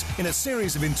quit in a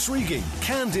series of intriguing,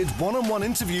 candid one-on-one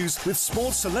interviews with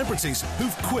sports celebrities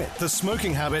who've quit the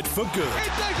smoking habit for good. It's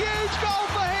a huge goal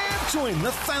for him! Join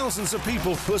the thousands of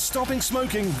people who are stopping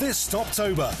smoking this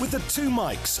Stoptober with the two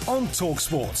mics on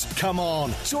TalkSport. Come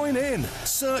on, join in.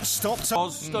 Search Stoptober. I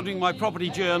was studying my property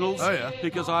journals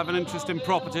because I have an interest in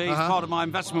property as part of my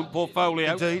investment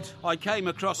portfolio. Indeed. I came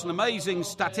across an amazing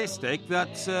statistic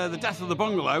that the death of the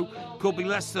bungalow could be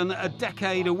less than a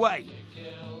decade away.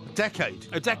 Decade?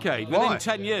 A decade. Why? Within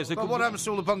 10 years. But what happens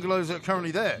to all the bungalows that are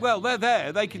currently there? Well, they're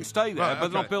there. They can stay there, but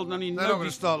they're not building any... They're not going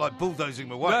to start, bulldozing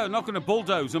them away. No, not going to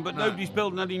bulldoze them, but nobody's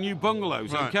building any new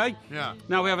bungalows, OK? Yeah.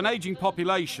 Now, we have an ageing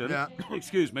population,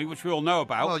 excuse me, which we all know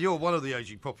about. Well, you're one of the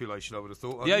ageing population, I would have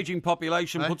thought. The ageing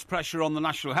population puts pressure on the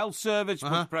National Health Service,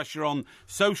 puts pressure on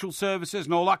social services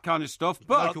and all that kind of stuff.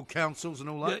 But local councils and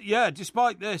all that. Yeah,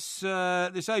 despite this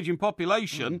ageing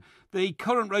population, the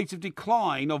current rate of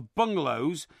decline of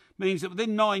bungalows means that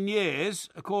within 9 years,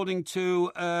 according to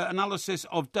analysis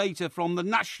of data from the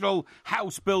National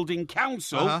House Building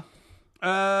Council,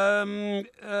 so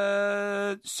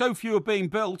few are being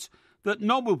built that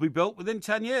none will be built within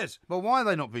 10 years. Well, why are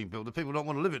they not being built? Do people not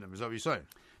want to live in them? Is that what you're saying?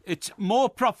 It's more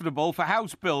profitable for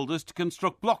house builders to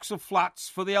construct blocks of flats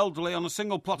for the elderly on a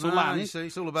single plot of land. You see,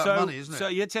 it's all about money, isn't it? So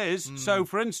it is. So,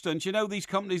 for instance, these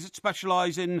companies that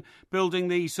specialise in building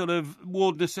these sort of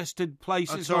warden-assisted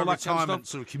places and all that kind of stuff.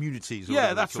 Sort of communities.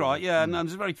 Yeah, that's right. Yeah, and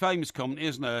there's a very famous company,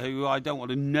 isn't there, who I don't want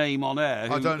to name on air.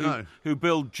 I don't know. Who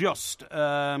build just...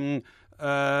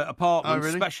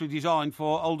 apartments specially designed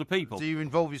for older people. Do you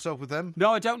involve yourself with them?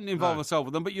 No, I don't involve myself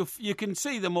with them, but you can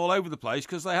see them all over the place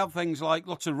because they have things like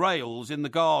lots of rails in the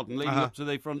garden leading up to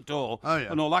the front door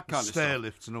and all that kind of stuff. Stair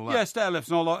lifts and all that. Yeah, stair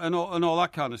lifts and all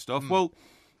that kind of stuff. Well,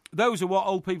 those are what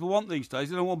old people want these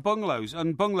days. They don't want bungalows.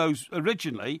 And bungalows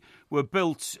originally were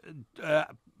built...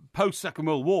 post-Second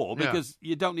World War, because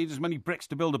you don't need as many bricks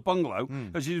to build a bungalow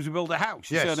as you do to build a house.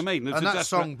 You see what I mean? And that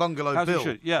song, Bungalow Bill,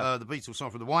 the Beatles song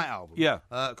from the White Album,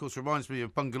 of course, reminds me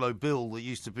of Bungalow Bill, that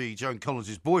used to be Joan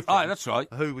Collins' boyfriend. That's right.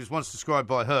 Who was once described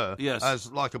by her as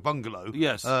like a bungalow.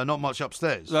 Yes. Not much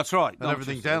upstairs. That's right. And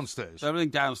everything downstairs. Everything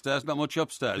downstairs, not much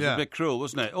upstairs. It's a bit cruel,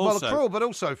 wasn't it? Also, well, cruel, but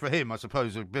also for him, I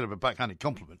suppose, a bit of a backhanded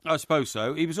compliment. I suppose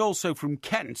so. He was also from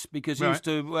Kent, because he used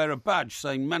to wear a badge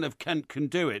saying men of Kent can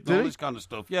do it, and all this kind of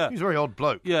stuff. Yeah. yeah. He's a very odd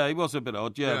bloke. Yeah, he was a bit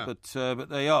odd, but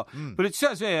there you are. But it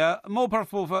says here, more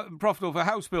profitable for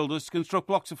house builders to construct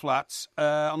blocks of flats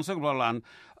on single plot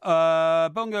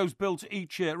land. Bungalows built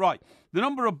each year. Right, the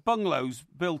number of bungalows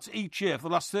built each year for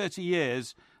the last 30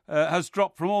 years has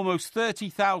dropped from almost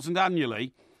 30,000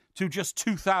 annually to just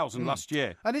 2,000 last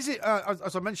year. And is it,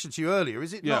 as I mentioned to you earlier,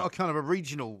 is it not a kind of a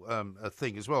regional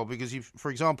thing as well? Because you, for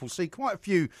example, see quite a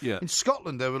few... In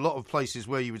Scotland, there were a lot of places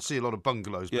where you would see a lot of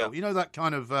bungalows built. You know, that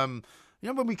kind of...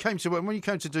 you know, when you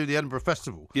came to do the Edinburgh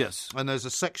Festival, and there's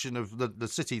a section of the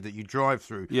city that you drive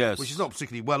through, which is not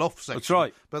particularly well off section. That's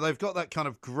right. But they've got that kind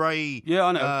of grey,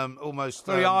 I know, almost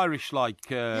very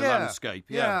Irish-like landscape.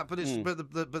 But it's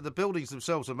but the buildings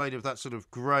themselves are made of that sort of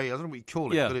grey. I don't know what you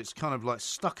call it, but it's kind of like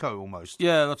stucco almost.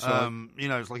 Yeah, that's right. You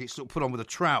know, it's like it's sort of put on with a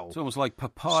trowel. It's almost like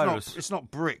papyrus. It's not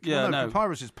brick. Yeah, no,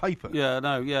 papyrus is paper. Yeah,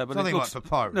 no, yeah, but nothing it looks like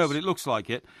papyrus. No, but it looks like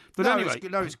it. But anyway,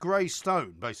 it's grey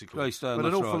stone basically. Grey stone. But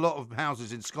an awful right. lot of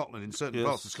houses in Scotland, in certain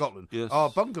parts of Scotland, are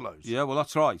bungalows. Yeah, well,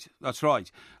 that's right. That's right.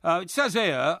 It says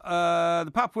here,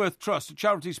 the Papworth Trust, a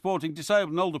charity supporting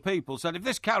disabled and older people, said if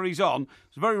this carries on,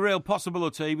 there's a very real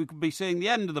possibility we could be seeing the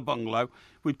end of the bungalow.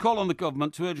 We'd call on the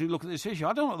government to urgently look at this issue.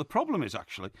 I don't know what the problem is,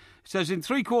 actually. It says in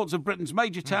 3/4 of Britain's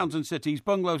major towns and cities,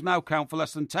 bungalows now count for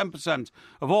less than 10%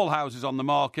 of all houses on the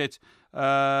market.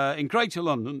 In Greater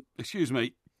London,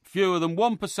 fewer than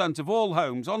 1% of all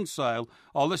homes on sale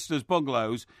are listed as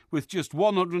bungalows, with just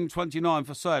 129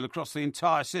 for sale across the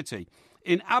entire city.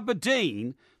 In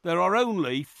Aberdeen, there are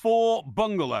only 4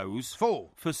 bungalows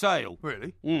for sale.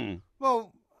 Really?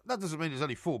 Well, that doesn't mean there's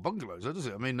only 4 bungalows, though, does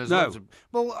it? I mean, there's no. loads of...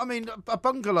 Well, I mean, a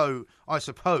bungalow, I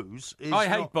suppose, is... I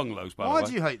hate bungalows, by the way. Why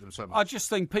do you hate them so much? I just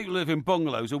think people who live in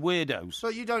bungalows are weirdos.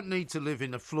 But you don't need to live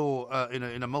in a floor, in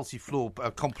a multi-floor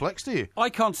complex, do you? I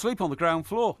can't sleep on the ground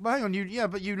floor. Well, hang on,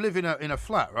 but you live in a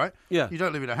flat, right? Yeah. You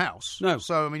don't live in a house. No.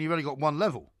 So, I mean, you've only got one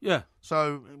level. Yeah.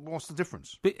 So, what's the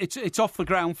difference? But it's off the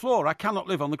ground floor. I cannot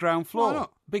live on the ground floor. Why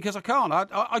not? Because I can't.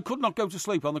 I could not go to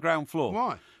sleep on the ground floor.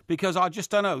 Why? Because I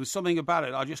just don't know. There's something about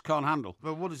it I just can't handle.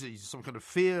 Well, what is it? Some kind of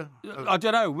fear? I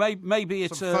don't know. Maybe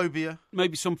it's some phobia.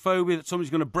 Maybe some phobia that somebody's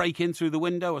going to break in through the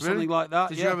window or something like that.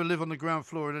 Did you ever live on the ground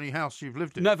floor in any house you've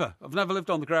lived in? Never. I've never lived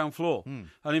on the ground floor.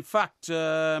 And in fact,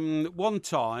 one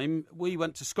time we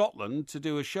went to Scotland to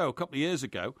do a show a couple of years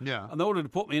ago. Yeah. And they wanted to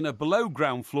put me in a below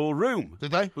ground floor room.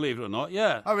 Did they? Believe it or not,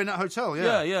 yeah. Oh, in that hotel,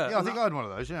 yeah. Yeah. I think I had one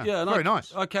of those, yeah. Yeah, very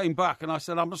nice. I came back and I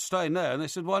said, I must stay in there. And they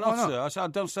said, why not, sir? I said, I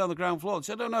don't stay on the ground floor. They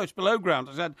said, oh, no, it's below ground.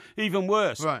 I said, even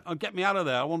worse. Right. Get me out of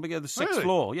there. I want to be at the 6th Really?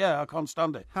 floor. Yeah, I can't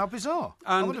stand it. How bizarre.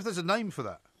 I wonder if there's a name for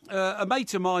that. A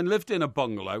mate of mine lived in a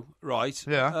bungalow, right?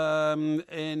 Yeah. On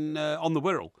the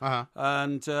Wirral. Uh-huh.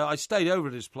 And I stayed over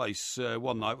at his place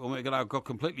one night when we got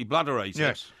completely bladderated.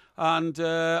 Yes. And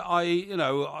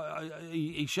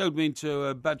he showed me into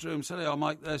a bedroom, said, "Oh,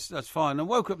 Mike, that's fine." And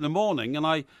woke up in the morning, and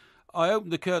I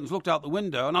opened the curtains, looked out the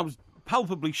window, and I was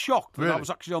palpably shocked that I was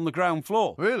actually on the ground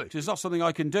floor. Really? Which is not something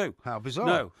I can do. How bizarre.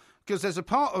 No. Because there's a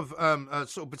part of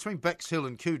sort of between Bexhill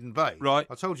and Cooden Bay. Right.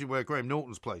 I told you where Graham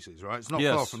Norton's place is, right? It's not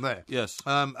Yes. far from there. Yes.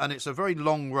 And it's a very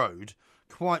long road,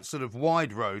 quite sort of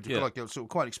wide road, Yeah. like sort of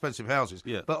quite expensive houses.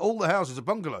 Yeah. But all the houses are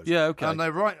bungalows. Yeah, okay. And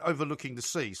they're right overlooking the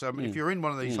sea. So I mean, if you're in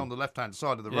one of these on the left-hand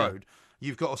side of the road,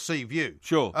 you've got a sea view.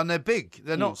 Sure. And they're big.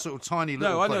 They're not sort of tiny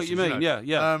little No, I know places, what you mean.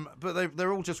 Yeah. But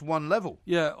they're all just one level.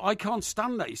 Yeah, I can't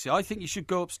stand that, you see. I think you should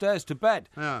go upstairs to bed.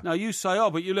 Yeah. Now, you say,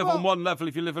 but you live on one level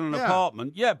if you live in an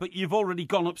apartment. Yeah, but you've already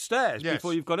gone upstairs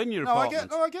before you've got in your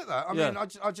apartment. I get that. I mean,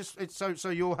 I just it's so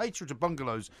your hatred of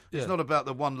bungalows is not about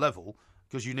the one level,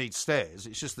 because you need stairs.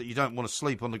 It's just that you don't want to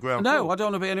sleep on the ground floor. No, I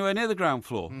don't want to be anywhere near the ground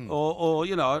floor. Or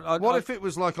you know... What if it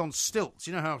was like on stilts?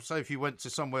 You know how, say, if you went to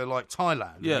somewhere like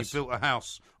Thailand and you built a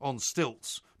house on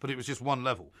stilts, but it was just one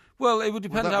level? Well, it would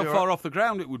depend how far off the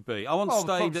ground it would be. I once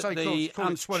stayed at the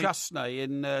Ants 20... Chasney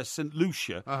in St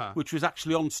Lucia, which was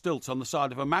actually on stilts on the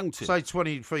side of a mountain. Say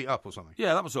 20 feet up or something.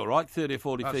 Yeah, that was all right, 30 or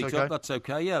 40 feet okay. up. That's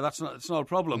okay. Yeah, that's not a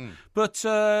problem. But,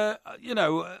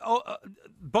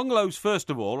 bungalows, first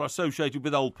of all, are associated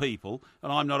with old people,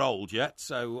 and I'm not old yet,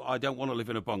 so I don't want to live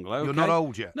in a bungalow. You're not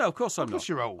old yet? No, of course I'm not. Of course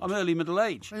you're old. I'm early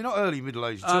middle-aged. You're not early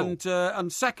middle-aged at all.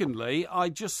 And secondly, I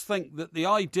just think that the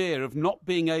idea of not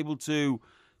being able to,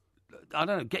 I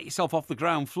don't know, get yourself off the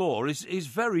ground floor is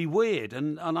very weird,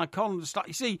 and I can't understand.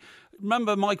 You see,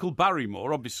 remember Michael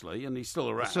Barrymore, obviously, and he's still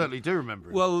around. I certainly do remember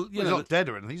him. Well, he's not dead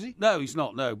or anything, is he? No, he's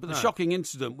not, no. But the shocking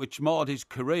incident which marred his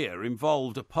career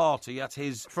involved a party at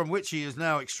his... From which he has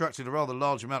now extracted a rather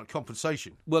large amount of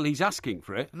compensation. Well, he's asking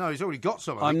for it. No, he's already got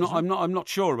some. I'm not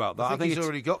sure about that. I think he's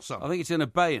already got some. I think it's in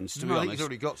abeyance, to be honest. I think he's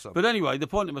already got some. But anyway, the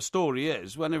point of my story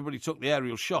is, when everybody took the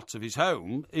aerial shots of his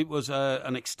home, it was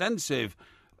an extensive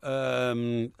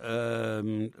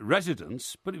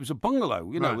residence, but it was a bungalow,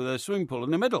 with a swimming pool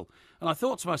in the middle. And I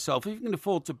thought to myself, if you can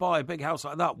afford to buy a big house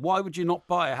like that, why would you not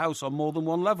buy a house on more than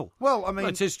one level? Well, I mean...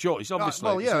 it's his choice,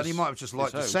 obviously. And he might have just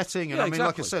liked the setting. And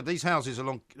like I said, these houses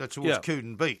along towards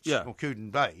Couden Beach or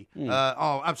Couden Bay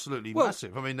are absolutely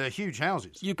massive. I mean, they're huge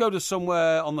houses. You go to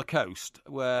somewhere on the coast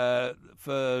where,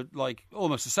 for like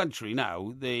almost a century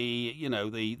now,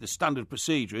 the standard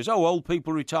procedure is, old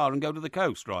people retire and go to the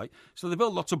coast, right? So they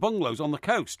build lots of bungalows on the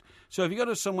coast. So if you go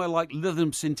to somewhere like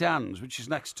Lytham St Anne's, which is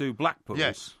next to Blackpool,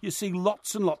 you see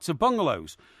lots and lots of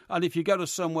bungalows. And if you go to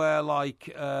somewhere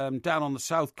like down on the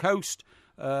south coast,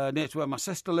 near to where my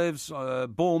sister lives,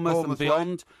 Bournemouth and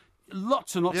beyond,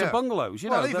 lots and lots of bungalows.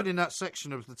 Even in that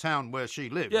section of the town where she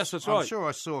lives. Yes, that's right. I'm sure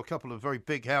I saw a couple of very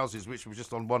big houses which were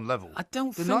just on one level. I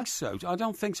don't think so. I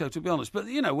don't think so, to be honest. But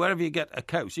wherever you get a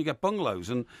coast, you get bungalows,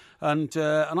 and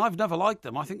I've never liked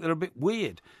them. I think they're a bit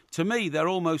weird. To me, they're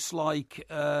almost like.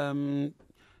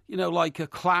 Like a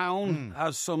clown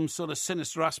has some sort of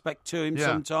sinister aspect to him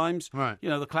sometimes. Right.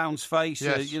 The clown's face,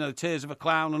 tears of a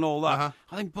clown and all that. Uh-huh.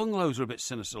 I think bungalows are a bit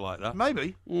sinister like that.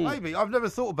 Maybe. I've never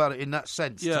thought about it in that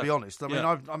sense, to be honest. I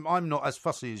mean, I'm not as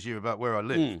fussy as you about where I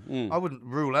live. I wouldn't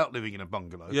rule out living in a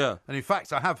bungalow. Yeah. And in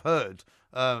fact, I have heard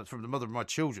from the mother of my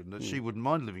children that she wouldn't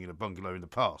mind living in a bungalow in the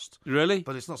past. Really?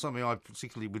 But it's not something I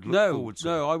particularly would look forward to.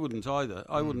 No, I wouldn't either.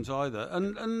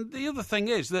 And the other thing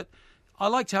is that I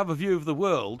like to have a view of the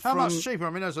world. How much cheaper? I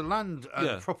mean, as a land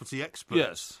and property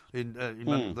expert in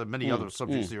the many other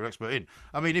subjects that you're expert in,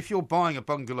 I mean, if you're buying a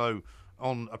bungalow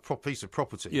on a piece of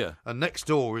property and next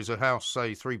door is a house,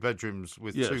 say, 3 bedrooms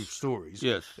with 2 stories,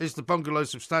 is the bungalow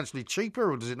substantially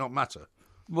cheaper or does it not matter?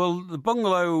 Well, the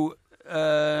bungalow...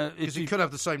 Because you could have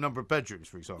the same number of bedrooms,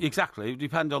 for example. Exactly. It would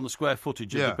depend on the square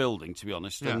footage of the building, to be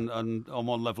honest. And on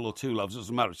one level or 2 levels, it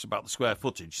doesn't matter. It's about the square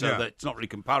footage. So that it's not really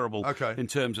comparable in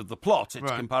terms of the plot.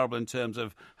 It's comparable in terms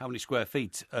of how many square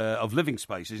feet of living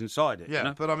space is inside it.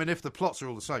 Yeah, but I mean, if the plots are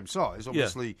all the same size,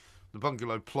 obviously... The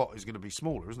bungalow plot is going to be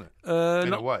smaller, isn't it?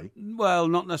 In a way. Well,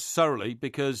 not necessarily,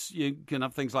 because you can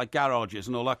have things like garages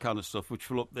and all that kind of stuff, which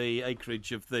fill up the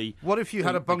acreage of the. What if you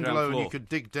had a bungalow and you could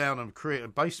dig down and create a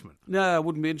basement? No, I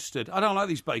wouldn't be interested. I don't like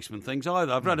these basement things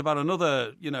either. I've read about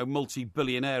another,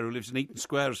 multi-billionaire who lives in Eaton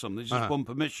Square or something. He's just won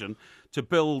permission to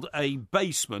build a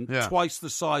basement twice the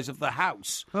size of the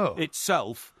house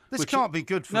itself. This can't be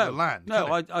good for the land.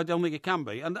 No, I don't think it can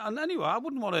be. And anyway, I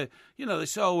wouldn't want to, they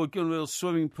say, we're going to build a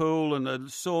swimming pool and a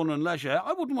sauna and leisure.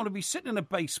 I wouldn't want to be sitting in a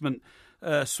basement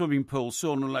swimming pool,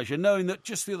 sauna and leisure, knowing that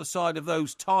just the other side of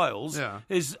those tiles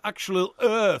is actual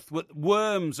earth with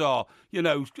worms are,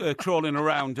 crawling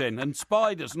around in, and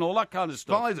spiders and all that kind of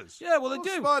stuff. Spiders? Yeah, well, they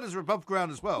do. Spiders are above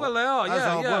ground as well. Well, they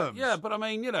are, worms. Yeah, but I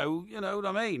mean, you know what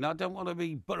I mean? I don't want to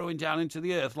be burrowing down into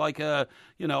the earth like I'm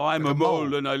a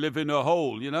mole and I live in a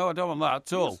hole, I don't want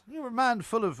that at all. You're a man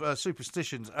full of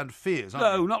superstitions and fears,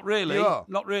 aren't you? No, not really. You are.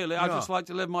 Not really. I just like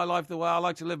to live my life the way I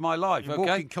like to live my life, you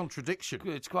walk in contradiction.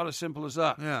 It's quite as simple as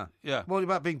that. Yeah. What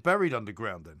about being buried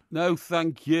underground then? No,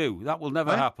 thank you. That will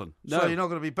never happen. No. So you're not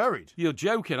going to be buried? You're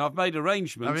joking. I've made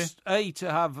arrangements, to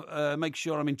have make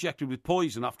sure I'm injected with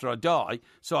poison after I die,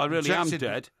 so I really am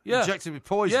dead. Yeah. Injected with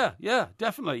poison? Yeah,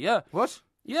 definitely, yeah. What?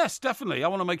 Yes, definitely. I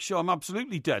want to make sure I'm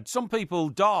absolutely dead. Some people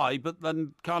die, but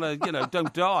then kind of,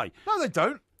 don't die. No, they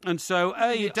don't. And so,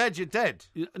 you're dead, you're dead.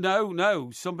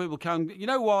 No. Some people can. You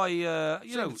know why?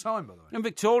 Time, by the way. In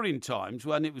Victorian times,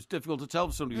 when it was difficult to tell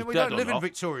if somebody was dead or not. We don't live in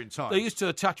Victorian times. They used to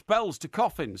attach bells to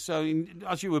coffins. So,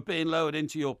 as you were being lowered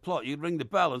into your plot, you'd ring the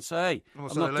bell and say, "Hey,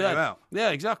 I'm not dead." You out. Yeah,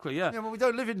 exactly. Yeah. Yeah, well, we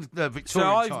don't live in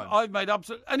Victorian times. So I've made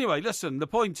absolute. Anyway, listen. The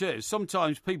point is,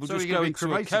 sometimes people just go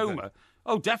into a coma. Then?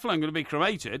 Oh, definitely I'm going to be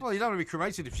cremated. Well, you don't want to be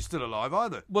cremated if you're still alive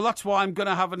either. Well, that's why I'm going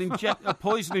to have a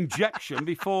poison injection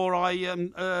before I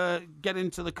get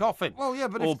into the coffin. Well, yeah,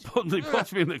 but put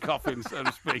me in the coffin, so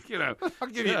to speak. I'll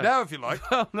give you it now if you like.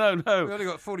 No. We've only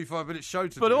got 45 minutes show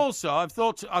to do. But also, I've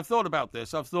thought about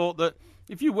this. I've thought that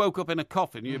if you woke up in a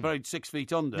coffin, you're buried 6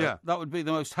 feet under. That would be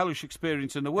the most hellish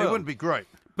experience in the world. It wouldn't be great.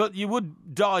 But you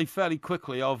would die fairly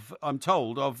quickly I'm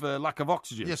told, of lack of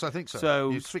oxygen. Yes, I think so.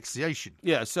 So asphyxiation.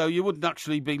 Yeah, so you wouldn't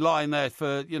actually be lying there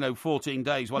for, 14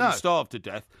 days while you starve to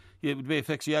death. It would be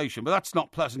asphyxiation, but that's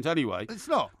not pleasant anyway. It's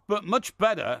not. But much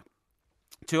better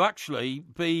to actually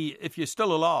be, if you're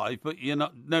still alive, but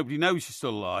nobody knows you're still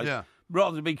alive,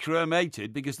 rather than be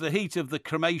cremated, because the heat of the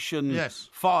cremation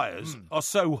fires are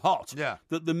so hot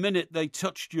that the minute they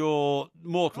touched your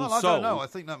mortal soul, I don't know. I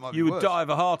think that might be you would worse. die of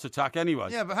a heart attack anyway.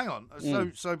 Yeah, but hang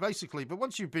on. So basically, but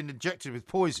once you've been injected with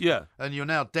poison and you're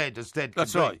now dead as dead can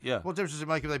That's right, yeah. What difference does it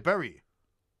make if they bury you?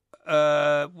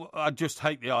 I just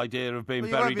hate the idea of being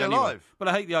buried you won't be anyway. alive. But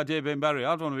I hate the idea of being buried.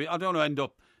 I don't want to end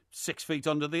up 6 feet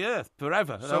under the earth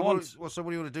forever. So what do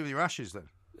you want to do with your ashes then?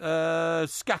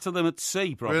 Scatter them at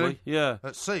sea, probably. Really? Yeah.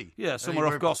 At sea? Yeah, somewhere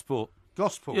off Gosport.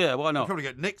 Gosport? Yeah, why not? You'll probably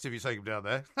get nicked if you take them down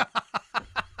there.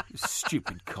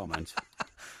 Stupid comment.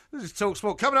 This is Talk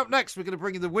Sport. Coming up next, we're going to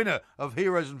bring you the winner of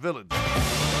Heroes and Villains.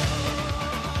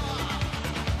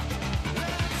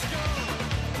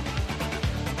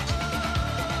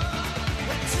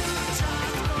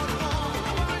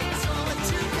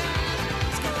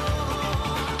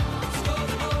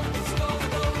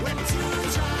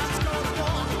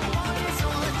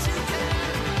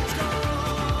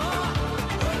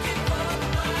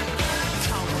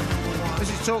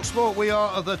 Talk Sport, we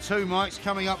are the two mics.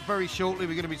 Coming up very shortly,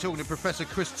 we're going to be talking to Professor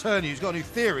Chris Turney, who's got a new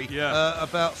theory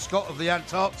about Scott of the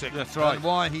Antarctic. That's right. And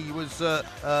why he was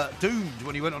doomed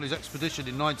when he went on his expedition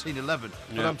in 1911.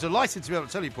 But I'm delighted to be able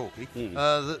to tell you, Porky,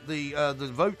 that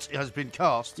the vote has been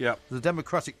cast. Yeah. The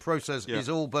democratic process is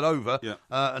all but over. Yeah.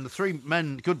 And the three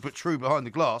men, good but true, behind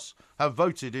the glass, have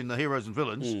voted in the Heroes and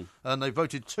Villains. And they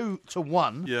voted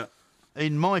 2-1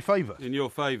 in my favour. In your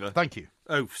favour. Thank you.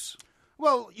 Oaths.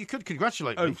 Well, you could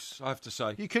congratulate me. Oaths, I have to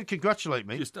say. You could congratulate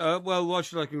me. Just well, why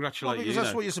should I congratulate because you?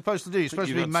 that's what you're supposed to do. You're supposed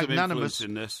to be magnanimous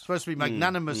in this. Supposed to be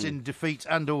magnanimous in defeat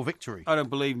and/or victory. I don't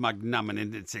believe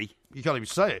magnanimity. You can't even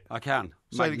say it. I can.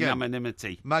 Say it again.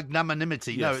 Magnanimity.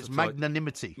 Magnanimity. Yes, No, it's right.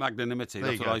 magnanimity. Magnanimity.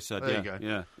 There That's you what go. I said. There you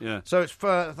go. Yeah. So it's.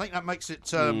 I think that makes it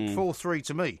 4-3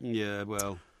 to me. Yeah.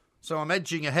 Well. So I'm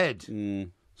edging ahead.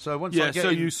 So once yeah, I get so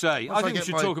in, you say. I think we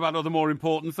should talk about other more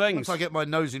important things. Once I get my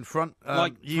nose in front,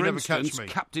 like, you for never instance, catch me.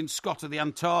 Captain Scott of the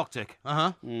Antarctic.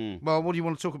 Well, what do you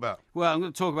want to talk about? Well, I'm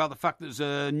going to talk about the fact that there's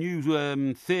a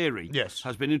new theory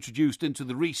has been introduced into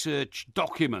the research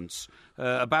documents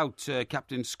about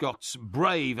Captain Scott's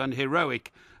brave and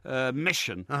heroic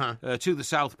mission to the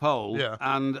South Pole,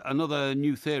 and another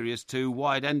new theory as to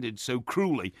why it ended so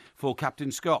cruelly for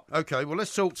Captain Scott. OK, well,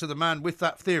 let's talk to the man with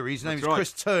that theory. His name is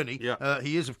Chris Turney.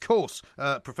 He is, of course,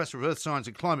 Professor of Earth Science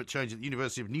and Climate Change at the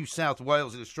University of New South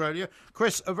Wales in Australia.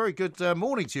 Chris, a very good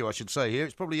morning to you, I should say, here.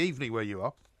 It's probably evening where you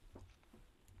are.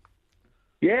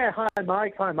 Yeah, hi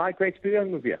Mike. Great to be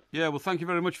on with you. Yeah, well, thank you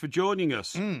very much for joining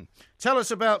us. Tell us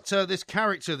about this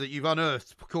character that you've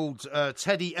unearthed called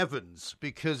Teddy Evans,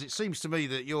 because it seems to me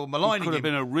that you're maligning him. He could have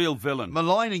been a real villain.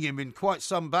 Maligning him in quite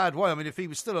some bad way. I mean, if he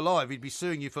was still alive, he'd be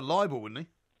suing you for libel, wouldn't he?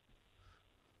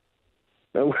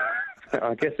 Well,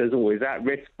 I guess there's always that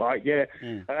risk, Mike. Yeah.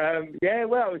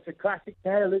 Well, it's a classic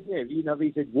tale, isn't it? You know,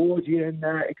 he's Edwardian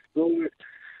explorer.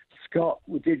 Scott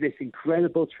did this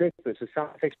incredible trip as a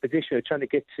science expedition, trying to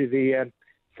get to the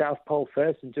South Pole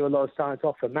first and do a lot of science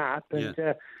off a map. And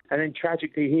then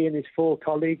tragically, he and his 4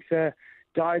 colleagues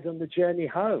died on the journey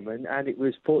home. And it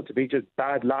was thought to be just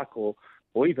bad luck or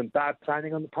even bad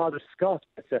planning on the part of Scott.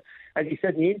 But, as you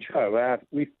said in the intro,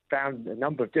 we found a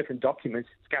number of different documents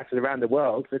scattered around the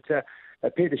world that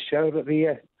appear to show that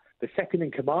the second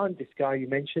in command, this guy you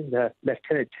mentioned,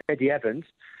 Lieutenant Teddy Evans,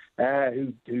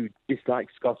 who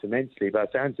disliked Scott immensely by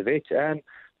the sounds of it,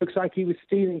 looks like he was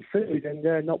stealing food and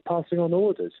not passing on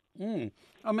orders.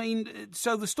 I mean,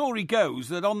 so the story goes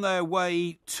that on their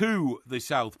way to the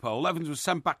South Pole, Evans was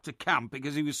sent back to camp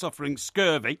because he was suffering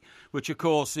scurvy, which, of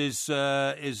course, is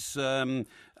a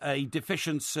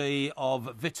deficiency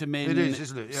of vitamin it is,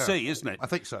 isn't it? Yeah. C, isn't it? I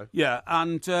think so. Yeah,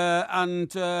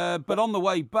 but on the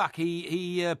way back,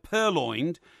 he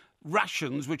purloined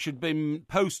rations which had been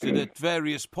posted at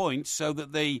various points so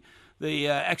that the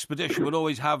expedition would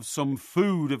always have some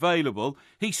food available.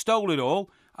 He stole it all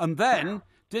and then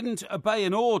didn't obey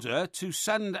an order to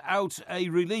send out a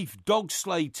relief dog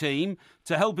sleigh team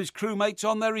to help his crewmates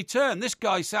on their return. This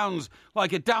guy sounds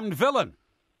like a damned villain.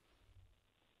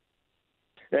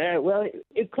 Well,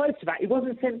 it's close to that. He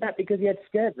wasn't sent back because he had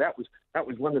scurvy. That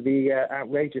was one of the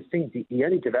outrageous things. He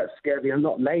only developed scurvy a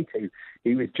lot later.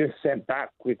 He was just sent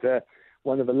back with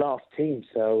one of the last teams.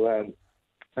 So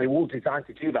they all designed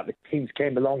to do that. The teams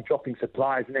came along, dropping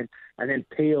supplies, and then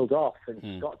peeled off.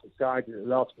 And Scott decided at the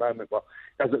last moment. Well,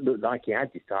 it doesn't look like he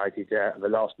had decided at the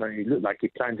last moment. It looked like he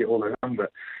planned it all along.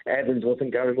 But Evans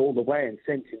wasn't going all the way and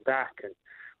sent him back. And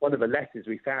one of the letters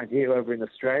we found here over in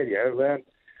Australia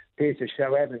appears to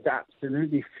show Evans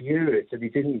absolutely furious that he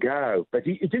didn't go. But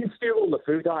he didn't steal all the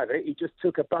food either. He just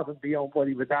took above and beyond what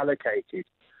he was allocated.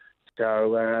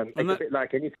 So it's a bit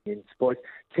like anything in sports.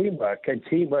 Teamwork in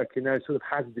those sort of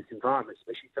hazardous environments,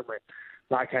 especially somewhere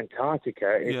like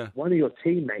Antarctica, if one of your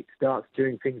teammates starts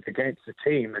doing things against the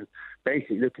team and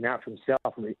basically looking out for himself,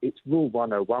 I mean, it's rule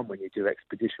 101 when you do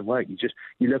expedition work.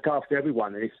 You look after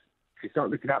everyone, and if you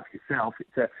start looking out for yourself,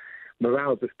 it's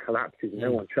morale just collapses and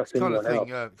no one trusts anyone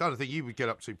else. Kind of thing you would get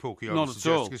up to, Porky, I Not would at suggest,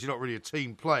 all. because you're not really a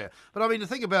team player. But I mean, the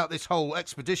thing about this whole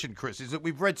expedition, Chris, is that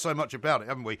we've read so much about it,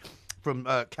 haven't we? From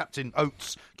Captain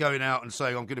Oates going out and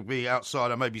saying, I'm going to be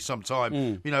outside maybe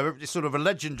sometime. You know, it's sort of a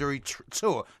legendary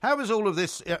tour. How has all of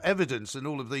this evidence and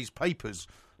all of these papers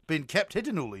been kept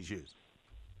hidden all these years?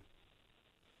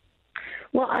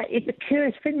 Well, it's a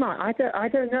curious thing, Mike. I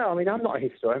don't know. I mean, I'm not a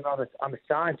historian. I'm a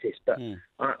scientist, but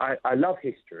I love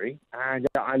history, and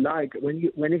I like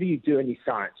whenever you do any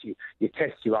science, you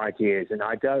test your ideas, and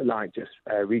I don't like just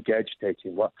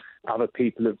regurgitating what other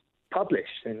people have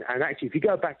published. And actually, if you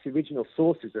go back to original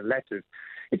sources and letters,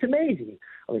 it's amazing.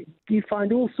 I mean, you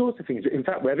find all sorts of things. In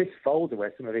fact, where this folder,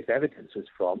 where some of this evidence was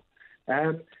from,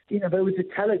 there was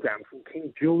a telegram from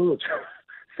King George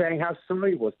saying how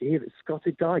sorry he was to hear that Scott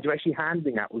had died. You're actually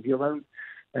handling that with your own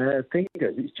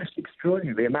fingers. It's just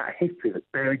extraordinary, the amount of history that's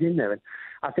buried in there. And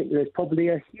I think there's probably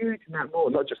a huge amount more,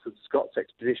 not just of Scott's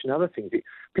expedition, other things that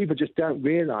people just don't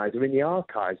realise are in the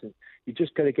archives. And you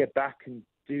just got to get back and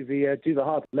do the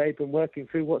hard labour and working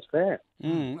through what's there.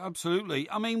 Absolutely.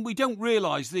 I mean, we don't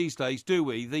realise these days, do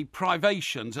we, the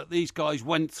privations that these guys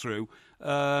went through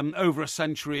over a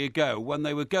century ago when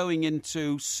they were going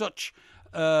into such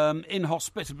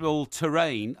inhospitable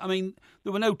terrain. I mean,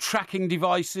 there were no tracking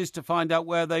devices to find out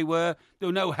where they were. There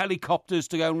were no helicopters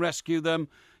to go and rescue them.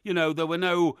 You know, there were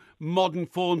no modern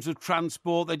forms of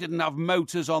transport. They didn't have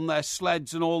motors on their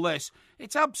sleds and all this.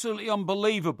 It's absolutely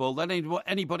unbelievable that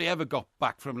anybody ever got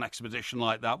back from an expedition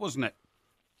like that, wasn't it?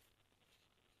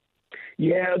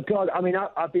 Yeah, God, I mean,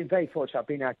 I've been very fortunate. I've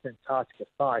been out to Antarctica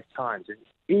 5 times. And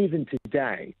even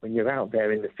today, when you're out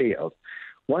there in the field,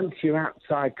 once you're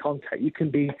outside contact, you can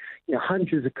be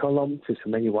hundreds of kilometres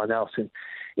from anyone else. And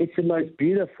it's the most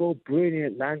beautiful,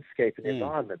 brilliant landscape and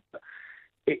environment.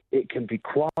 It can be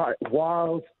quiet,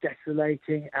 wild,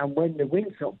 desolating. And when the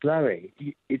wind's not blowing,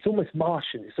 it's almost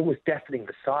Martian. It's almost deafening,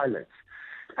 the silence.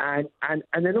 And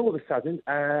then all of a sudden,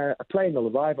 a plane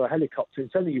will arrive or a helicopter, and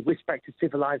suddenly you whisk back to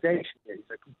civilization. It's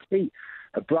a complete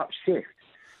abrupt shift.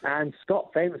 And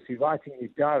Scott famously writing in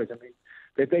his diaries, I mean,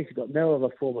 they've basically got no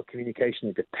other form of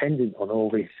communication. They're dependent on all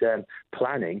this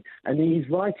planning. And he's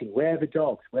writing, where are the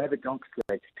dogs later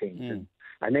teams?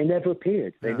 And they never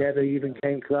appeared. They never even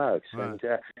came close. Right.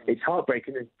 And it's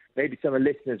heartbreaking. And maybe some of the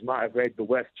listeners might have read The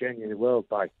Worst Journey in the World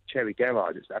by Cherry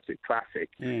Gerrard. It's an absolute classic.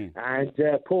 And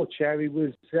poor Cherry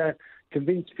was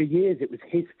convinced for years it was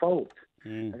his fault.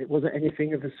 And it wasn't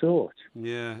anything of the sort.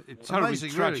 Yeah, it's a terribly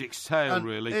tragic tale,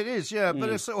 really. It is, yeah, but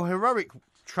it's a sort of heroic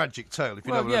tragic tale, if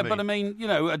you know what I mean. But I mean,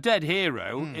 a dead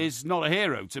hero is not a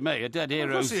hero to me. A dead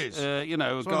hero is, a guy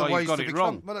who got it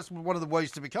wrong. Well, that's one of the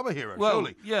ways to become a hero,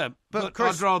 surely. Yeah, but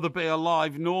Chris, I'd rather be a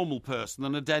live, normal person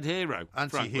than a dead hero.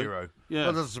 Anti-hero. Yeah.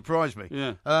 That doesn't surprise me.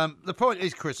 Yeah. The point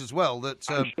is, Chris, as well, that...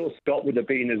 I'm sure Scott would have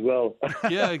been as well.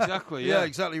 Yeah, exactly. Yeah,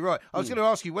 exactly right. I was going to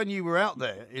ask you, when you were out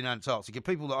there in Antarctica,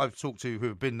 people that I've talked to who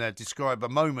have been there describe a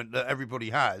moment that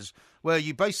everybody has where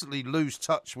you basically lose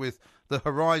touch with the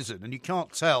horizon and you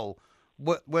can't tell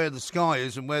where the sky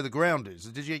is and where the ground is.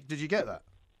 Did you get that?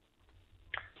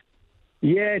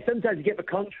 Yeah, sometimes you get the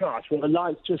contrast where the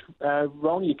light's just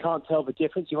wrong. You can't tell the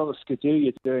difference. You're on a skidoo,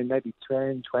 you're doing maybe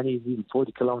 10, 20, even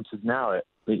 40 kilometres an hour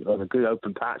on a good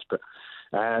open patch. But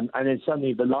and then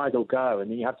suddenly the light will go and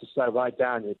then you have to slow right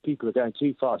down. And if people are going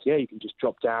too fast, you can just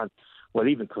drop down. Well,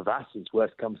 even crevasses,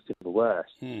 worst comes to the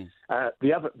worst.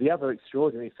 The other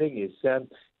extraordinary thing is,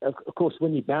 of course,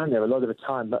 when you're down there, a lot of the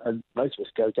time, most of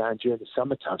us go down during the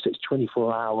summertime, so it's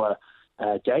 24-hour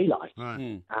daylight.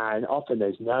 Right. And often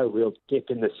there's no real dip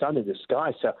in the sun in the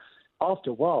sky. So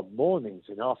after a while, mornings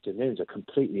and afternoons are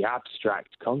completely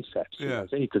abstract concepts. Yeah.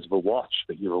 It's only because of a watch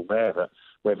that you're aware that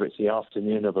whether it's the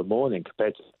afternoon or the morning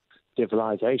compared to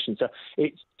civilization. So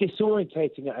it's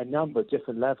disorientating at a number of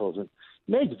different levels. And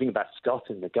the amazing thing about Scott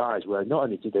and the guys were not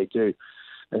only did they do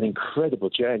an incredible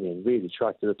journey and really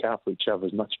try to look out for each other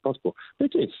as much as possible, they're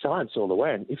doing science all the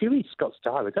way. And if you read Scott's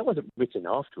diary, that wasn't written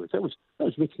afterwards. That was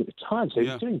written at the time. So he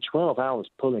was doing 12 hours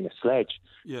pulling a sledge,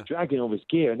 dragging all his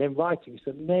gear, and then writing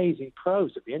this amazing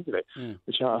prose at the end of it,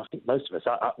 which I think most of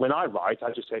us, when I write,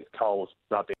 I just say it's cold,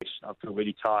 rubbish, I feel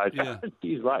really tired.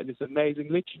 He's writing this amazing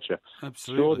literature.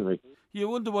 Absolutely. Extraordinary. You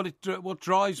wonder what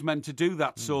drives men to do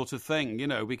that sort of thing,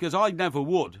 because I never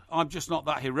would. I'm just not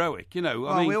that heroic, I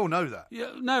mean, we all know that.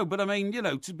 Yeah, no, but I mean,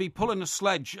 to be pulling a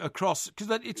sledge across,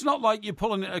 because it's not like you're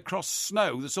pulling it across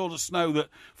snow, the sort of snow that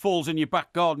falls in your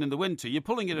back garden in the winter. You're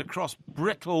pulling it across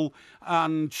brittle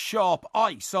and sharp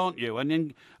ice, aren't you? And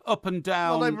then up and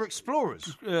down. Well, they were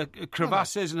explorers.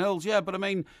 Crevasses and hills, yeah. But I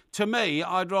mean, to me,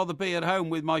 I'd rather be at home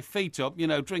with my feet up,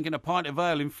 drinking a pint of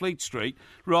ale in Fleet Street,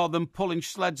 rather than pulling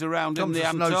sleds around in the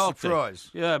Antarctic. No surprise.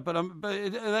 Yeah, but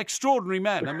they're extraordinary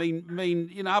men. I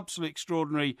mean, absolutely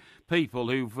extraordinary people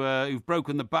who've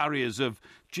broken the barriers of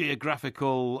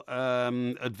geographical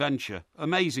adventure.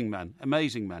 Amazing men.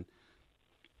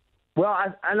 Well,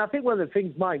 I think one of the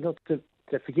things, Mike, not to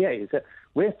forget, is that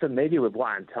we're familiar with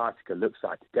what Antarctica looks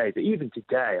like today. But even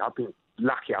today, I've been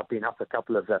lucky. I've been up a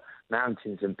couple of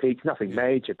mountains and peaks, nothing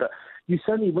major. But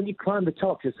when you climb the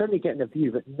top, you're suddenly getting a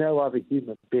view that no other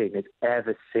human being has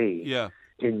ever seen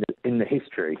in the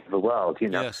history of the world.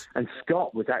 Yes. And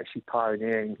Scott was actually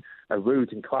pioneering a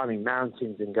route and climbing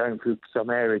mountains and going through some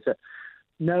areas that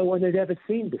no one had ever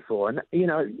seen before. And,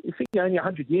 if you only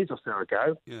 100 years or so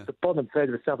ago, the bottom third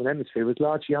of the Southern Hemisphere was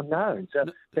largely unknown. So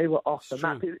they were off the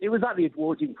map. It was like the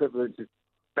Edwardian equivalent of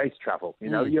space travel.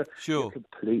 You're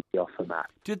completely off the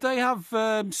map. Did they have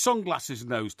sunglasses in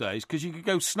those days? Because you could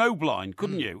go snowblind,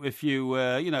 couldn't you? If you,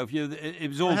 it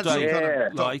was all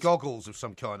day kind of goggles of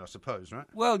some kind, I suppose, right?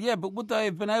 Well, yeah, but would they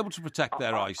have been able to protect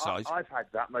their eyesight? I've had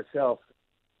that myself.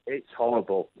 It's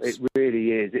horrible. It really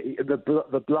is.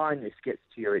 The blindness gets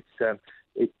to you.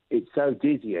 It's so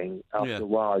dizzying after a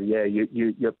while. Yeah,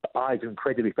 your eyes are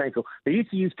incredibly painful. They used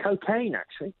to use cocaine,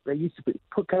 actually. They used to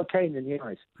put cocaine in the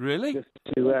eyes. Really? Just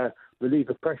to relieve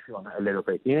the pressure on it a little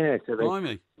bit. Yeah, so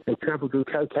they travelled with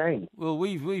cocaine. Well,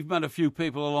 we've met a few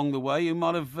people along the way who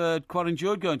might have quite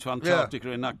enjoyed going to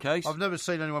Antarctica in that case. I've never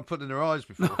seen anyone put in their eyes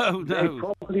before. No. They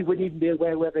probably wouldn't even be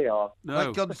aware where they are. No.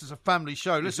 Thank God this is a family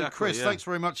show. Listen, Exactly, Chris, thanks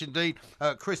very much indeed.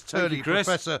 Chris Turney, Chris.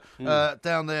 Professor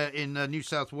down there in New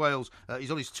South Wales.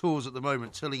 He's on his tours at the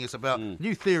moment telling us about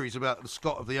new theories about the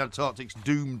Scott of the Antarctic's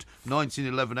doomed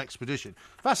 1911 expedition.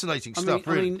 Fascinating stuff,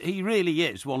 really. I mean, he really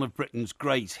is one of Britain's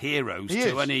great heroes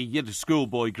to any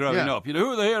schoolboy growing up.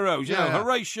 Who are the heroes?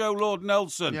 Horatio Lord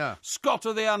Nelson, Scott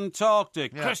of the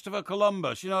Antarctic, Christopher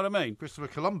Columbus, you know what I mean? Christopher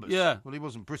Columbus? Yeah. Well, he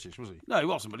wasn't British, was he? No, he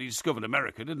wasn't, but he discovered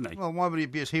America, didn't he? Well, why would he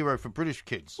be a hero for British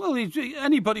kids? Well,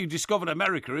 anybody who discovered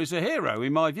America is a hero,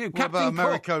 in my view. What about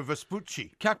Americo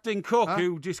Vespucci? Captain Cook,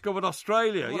 who discovered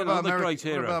Australia, the great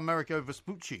hero. What about Americo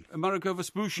Vespucci? Americo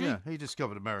Vespucci? Yeah, he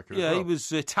discovered America as well. he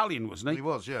was Italian, wasn't he? He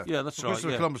was, yeah. Yeah, that's right.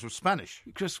 Christopher Columbus was Spanish.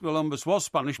 Christopher Columbus was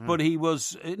Spanish, but he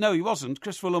was... No, he wasn't.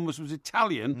 Christopher Columbus was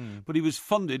Italian, but he was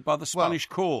funded by the Spanish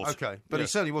cause. Okay, but he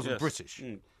certainly wasn't British.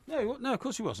 No, of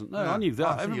course he wasn't. No, I knew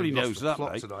that. Everybody knows that,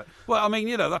 mate. Tonight. Well, I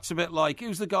mean, that's a bit like...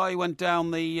 Who's the guy who went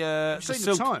down the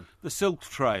Silk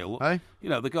Trail? Hey?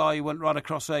 The guy who went right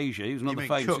across Asia. He was another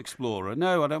famous explorer.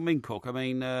 No, I don't mean Cook. I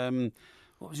mean,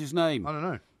 what was his name? I don't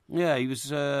know. Yeah, he was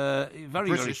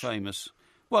very famous.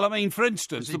 Well, I mean, for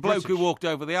instance, the bloke who walked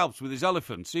over the Alps with his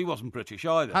elephants, he wasn't British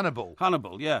either. Hannibal,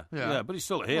 yeah, but he's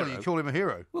still a hero. Well, you call him a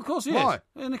hero? Well, of course he Why?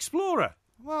 is. An explorer.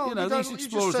 Well, these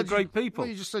explorers are great people.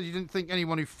 Well, you just said you didn't think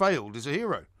anyone who failed is a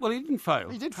hero. Well, he didn't fail.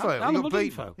 He did fail. Hannibal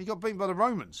didn't fail. He got beaten by the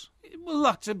Romans. Well,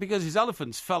 that's because his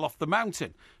elephants fell off the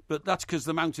mountain. But that's because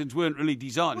the mountains weren't really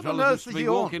designed for elephants to be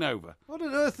walking over. What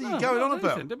on earth are you going on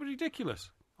about? They're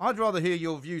ridiculous. I'd rather hear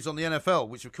your views on the NFL,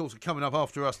 which of course are coming up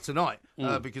after us tonight,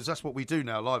 because that's what we do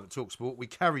now live at TalkSport. We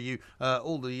carry you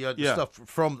all the stuff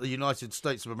from the United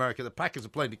States of America. The Packers are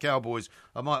playing the Cowboys.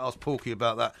 I might ask Porky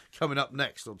about that coming up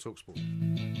next on TalkSport.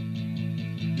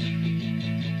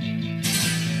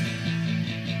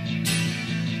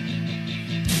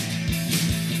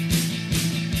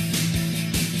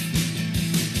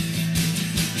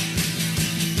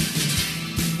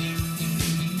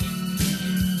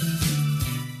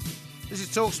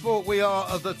 TalkSport, we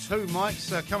are the two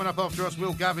mics. Coming up after us,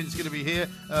 Will Gavin's going to be here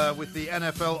with the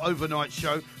NFL Overnight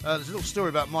Show. There's a little story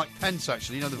about Mike Pence,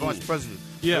 actually, the Vice President,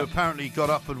 who apparently got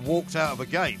up and walked out of a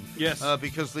game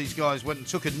because these guys went and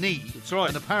took a knee. That's right.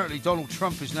 And apparently Donald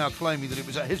Trump is now claiming that it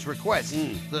was at his request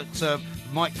that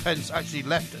Mike Pence actually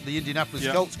left the Indianapolis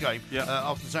Colts game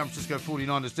after the San Francisco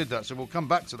 49ers did that. So we'll come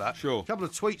back to that. Sure. A couple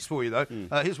of tweets for you,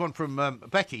 though. Here's one from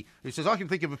Becky, who says, I can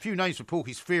think of a few names for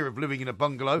Porky's fear of living in a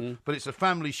bungalow, but it's a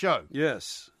family show.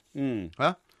 Yes.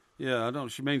 Huh? Yeah, I don't know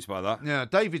what she means by that. Yeah,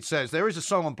 David says, there is a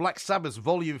song on Black Sabbath's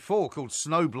Volume 4 called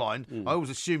Snowblind. I always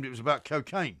assumed it was about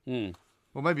cocaine.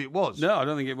 Well, maybe it was. No, I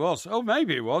don't think it was. Oh,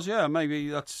 maybe it was, yeah. Maybe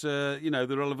that's, the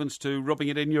relevance to rubbing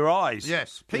it in your eyes.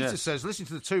 Yes. Peter says, listening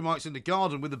to the two mics in the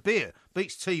garden with a beer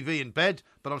beats TV in bed,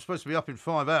 but I'm supposed to be up in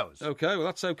 5 hours. OK, well,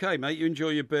 that's OK, mate. You enjoy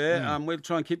your beer, and we'll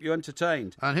try and keep you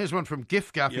entertained. And here's one from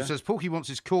Gift Gap who says, Porky wants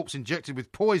his corpse injected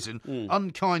with poison.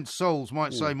 Unkind souls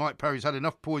might say Mike Parry's had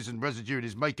enough poison residue in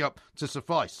his makeup to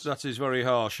suffice. That is very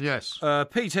harsh. Yes.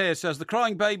 Pete here says, the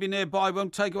crying baby nearby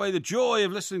won't take away the joy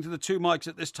of listening to the two mics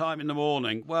at this time in the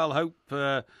morning. Well, hope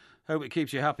it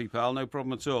keeps you happy, pal. No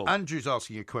problem at all. Andrew's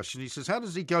asking a question. He says, how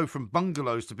does he go from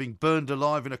bungalows to being burned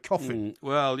alive in a coffin?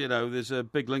 Well, there's a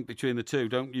big link between the two.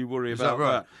 Don't you worry about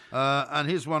that. Right? And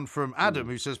here's one from Adam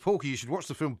who says, Porky, you should watch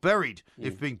the film Buried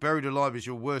if being buried alive is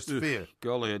your worst fear.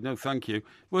 Golly, no, thank you.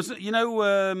 Was it,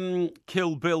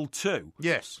 Kill Bill 2?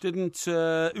 Yes. Didn't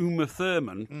Uma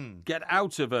Thurman get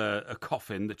out of a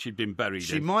coffin that she'd been buried in?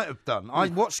 She might have done. I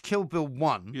watched Kill Bill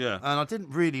 1, and I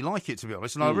didn't really like it, to be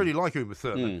honest, and I really like Uma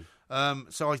Thurman.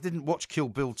 So I didn't watch Kill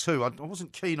Bill 2. I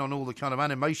wasn't keen on all the kind of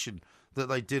animation that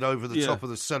they did over the top of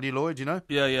the celluloid, you know?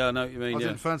 Yeah, I know what you mean. I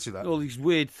didn't fancy that. All these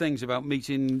weird things about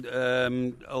meeting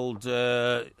old,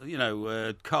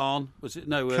 Khan. Was it?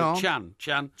 No, Khan?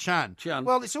 Chan.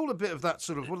 Well, it's all a bit of that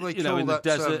sort of, what do they call in that? The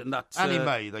desert and that,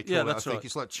 anime, they call it, that's I think. Right.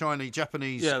 It's like Chinese,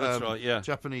 Japanese. Yeah, that's right,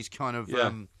 Japanese kind of,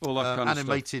 all that kind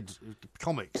animated of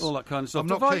comics. All that kind of stuff.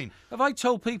 I'm not keen. Have I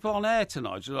told people on air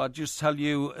tonight, did I just tell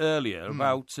you earlier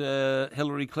about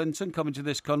Hillary Clinton coming to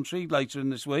this country later in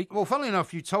this week? Well, funnily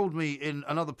enough, you told me in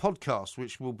another podcast,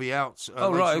 which will be out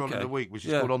later on in the week, which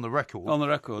is called On the Record. On the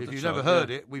Record. If you've never heard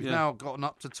it, we've now gotten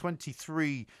up to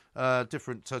 23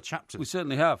 different chapters. We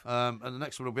certainly have. And the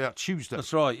next one will be out Tuesday.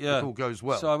 That's right, if all goes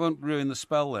well. So I won't ruin the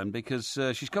spell then, because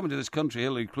she's coming to this country,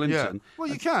 Hillary Clinton. Yeah. Well,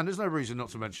 you can. There's no reason not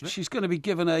to mention it. She's going to be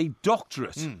given a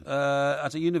doctorate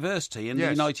at a university in the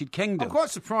United Kingdom. I'm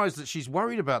quite surprised that she's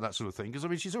worried about that sort of thing, because, I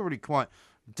mean, she's already quite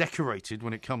decorated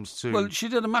when it comes to... Well, she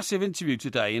did a massive interview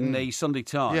today in the Sunday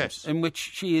Times, in which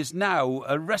she is now,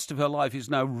 the rest of her life is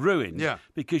now ruined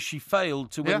because she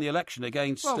failed to win the election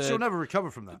against... Well, she'll never recover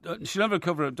from that. She'll never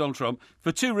recover at Donald Trump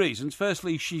for two reasons.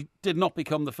 Firstly, she did not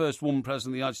become the first woman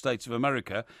president of the United States of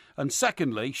America. And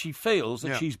secondly, she feels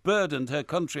that she's burdened her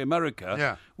country,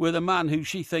 America, with a man who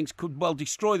she thinks could well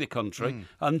destroy the country.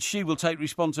 And she will take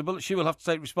responsibility. She will have to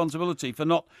take responsibility for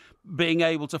not being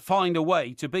able to find a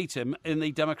way to beat him in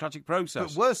the democratic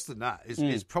process. But worse than that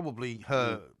is probably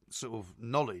her sort of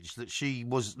knowledge that she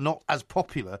was not as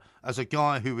popular as a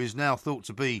guy who is now thought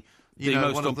to be the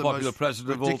most one of the unpopular most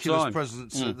president of all ridiculous time.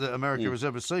 presidents that America has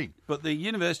ever seen. But the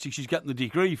university she's getting the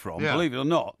degree from, believe it or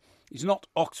not, is not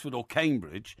Oxford or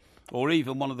Cambridge or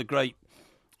even one of the great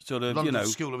sort of, London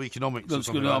School of Economics. London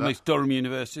School of Economics, Durham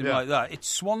University, like that. It's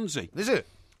Swansea. Is it?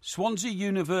 Swansea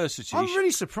University. I'm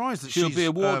really surprised that she'll be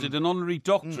awarded an honorary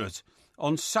doctorate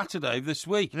on Saturday of this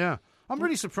week. Yeah. I'm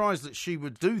really surprised that she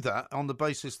would do that on the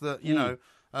basis that,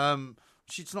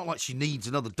 it's not like she needs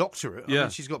another doctorate. I mean,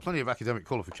 she's got plenty of academic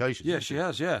qualifications. Yeah, she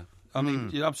has, I mean,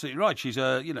 you're absolutely right. She's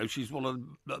she's one of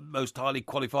the most highly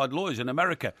qualified lawyers in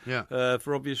America,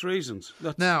 for obvious reasons.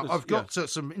 I've got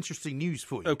some interesting news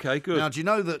for you. Okay, good. Now, do you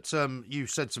know that you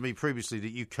said to me previously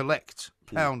that you collect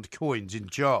pound coins in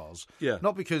jars? Yeah.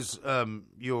 Not because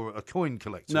you're a coin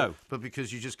collector, no, but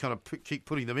because you just kind of keep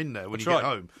putting them in there when That's you right. get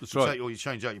home. That's you right. take all your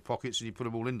change out your pockets and you put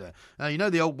them all in there. Now, you know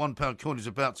the old £1 coin is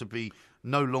about to be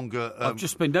no longer I've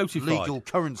just been notified. Legal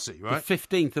currency, right? The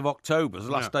 15th of October is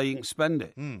the last day you can spend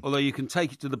it. Although you can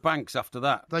take it to the banks after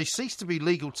that. They cease to be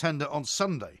legal tender on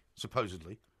Sunday,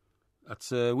 supposedly.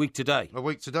 That's a week today. A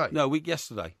week today? No, a week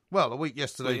yesterday. Well, a week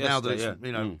yesterday, now that it's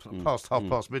past half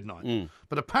past midnight.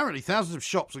 But apparently thousands of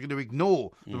shops are going to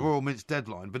ignore the Royal Mint's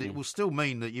deadline, but it will still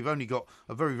mean that you've only got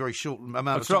a very, very short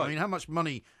amount of time. Right. I mean, how much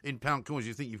money in pound coins do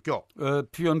you think you've got? A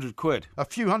few £100. A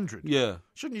few hundred? Yeah.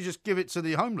 Shouldn't you just give it to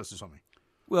the homeless or something?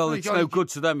 Well, it's no good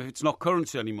to them if it's not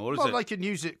currency anymore, is it? Well, they can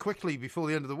use it quickly before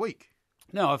the end of the week.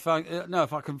 No, if I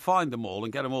can find them all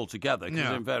and get them all together, because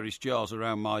they're in various jars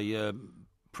around my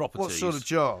properties. What sort of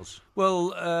jars?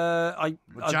 Well,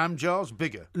 jam jars?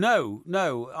 Bigger?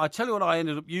 No. I tell you what I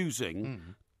ended up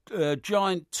using.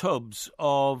 Giant tubs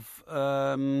of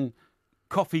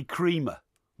coffee creamer.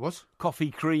 What?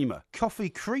 Coffee creamer. Coffee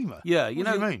creamer? Yeah, what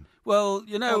do you mean? Well,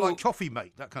 like Coffee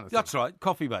Mate, that kind of thing. That's right,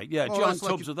 Coffee Mate. Yeah, giant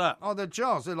tubs of that. Oh, they're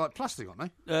jars. They're like plastic,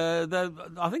 aren't they?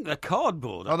 I think they're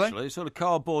cardboard. Actually, are they? Sort of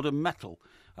cardboard and metal.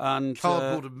 And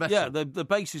cardboard and metal. Yeah, the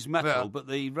base is metal, but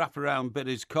the wraparound bit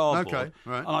is cardboard. Okay,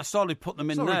 right. And I started putting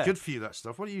them in there. It's not very good for you, that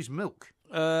stuff. Why do you use milk?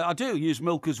 I do use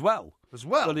milk as well. As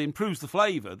well? But it improves the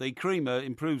flavour. The creamer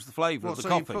improves the flavour of the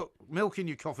coffee. You put milk in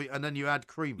your coffee and then you add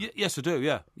creamer? Yes, I do,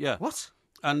 yeah. What?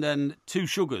 And then 2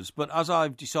 sugars. But as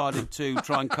I've decided to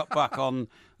try and cut back on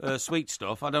sweet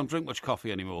stuff, I don't drink much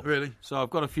coffee anymore. Really? So I've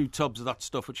got a few tubs of that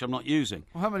stuff which I'm not using.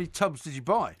 Well, how many tubs did you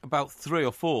buy? About 3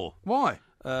 or 4. Why?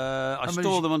 I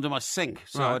store them under my sink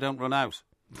so I don't run out.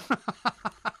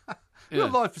 Your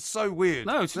life is so weird.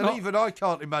 No, it's not. Even I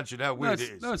can't imagine how weird it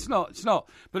is. No, it's not. It's not.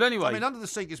 But anyway, I mean, under the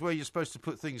sink is where you're supposed to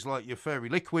put things like your fairy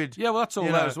liquid. Yeah, well, that's all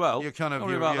there as well. You're kind of. Don't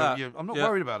worry about that. I'm not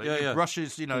worried about it. Your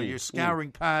brushes, your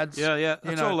scouring pads. Yeah,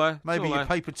 that's all there. Maybe your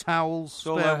paper towels,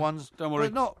 spare ones. Don't worry.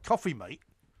 But not coffee, mate.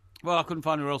 Well, I couldn't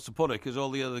find anywhere else to put it because all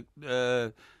the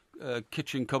other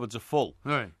kitchen cupboards are full.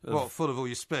 Right. Full of all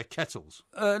your spare kettles?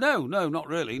 No, not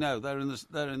really. No, they're in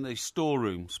the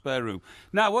spare room.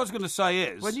 Now, what I was going to say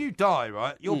is, when you die,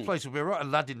 right, your place will be right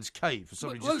Aladdin's cave for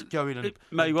somebody just to go in and it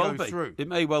may well go be. through. It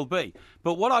may well be.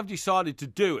 But what I've decided to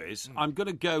do is I'm going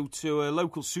to go to a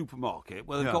local supermarket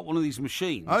where they've got one of these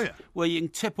machines where you can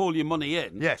tip all your money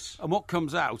in. Yes. And what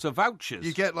comes out are vouchers.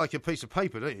 You get like a piece of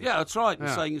paper, don't you? Yeah, that's right. And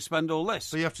saying you spend all this.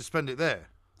 So you have to spend it there.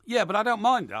 Yeah, but I don't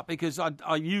mind that because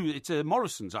I use it's a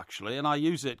Morrison's actually, and I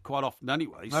use it quite often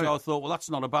anyway. So I thought, well, that's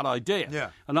not a bad idea.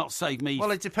 Yeah, and that'll save me. Well,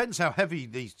 it depends how heavy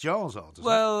these jars are.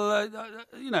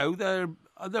 They're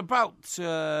about.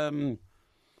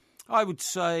 I would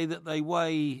say that they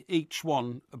weigh each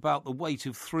one about the weight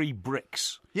of 3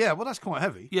 bricks. Yeah, well, that's quite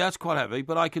heavy. Yeah, it's quite heavy,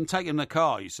 but I can take them in the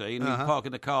car. You see, and you can park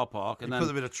in the car park, and then put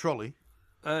them in a trolley.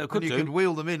 You could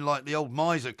wheel them in like the old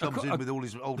miser comes in with all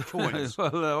his old coins.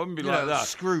 Well, I wouldn't be like that.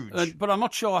 Scrooge. But I'm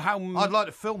not sure how... I'd like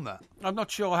to film that. I'm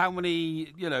not sure how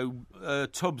many,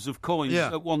 tubs of coins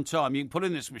at one time you can put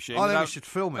in this machine I think we should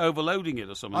film it. Overloading it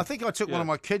or something. I think I took one of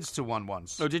my kids to one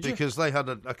once. Oh, did you? Because they had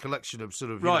a collection of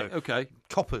sort of,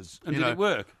 coppers. And did it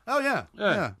work? Oh,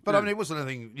 yeah. But, I mean, it wasn't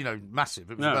anything, massive.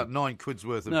 It was about £9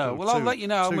 worth of... No, well, I'll let you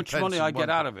know how much money I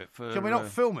get out of it. Can we not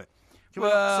film it? Can we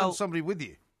not send somebody with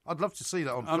you? I'd love to see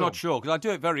that on film. I'm not sure, because I do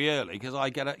it very early, because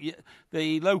I get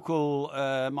my local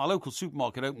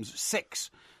supermarket opens at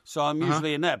 6, so I'm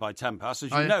usually in there by 10 past,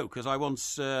 as you know, because I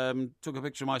once took a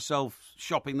picture of myself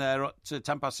shopping there at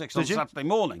 10 past 6 on Saturday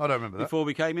morning. I don't remember that. Before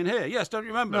we came in here. Yes, don't you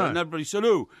remember? No. And everybody said,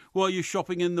 why are you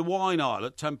shopping in the wine aisle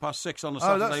at 10 past 6 on a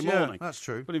Saturday morning? Yeah, that's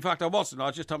true. But in fact, I wasn't. I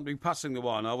just happened to be passing the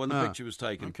wine aisle when the picture was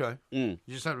taken. Okay. You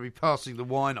just had to be passing the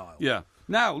wine aisle. Yeah.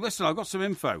 Now, listen, I've got some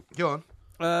info. Go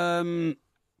on.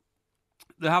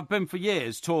 There have been for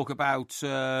years talk about,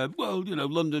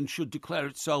 London should declare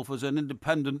itself as an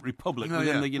independent republic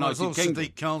within the United Kingdom.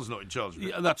 Sadiq Khan's not in charge of it.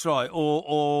 Yeah, that's right.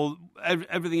 Or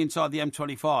everything inside the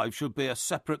M25 should be a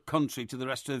separate country to the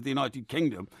rest of the United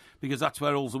Kingdom because that's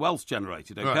where all the wealth's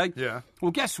generated, okay? Right, yeah. Well,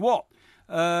 guess what?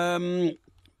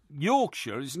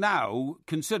 Yorkshire is now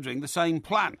considering the same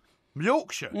plan.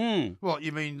 Yorkshire? What,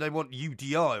 you mean they want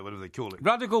UDI, or whatever they call it?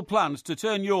 Radical plans to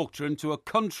turn Yorkshire into a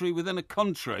country within a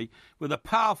country with a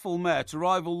powerful mayor to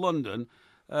rival London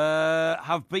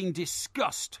have been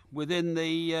discussed within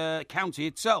the county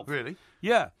itself. Really?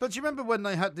 Yeah. But do you remember when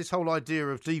they had this whole idea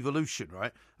of devolution,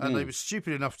 right? And they were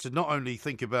stupid enough to not only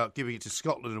think about giving it to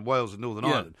Scotland and Wales and Northern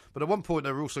Ireland, but at one point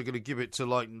they were also going to give it to,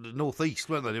 like, the North East,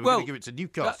 weren't they? They were going to give it to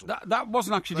Newcastle. That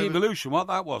wasn't actually devolution. What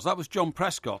that was John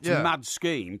Prescott's mad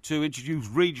scheme to introduce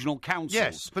regional councils.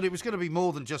 Yes, but it was going to be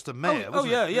more than just a mayor,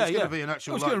 wasn't it? It was going to be an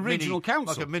actual regional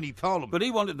council. like a mini parliament. But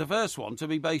he wanted the first one to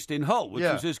be based in Hull, which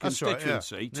was his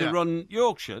constituency, to run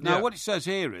Yorkshire. Now, what it says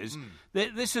here is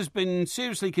that this has been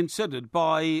seriously considered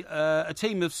by a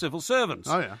team of civil servants.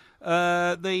 Oh, yeah.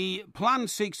 The plan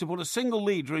seeks to put a single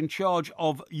leader in charge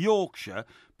of Yorkshire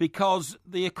because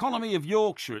the economy of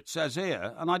Yorkshire, it says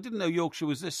here, and I didn't know Yorkshire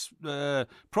was this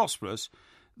prosperous,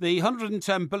 the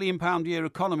 £110 billion a year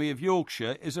economy of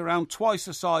Yorkshire is around twice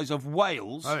the size of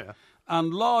Wales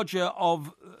and larger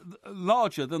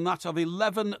than that of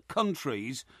 11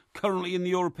 countries currently in the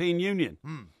European Union.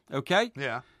 Okay?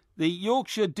 Yeah. The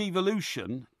Yorkshire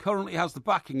devolution currently has the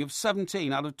backing of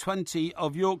 17 out of 20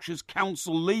 of Yorkshire's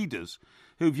council leaders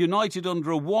who've united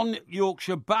under a One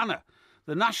Yorkshire banner.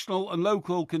 The national and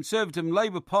local Conservative and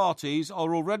Labour parties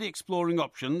are already exploring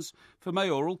options for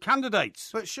mayoral candidates.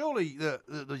 But surely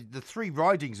the 3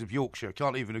 ridings of Yorkshire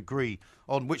can't even agree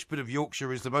on which bit of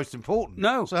Yorkshire is the most important.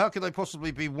 No. So how could they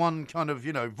possibly be one kind of,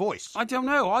 voice? I don't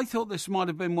know. I thought this might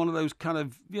have been one of those kind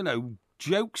of,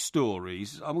 joke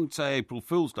stories. I won't say April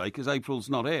Fool's Day because April's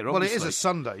not here, obviously. Well, it is a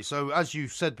Sunday, so as you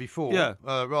said before,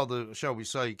 rather, shall we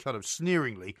say, kind of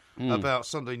sneeringly about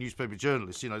Sunday newspaper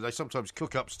journalists, they sometimes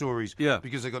cook up stories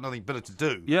because they've got nothing better to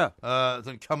do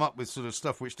than come up with sort of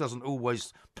stuff which doesn't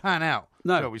always pan out,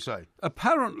 shall we say.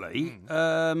 Apparently,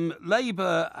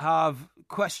 Labour have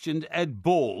questioned Ed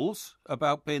Balls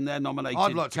about being their nominated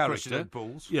I'd like to character. question Ed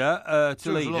Balls. Yeah,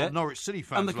 to lead a lot it. of Norwich City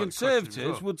fans and the like to question him as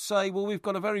Conservatives well. would say, well, we've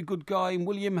got a very good guy in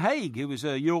William Hague, who is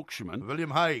a Yorkshireman.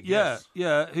 William Hague, yeah, yes.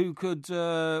 Yeah, who could,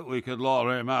 we could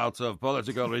lure him out of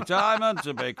political retirement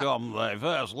to become the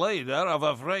first leader of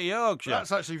a free Yorkshire.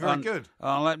 That's actually very good.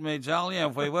 And let me tell you,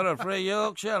 if we were a free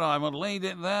Yorkshire, I would lead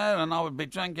it there and I would be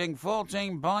drinking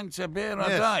 14 pints of beer a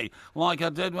day, like I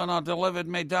did when I delivered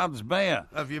my dad's beer.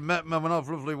 Have you met my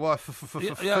lovely wife,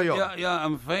 Fionn? Yeah,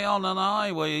 and Fionn and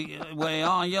I, we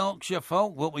are Yorkshire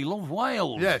folk, but we love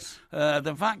Wales. Yes.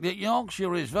 The fact that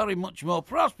Yorkshire is very much more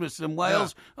prosperous than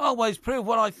Wales always proved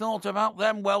what I thought about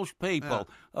them Welsh people.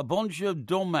 Yeah. A bunch of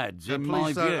dumbheads, in my view.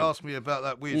 Please don't ask me about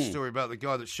that weird story about the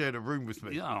guy that shared a room with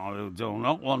me. Yeah, I do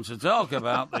not want to talk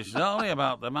about this story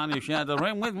about the man who shared a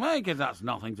room with me, because that's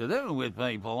nothing to do with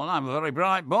people, and I'm a very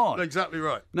bright boy. Exactly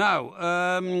right. Now,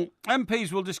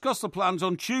 MPs will discuss the plans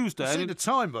on Tuesday. It's in the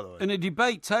time, by the way. In a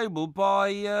debate table by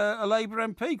a Labour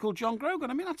MP called John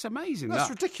Grogan. I mean, that's amazing. That's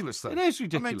ridiculous, though. It is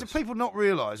ridiculous. I mean, do people not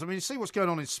realise? I mean, you see what's going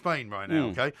on in Spain right now,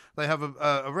 okay? They have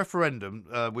a referendum,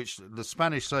 which the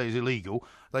Spanish say is illegal.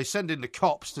 They send in the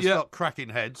cops to start cracking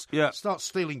heads, start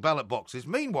stealing ballot boxes.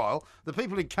 Meanwhile, the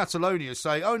people in Catalonia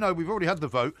say, oh, no, we've already had the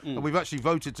vote and we've actually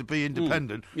voted to be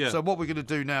independent. So what we're going to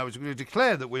do now is we're going to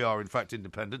declare that we are, in fact,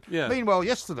 independent. Meanwhile,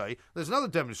 yesterday, there's another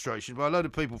demonstration by a load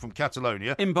of people from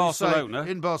Catalonia. In Barcelona.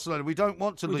 In Barcelona. We don't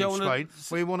want to leave Spain.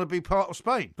 We want to be part of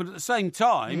Spain. But at the same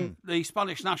time, the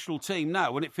Spanish national team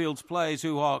now, when it fields players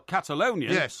who are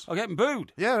Catalonian, are getting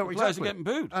booed. Yeah, exactly. Players are getting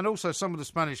booed. And also some of the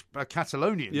Spanish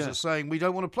Catalonians are saying we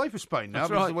don't want to play for Spain now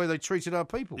because of the way they treated our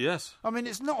people. Yes. I mean,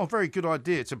 it's not a very good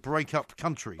idea to break up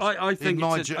countries. I think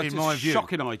it's my a view.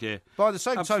 shocking idea. By the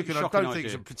same Absolutely token, I don't think idea.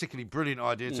 it's a particularly brilliant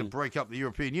idea to break up the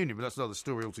European Union, but that's another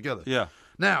story altogether. Yeah.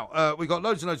 Now, we've got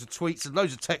loads and loads of tweets and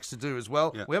loads of texts to do as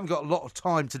well. Yeah. We haven't got a lot of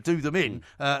time to do them in,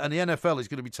 and the NFL is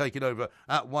going to be taken over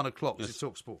at 1 o'clock. This is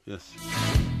Talk Sport. Yes.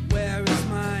 Where is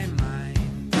my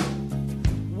mind?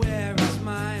 Where is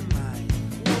my mind?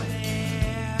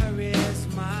 Where is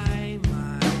my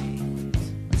mind?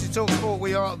 This is Talk Sport.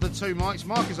 We are the two mics.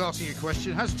 Mark is asking a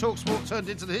question. Has Talk Sport turned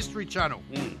into the History Channel?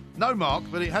 No, Mark,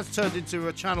 but it has turned into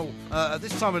a channel at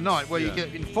this time of night where you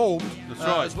get informed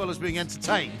as well as being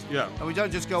entertained. Yeah. And we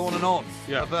don't just go on and on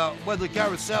about whether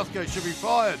Gareth Southgate should be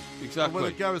fired. Exactly. Or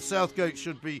whether Gareth Southgate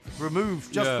should be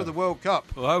removed just for the World Cup.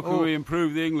 Well, how can we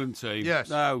improve the England team? Yes.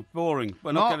 No, boring.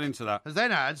 We're not getting into that.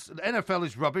 Then adds, the NFL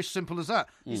is rubbish, simple as that.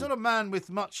 He's not a man with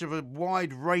much of a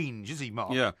wide range, is he,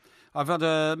 Mark? Yeah. I've had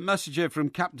a message here from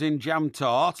Captain Jam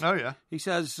Tart. Oh, yeah. He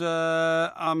says,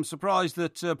 I'm surprised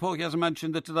that Porky hasn't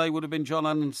mentioned that today would have been John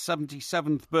Lennon's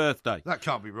 77th birthday. That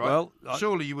can't be right. Well,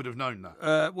 surely you would have known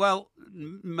that. Well,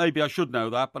 maybe I should know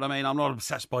that, but I mean, I'm not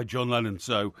obsessed by John Lennon,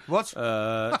 so... What?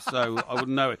 So I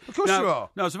wouldn't know it. Of course you are.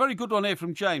 No, it's a very good one here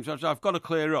from James. I've got to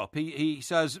clear up. He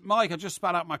says, Mike, I just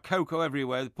spat out my cocoa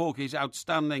everywhere. Porky's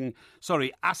astounding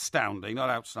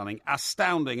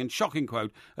and shocking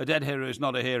quote, a dead hero is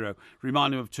not a hero.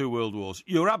 Remind him of 2 world wars.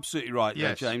 You're absolutely right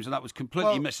there, James, and that was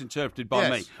completely misinterpreted by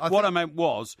me. What I meant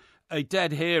was, a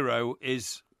dead hero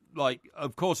is, like,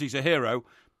 of course he's a hero,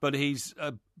 but he's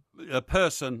a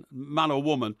person, man or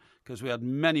woman, because we had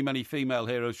many, many female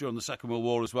heroes during the Second World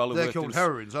War as well. They're called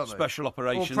heroines, aren't they? Special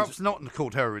operations. Well, perhaps not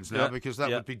called heroines now, because that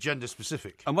would be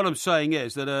gender-specific. And what I'm saying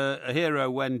is that a hero,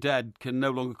 when dead, can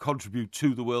no longer contribute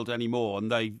to the world anymore,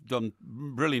 and they've done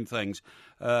brilliant things.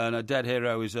 And a dead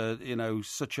hero is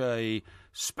such a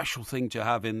special thing to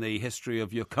have in the history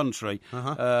of your country.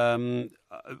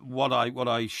 What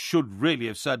I should really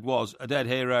have said was a dead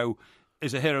hero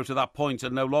is a hero to that point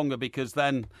and no longer, because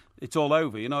then it's all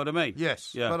over, you know what I mean?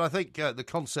 Yes, but I think the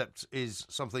concept is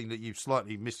something that you've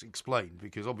slightly misexplained,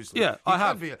 because obviously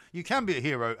you can be a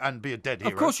hero and be a dead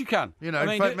hero. Of course you can. You know,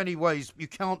 in many ways, you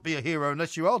can't be a hero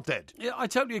unless you are dead. Yeah, I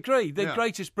totally agree. The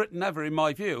greatest Briton ever, in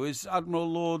my view, is Admiral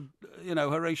Lord,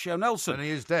 Horatio Nelson. And he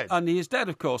is dead. And he is dead,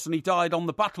 of course, and he died on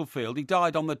the battlefield. He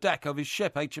died on the deck of his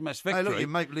ship, HMS Victory. Hey, look, your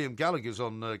mate Liam Gallagher's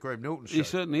on Graham Norton's show. He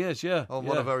certainly is, on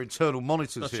one of our internal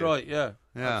monitors That's here. Right, yeah.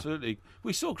 Absolutely.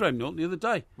 We saw Graham Norton the other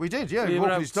day. We did, yeah. We were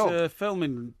out his dog.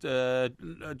 filming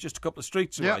just a couple of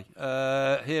streets away,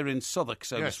 here in Southwark,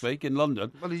 so to speak, in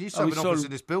London. Well, he used to have an office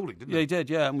in this building, didn't he? Yeah, he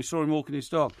did, and we saw him walking his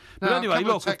dog. But anyway,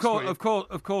 look,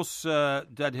 of course,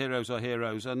 dead heroes are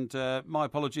heroes, and my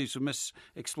apologies for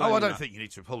mis-explaining I don't think you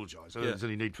need to apologise. I don't think there's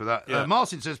any need for that.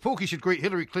 Martin says, Porky should greet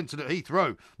Hillary Clinton at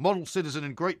Heathrow. Model citizen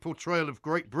and great portrayal of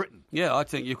Great Britain. Yeah, I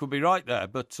think you could be right there,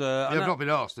 but... I've not been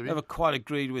asked, have you? Never quite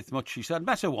agreed with much she said I'd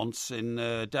met her once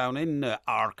down in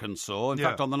Arkansas. In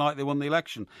fact, on the night they won the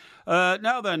election.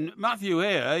 Now then, Matthew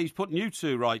here, he's putting you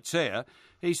two rights here.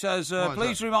 He says,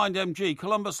 please remind MG,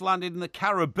 Columbus landed in the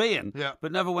Caribbean,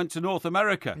 but never went to North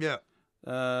America. Yeah.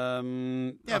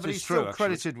 But he's still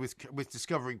credited with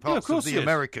discovering parts of the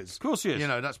Americas. Of course he is. You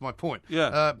know, that's my point.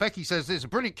 Yeah. Becky says there's a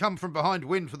brilliant come-from-behind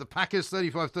win for the Packers,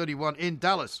 35-31 in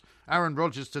Dallas. Aaron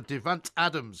Rodgers to Devante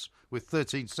Adams with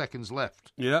 13 seconds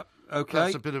left. Yeah, okay.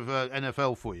 That's a bit of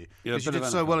NFL for you. Because you did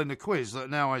so well in the quiz that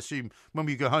now I assume when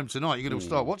we go home tonight, you're going to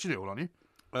start watching it all, aren't you?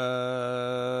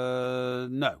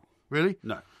 No. Really?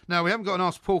 No. Now, we haven't got an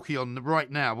Ask Porky on right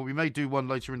now, but we may do one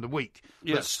later in the week.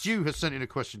 Yes. But Stu has sent in a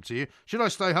question to you. Should I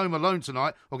stay home alone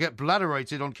tonight or get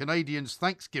bladderated on Canadians'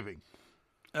 Thanksgiving?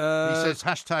 He says,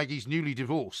 hashtag he's newly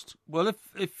divorced. Well,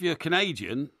 if you're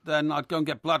Canadian, then I'd go and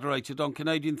get bladderated on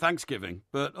Canadian Thanksgiving.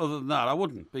 But other than that, I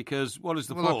wouldn't, because what is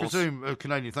the Well, force? I presume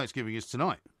Canadian Thanksgiving is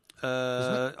tonight.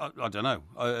 I don't know.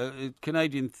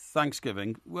 Canadian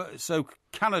Thanksgiving. So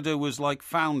Canada was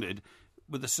founded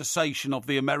with the cessation of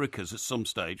the Americas at some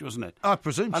stage, wasn't it? I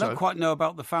presume so. I don't quite know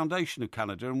about the foundation of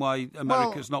Canada and why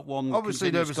America's not one.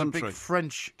 Obviously, there was country. a big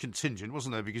French contingent,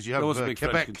 wasn't there? Because you have there was a big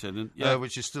Quebec, French contingent,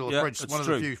 which is still one of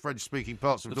the few French-speaking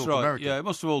parts of North America. Yeah, it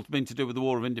must have all been to do with the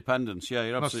War of Independence. Yeah,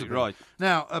 you're absolutely right.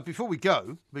 Now, before we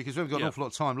go, because we haven't got an awful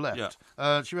lot of time left,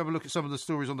 should we have a look at some of the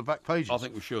stories on the back pages? I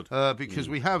think we should. Because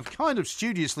we have kind of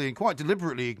studiously and quite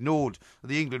deliberately ignored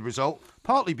the England result,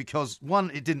 partly because,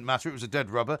 one, it didn't matter, it was a dead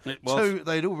rubber. Two,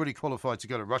 they'd already qualified to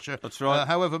go to Russia. That's right.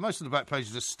 However, most of the back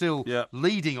pages are still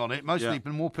leading on it, mostly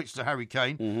more pictures of Harry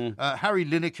Kane. Mm-hmm. Harry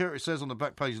Lineker, it says on the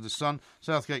back page of The Sun,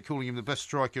 Southgate calling him the best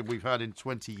striker we've had in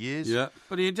 20 years. Yeah,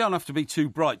 but you don't have to be too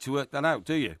bright to work that out,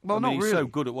 do you? Well, not really. He's so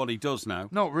good at what he does now.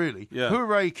 Not really. Yeah.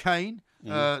 Hooray Kane,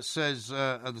 says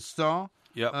at The Star.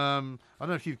 Yeah. I don't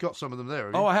know if you've got some of them there.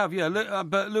 Have you? Oh, I have, yeah.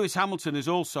 But Lewis Hamilton is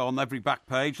also on every back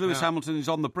page. Lewis Hamilton is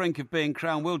on the brink of being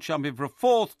crowned world champion for a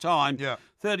fourth time. Yeah.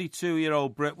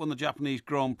 32-year-old Brit won the Japanese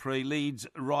Grand Prix, leads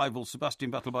rival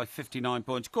Sebastian Vettel by 59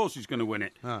 points. Of course he's going to win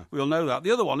it. We all know that. The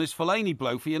other one is Fellaini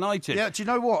blow for United. Yeah, do you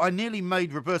know what? I nearly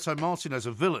made Roberto Martinez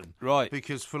a villain. Right.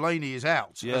 Because Fellaini is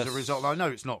out as a result. I know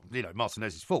it's not,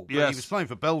 Martinez's fault, but he was playing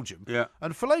for Belgium. Yeah.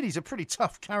 And Fellaini's a pretty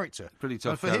tough character. Pretty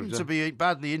tough And for him to be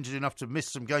badly injured enough to miss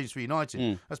some games for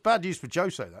United, that's bad news for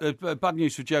Jose, that. Bad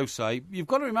news for Jose. You've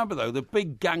got to remember, though, the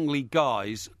big gangly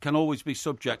guys can always be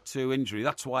subject to injury.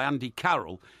 That's why Andy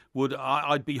Carroll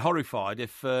I'd be horrified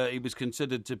if he was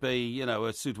considered to be,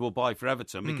 a suitable buy for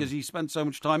Everton because he spent so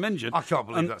much time injured. I can't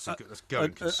believe that's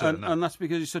going concern. And that's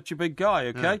because he's such a big guy,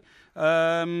 okay?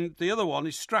 Yeah. The other one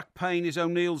is Strack Payne is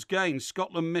O'Neill's gain.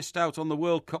 Scotland missed out on the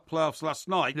World Cup playoffs last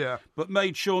night, but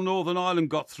made sure Northern Ireland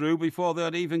got through before they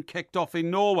had even kicked off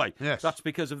in Norway. Yes. That's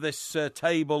because of this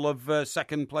table of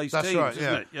second-place teams, right,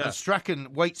 isn't it? Yeah. And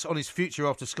Strachan waits on his future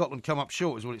after Scotland come up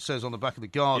short, is what it says on the back of the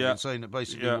Guardian, saying that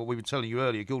basically what we were telling you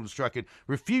earlier, Gordon Strachan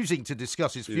refusing to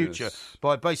discuss his future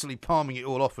by basically palming it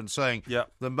all off and saying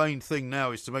the main thing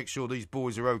now is to make sure these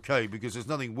boys are okay because there's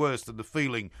nothing worse than the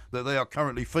feeling that they are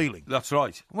currently feeling. That's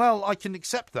right. Well, I can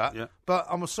accept that, but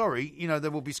I'm sorry,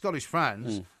 there will be Scottish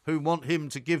fans who want him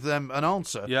to give them an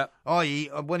answer, i.e.,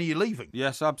 when are you leaving?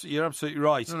 Yes, you're absolutely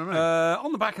right. You know what I mean?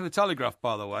 On the back of the Telegraph,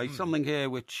 by the way, something here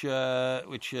which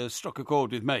struck a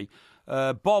chord with me.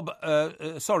 Rob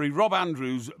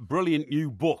Andrews' brilliant new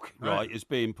book, is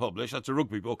being published. That's a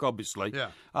rugby book, obviously.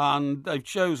 Yeah. And they've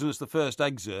chosen as the first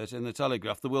excerpt in the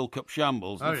Telegraph the World Cup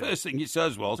shambles. The first thing he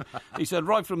says was, he said,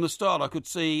 right from the start, I could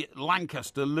see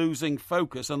Lancaster losing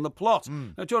focus and the plot.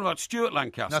 Now, talking about Stuart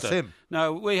Lancaster. That's him.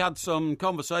 Now, we had some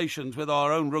conversations with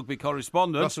our own rugby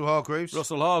correspondent. Russell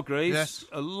Hargreaves. Yes.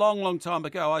 A long, long time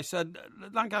ago. I said,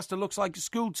 Lancaster looks like a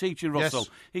school teacher, Russell. Yes.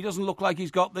 He doesn't look like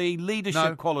he's got the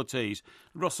leadership qualities.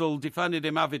 Russell defended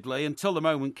him avidly until the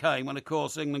moment came when, of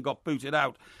course, England got booted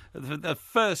out. The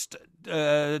first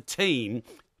team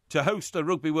to host a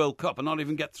Rugby World Cup and not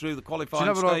even get through the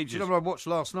qualifying stages. Do you know what I watched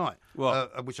last night?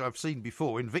 What? Which I've seen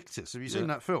before, Invictus. Have you seen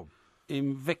that film?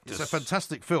 Invictus. It's a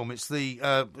fantastic film. It's the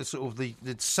sort of the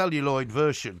celluloid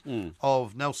version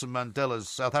of Nelson Mandela's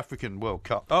South African World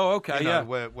Cup. Oh, okay,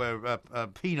 where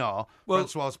Pienaar,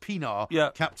 Francois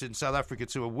Pienaar, captained South Africa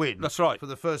to a win. That's right. For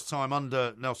the first time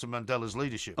under Nelson Mandela's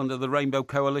leadership. Under the Rainbow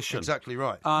Coalition. Exactly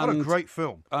right. What a great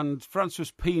film. And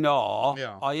Francois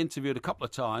Pienaar, I interviewed a couple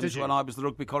of times when I was the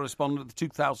rugby correspondent at the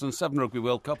 2007 Rugby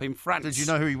World Cup in France. Did you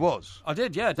know who he was? I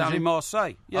did, down in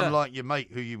Marseille. Yeah. Unlike your mate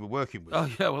who you were working with. Oh,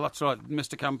 yeah, well, that's right.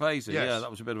 Mr. Campese. Yes. Yeah, that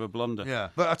was a bit of a blunder. Yeah,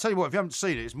 but I tell you what, if you haven't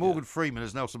seen it, it's Morgan Freeman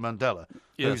as Nelson Mandela,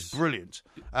 who's brilliant,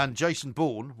 and Jason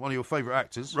Bourne, one of your favourite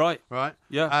actors, right,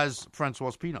 yeah, as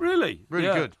Francois Pienaar. Really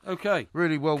good. Okay,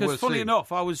 really well worth seeing. Because funny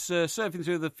enough, I was surfing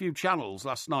through the few channels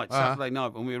last night, Saturday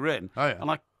night when we were in,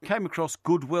 and I came across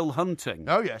Good Will Hunting.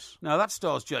 Oh, yes. Now, that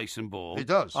stars Jason Bourne. It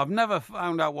does. I've never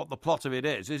found out what the plot of it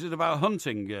is. Is it about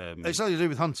hunting? It's nothing to do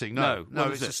with hunting, no.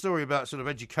 It's a story about sort of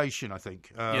education, I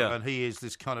think. And he is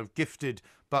this kind of gifted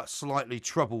but slightly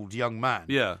troubled young man.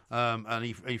 Yeah. And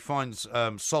he finds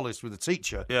solace with a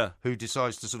teacher who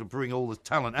decides to sort of bring all the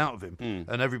talent out of him,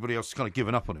 and everybody else has kind of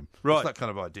given up on him. Right. It's that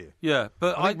kind of idea. Yeah,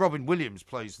 but I think Robin Williams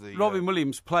plays the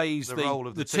role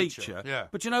of the teacher. Yeah.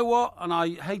 But you know what? And I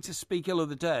hate to speak ill of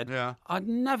the dead. Yeah. I'd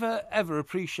never ever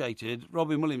appreciated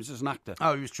Robin Williams as an actor.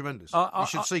 Oh, he was tremendous. You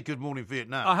should see Good Morning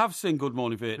Vietnam. I have seen Good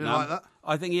Morning Vietnam. You like that?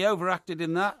 I think he overacted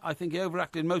in that. I think he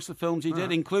overacted in most of the films he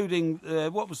did, including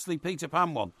what was the Peter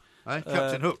Pan one?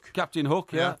 Captain Hook. Captain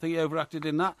Hook, yeah. I think he overacted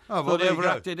in that. Oh, well, Thought he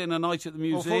overacted in A Night at the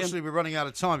Museum. Well, fortunately, we're running out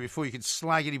of time before you can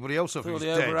slag anybody else off who's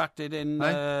dead. Thought he overacted in,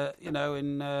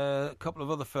 in a couple of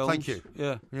other films. Thank you.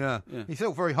 Yeah. He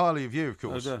thought very highly of you, of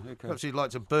course. Oh, okay. Perhaps he'd like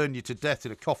to burn you to death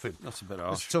in a coffin. That's a bit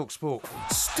harsh. Let's talk sport.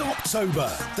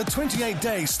 Stoptober. The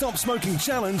 28-day Stop Smoking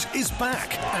Challenge is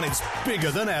back, and it's bigger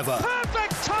than ever.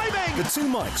 Perfect timing! The two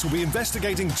mics will be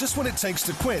investigating just what it takes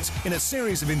to quit in a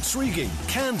series of intriguing,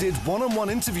 candid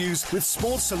one-on-one interviews with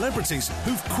sports celebrities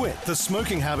who've quit the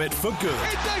smoking habit for good.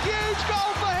 It's a huge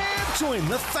goal for him! Join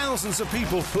the thousands of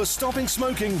people who are stopping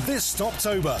smoking this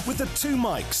Stoptober with the two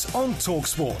mics on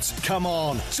TalkSport. Come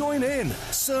on, join in.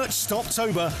 Search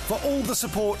Stoptober for all the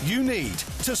support you need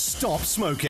to stop smoking.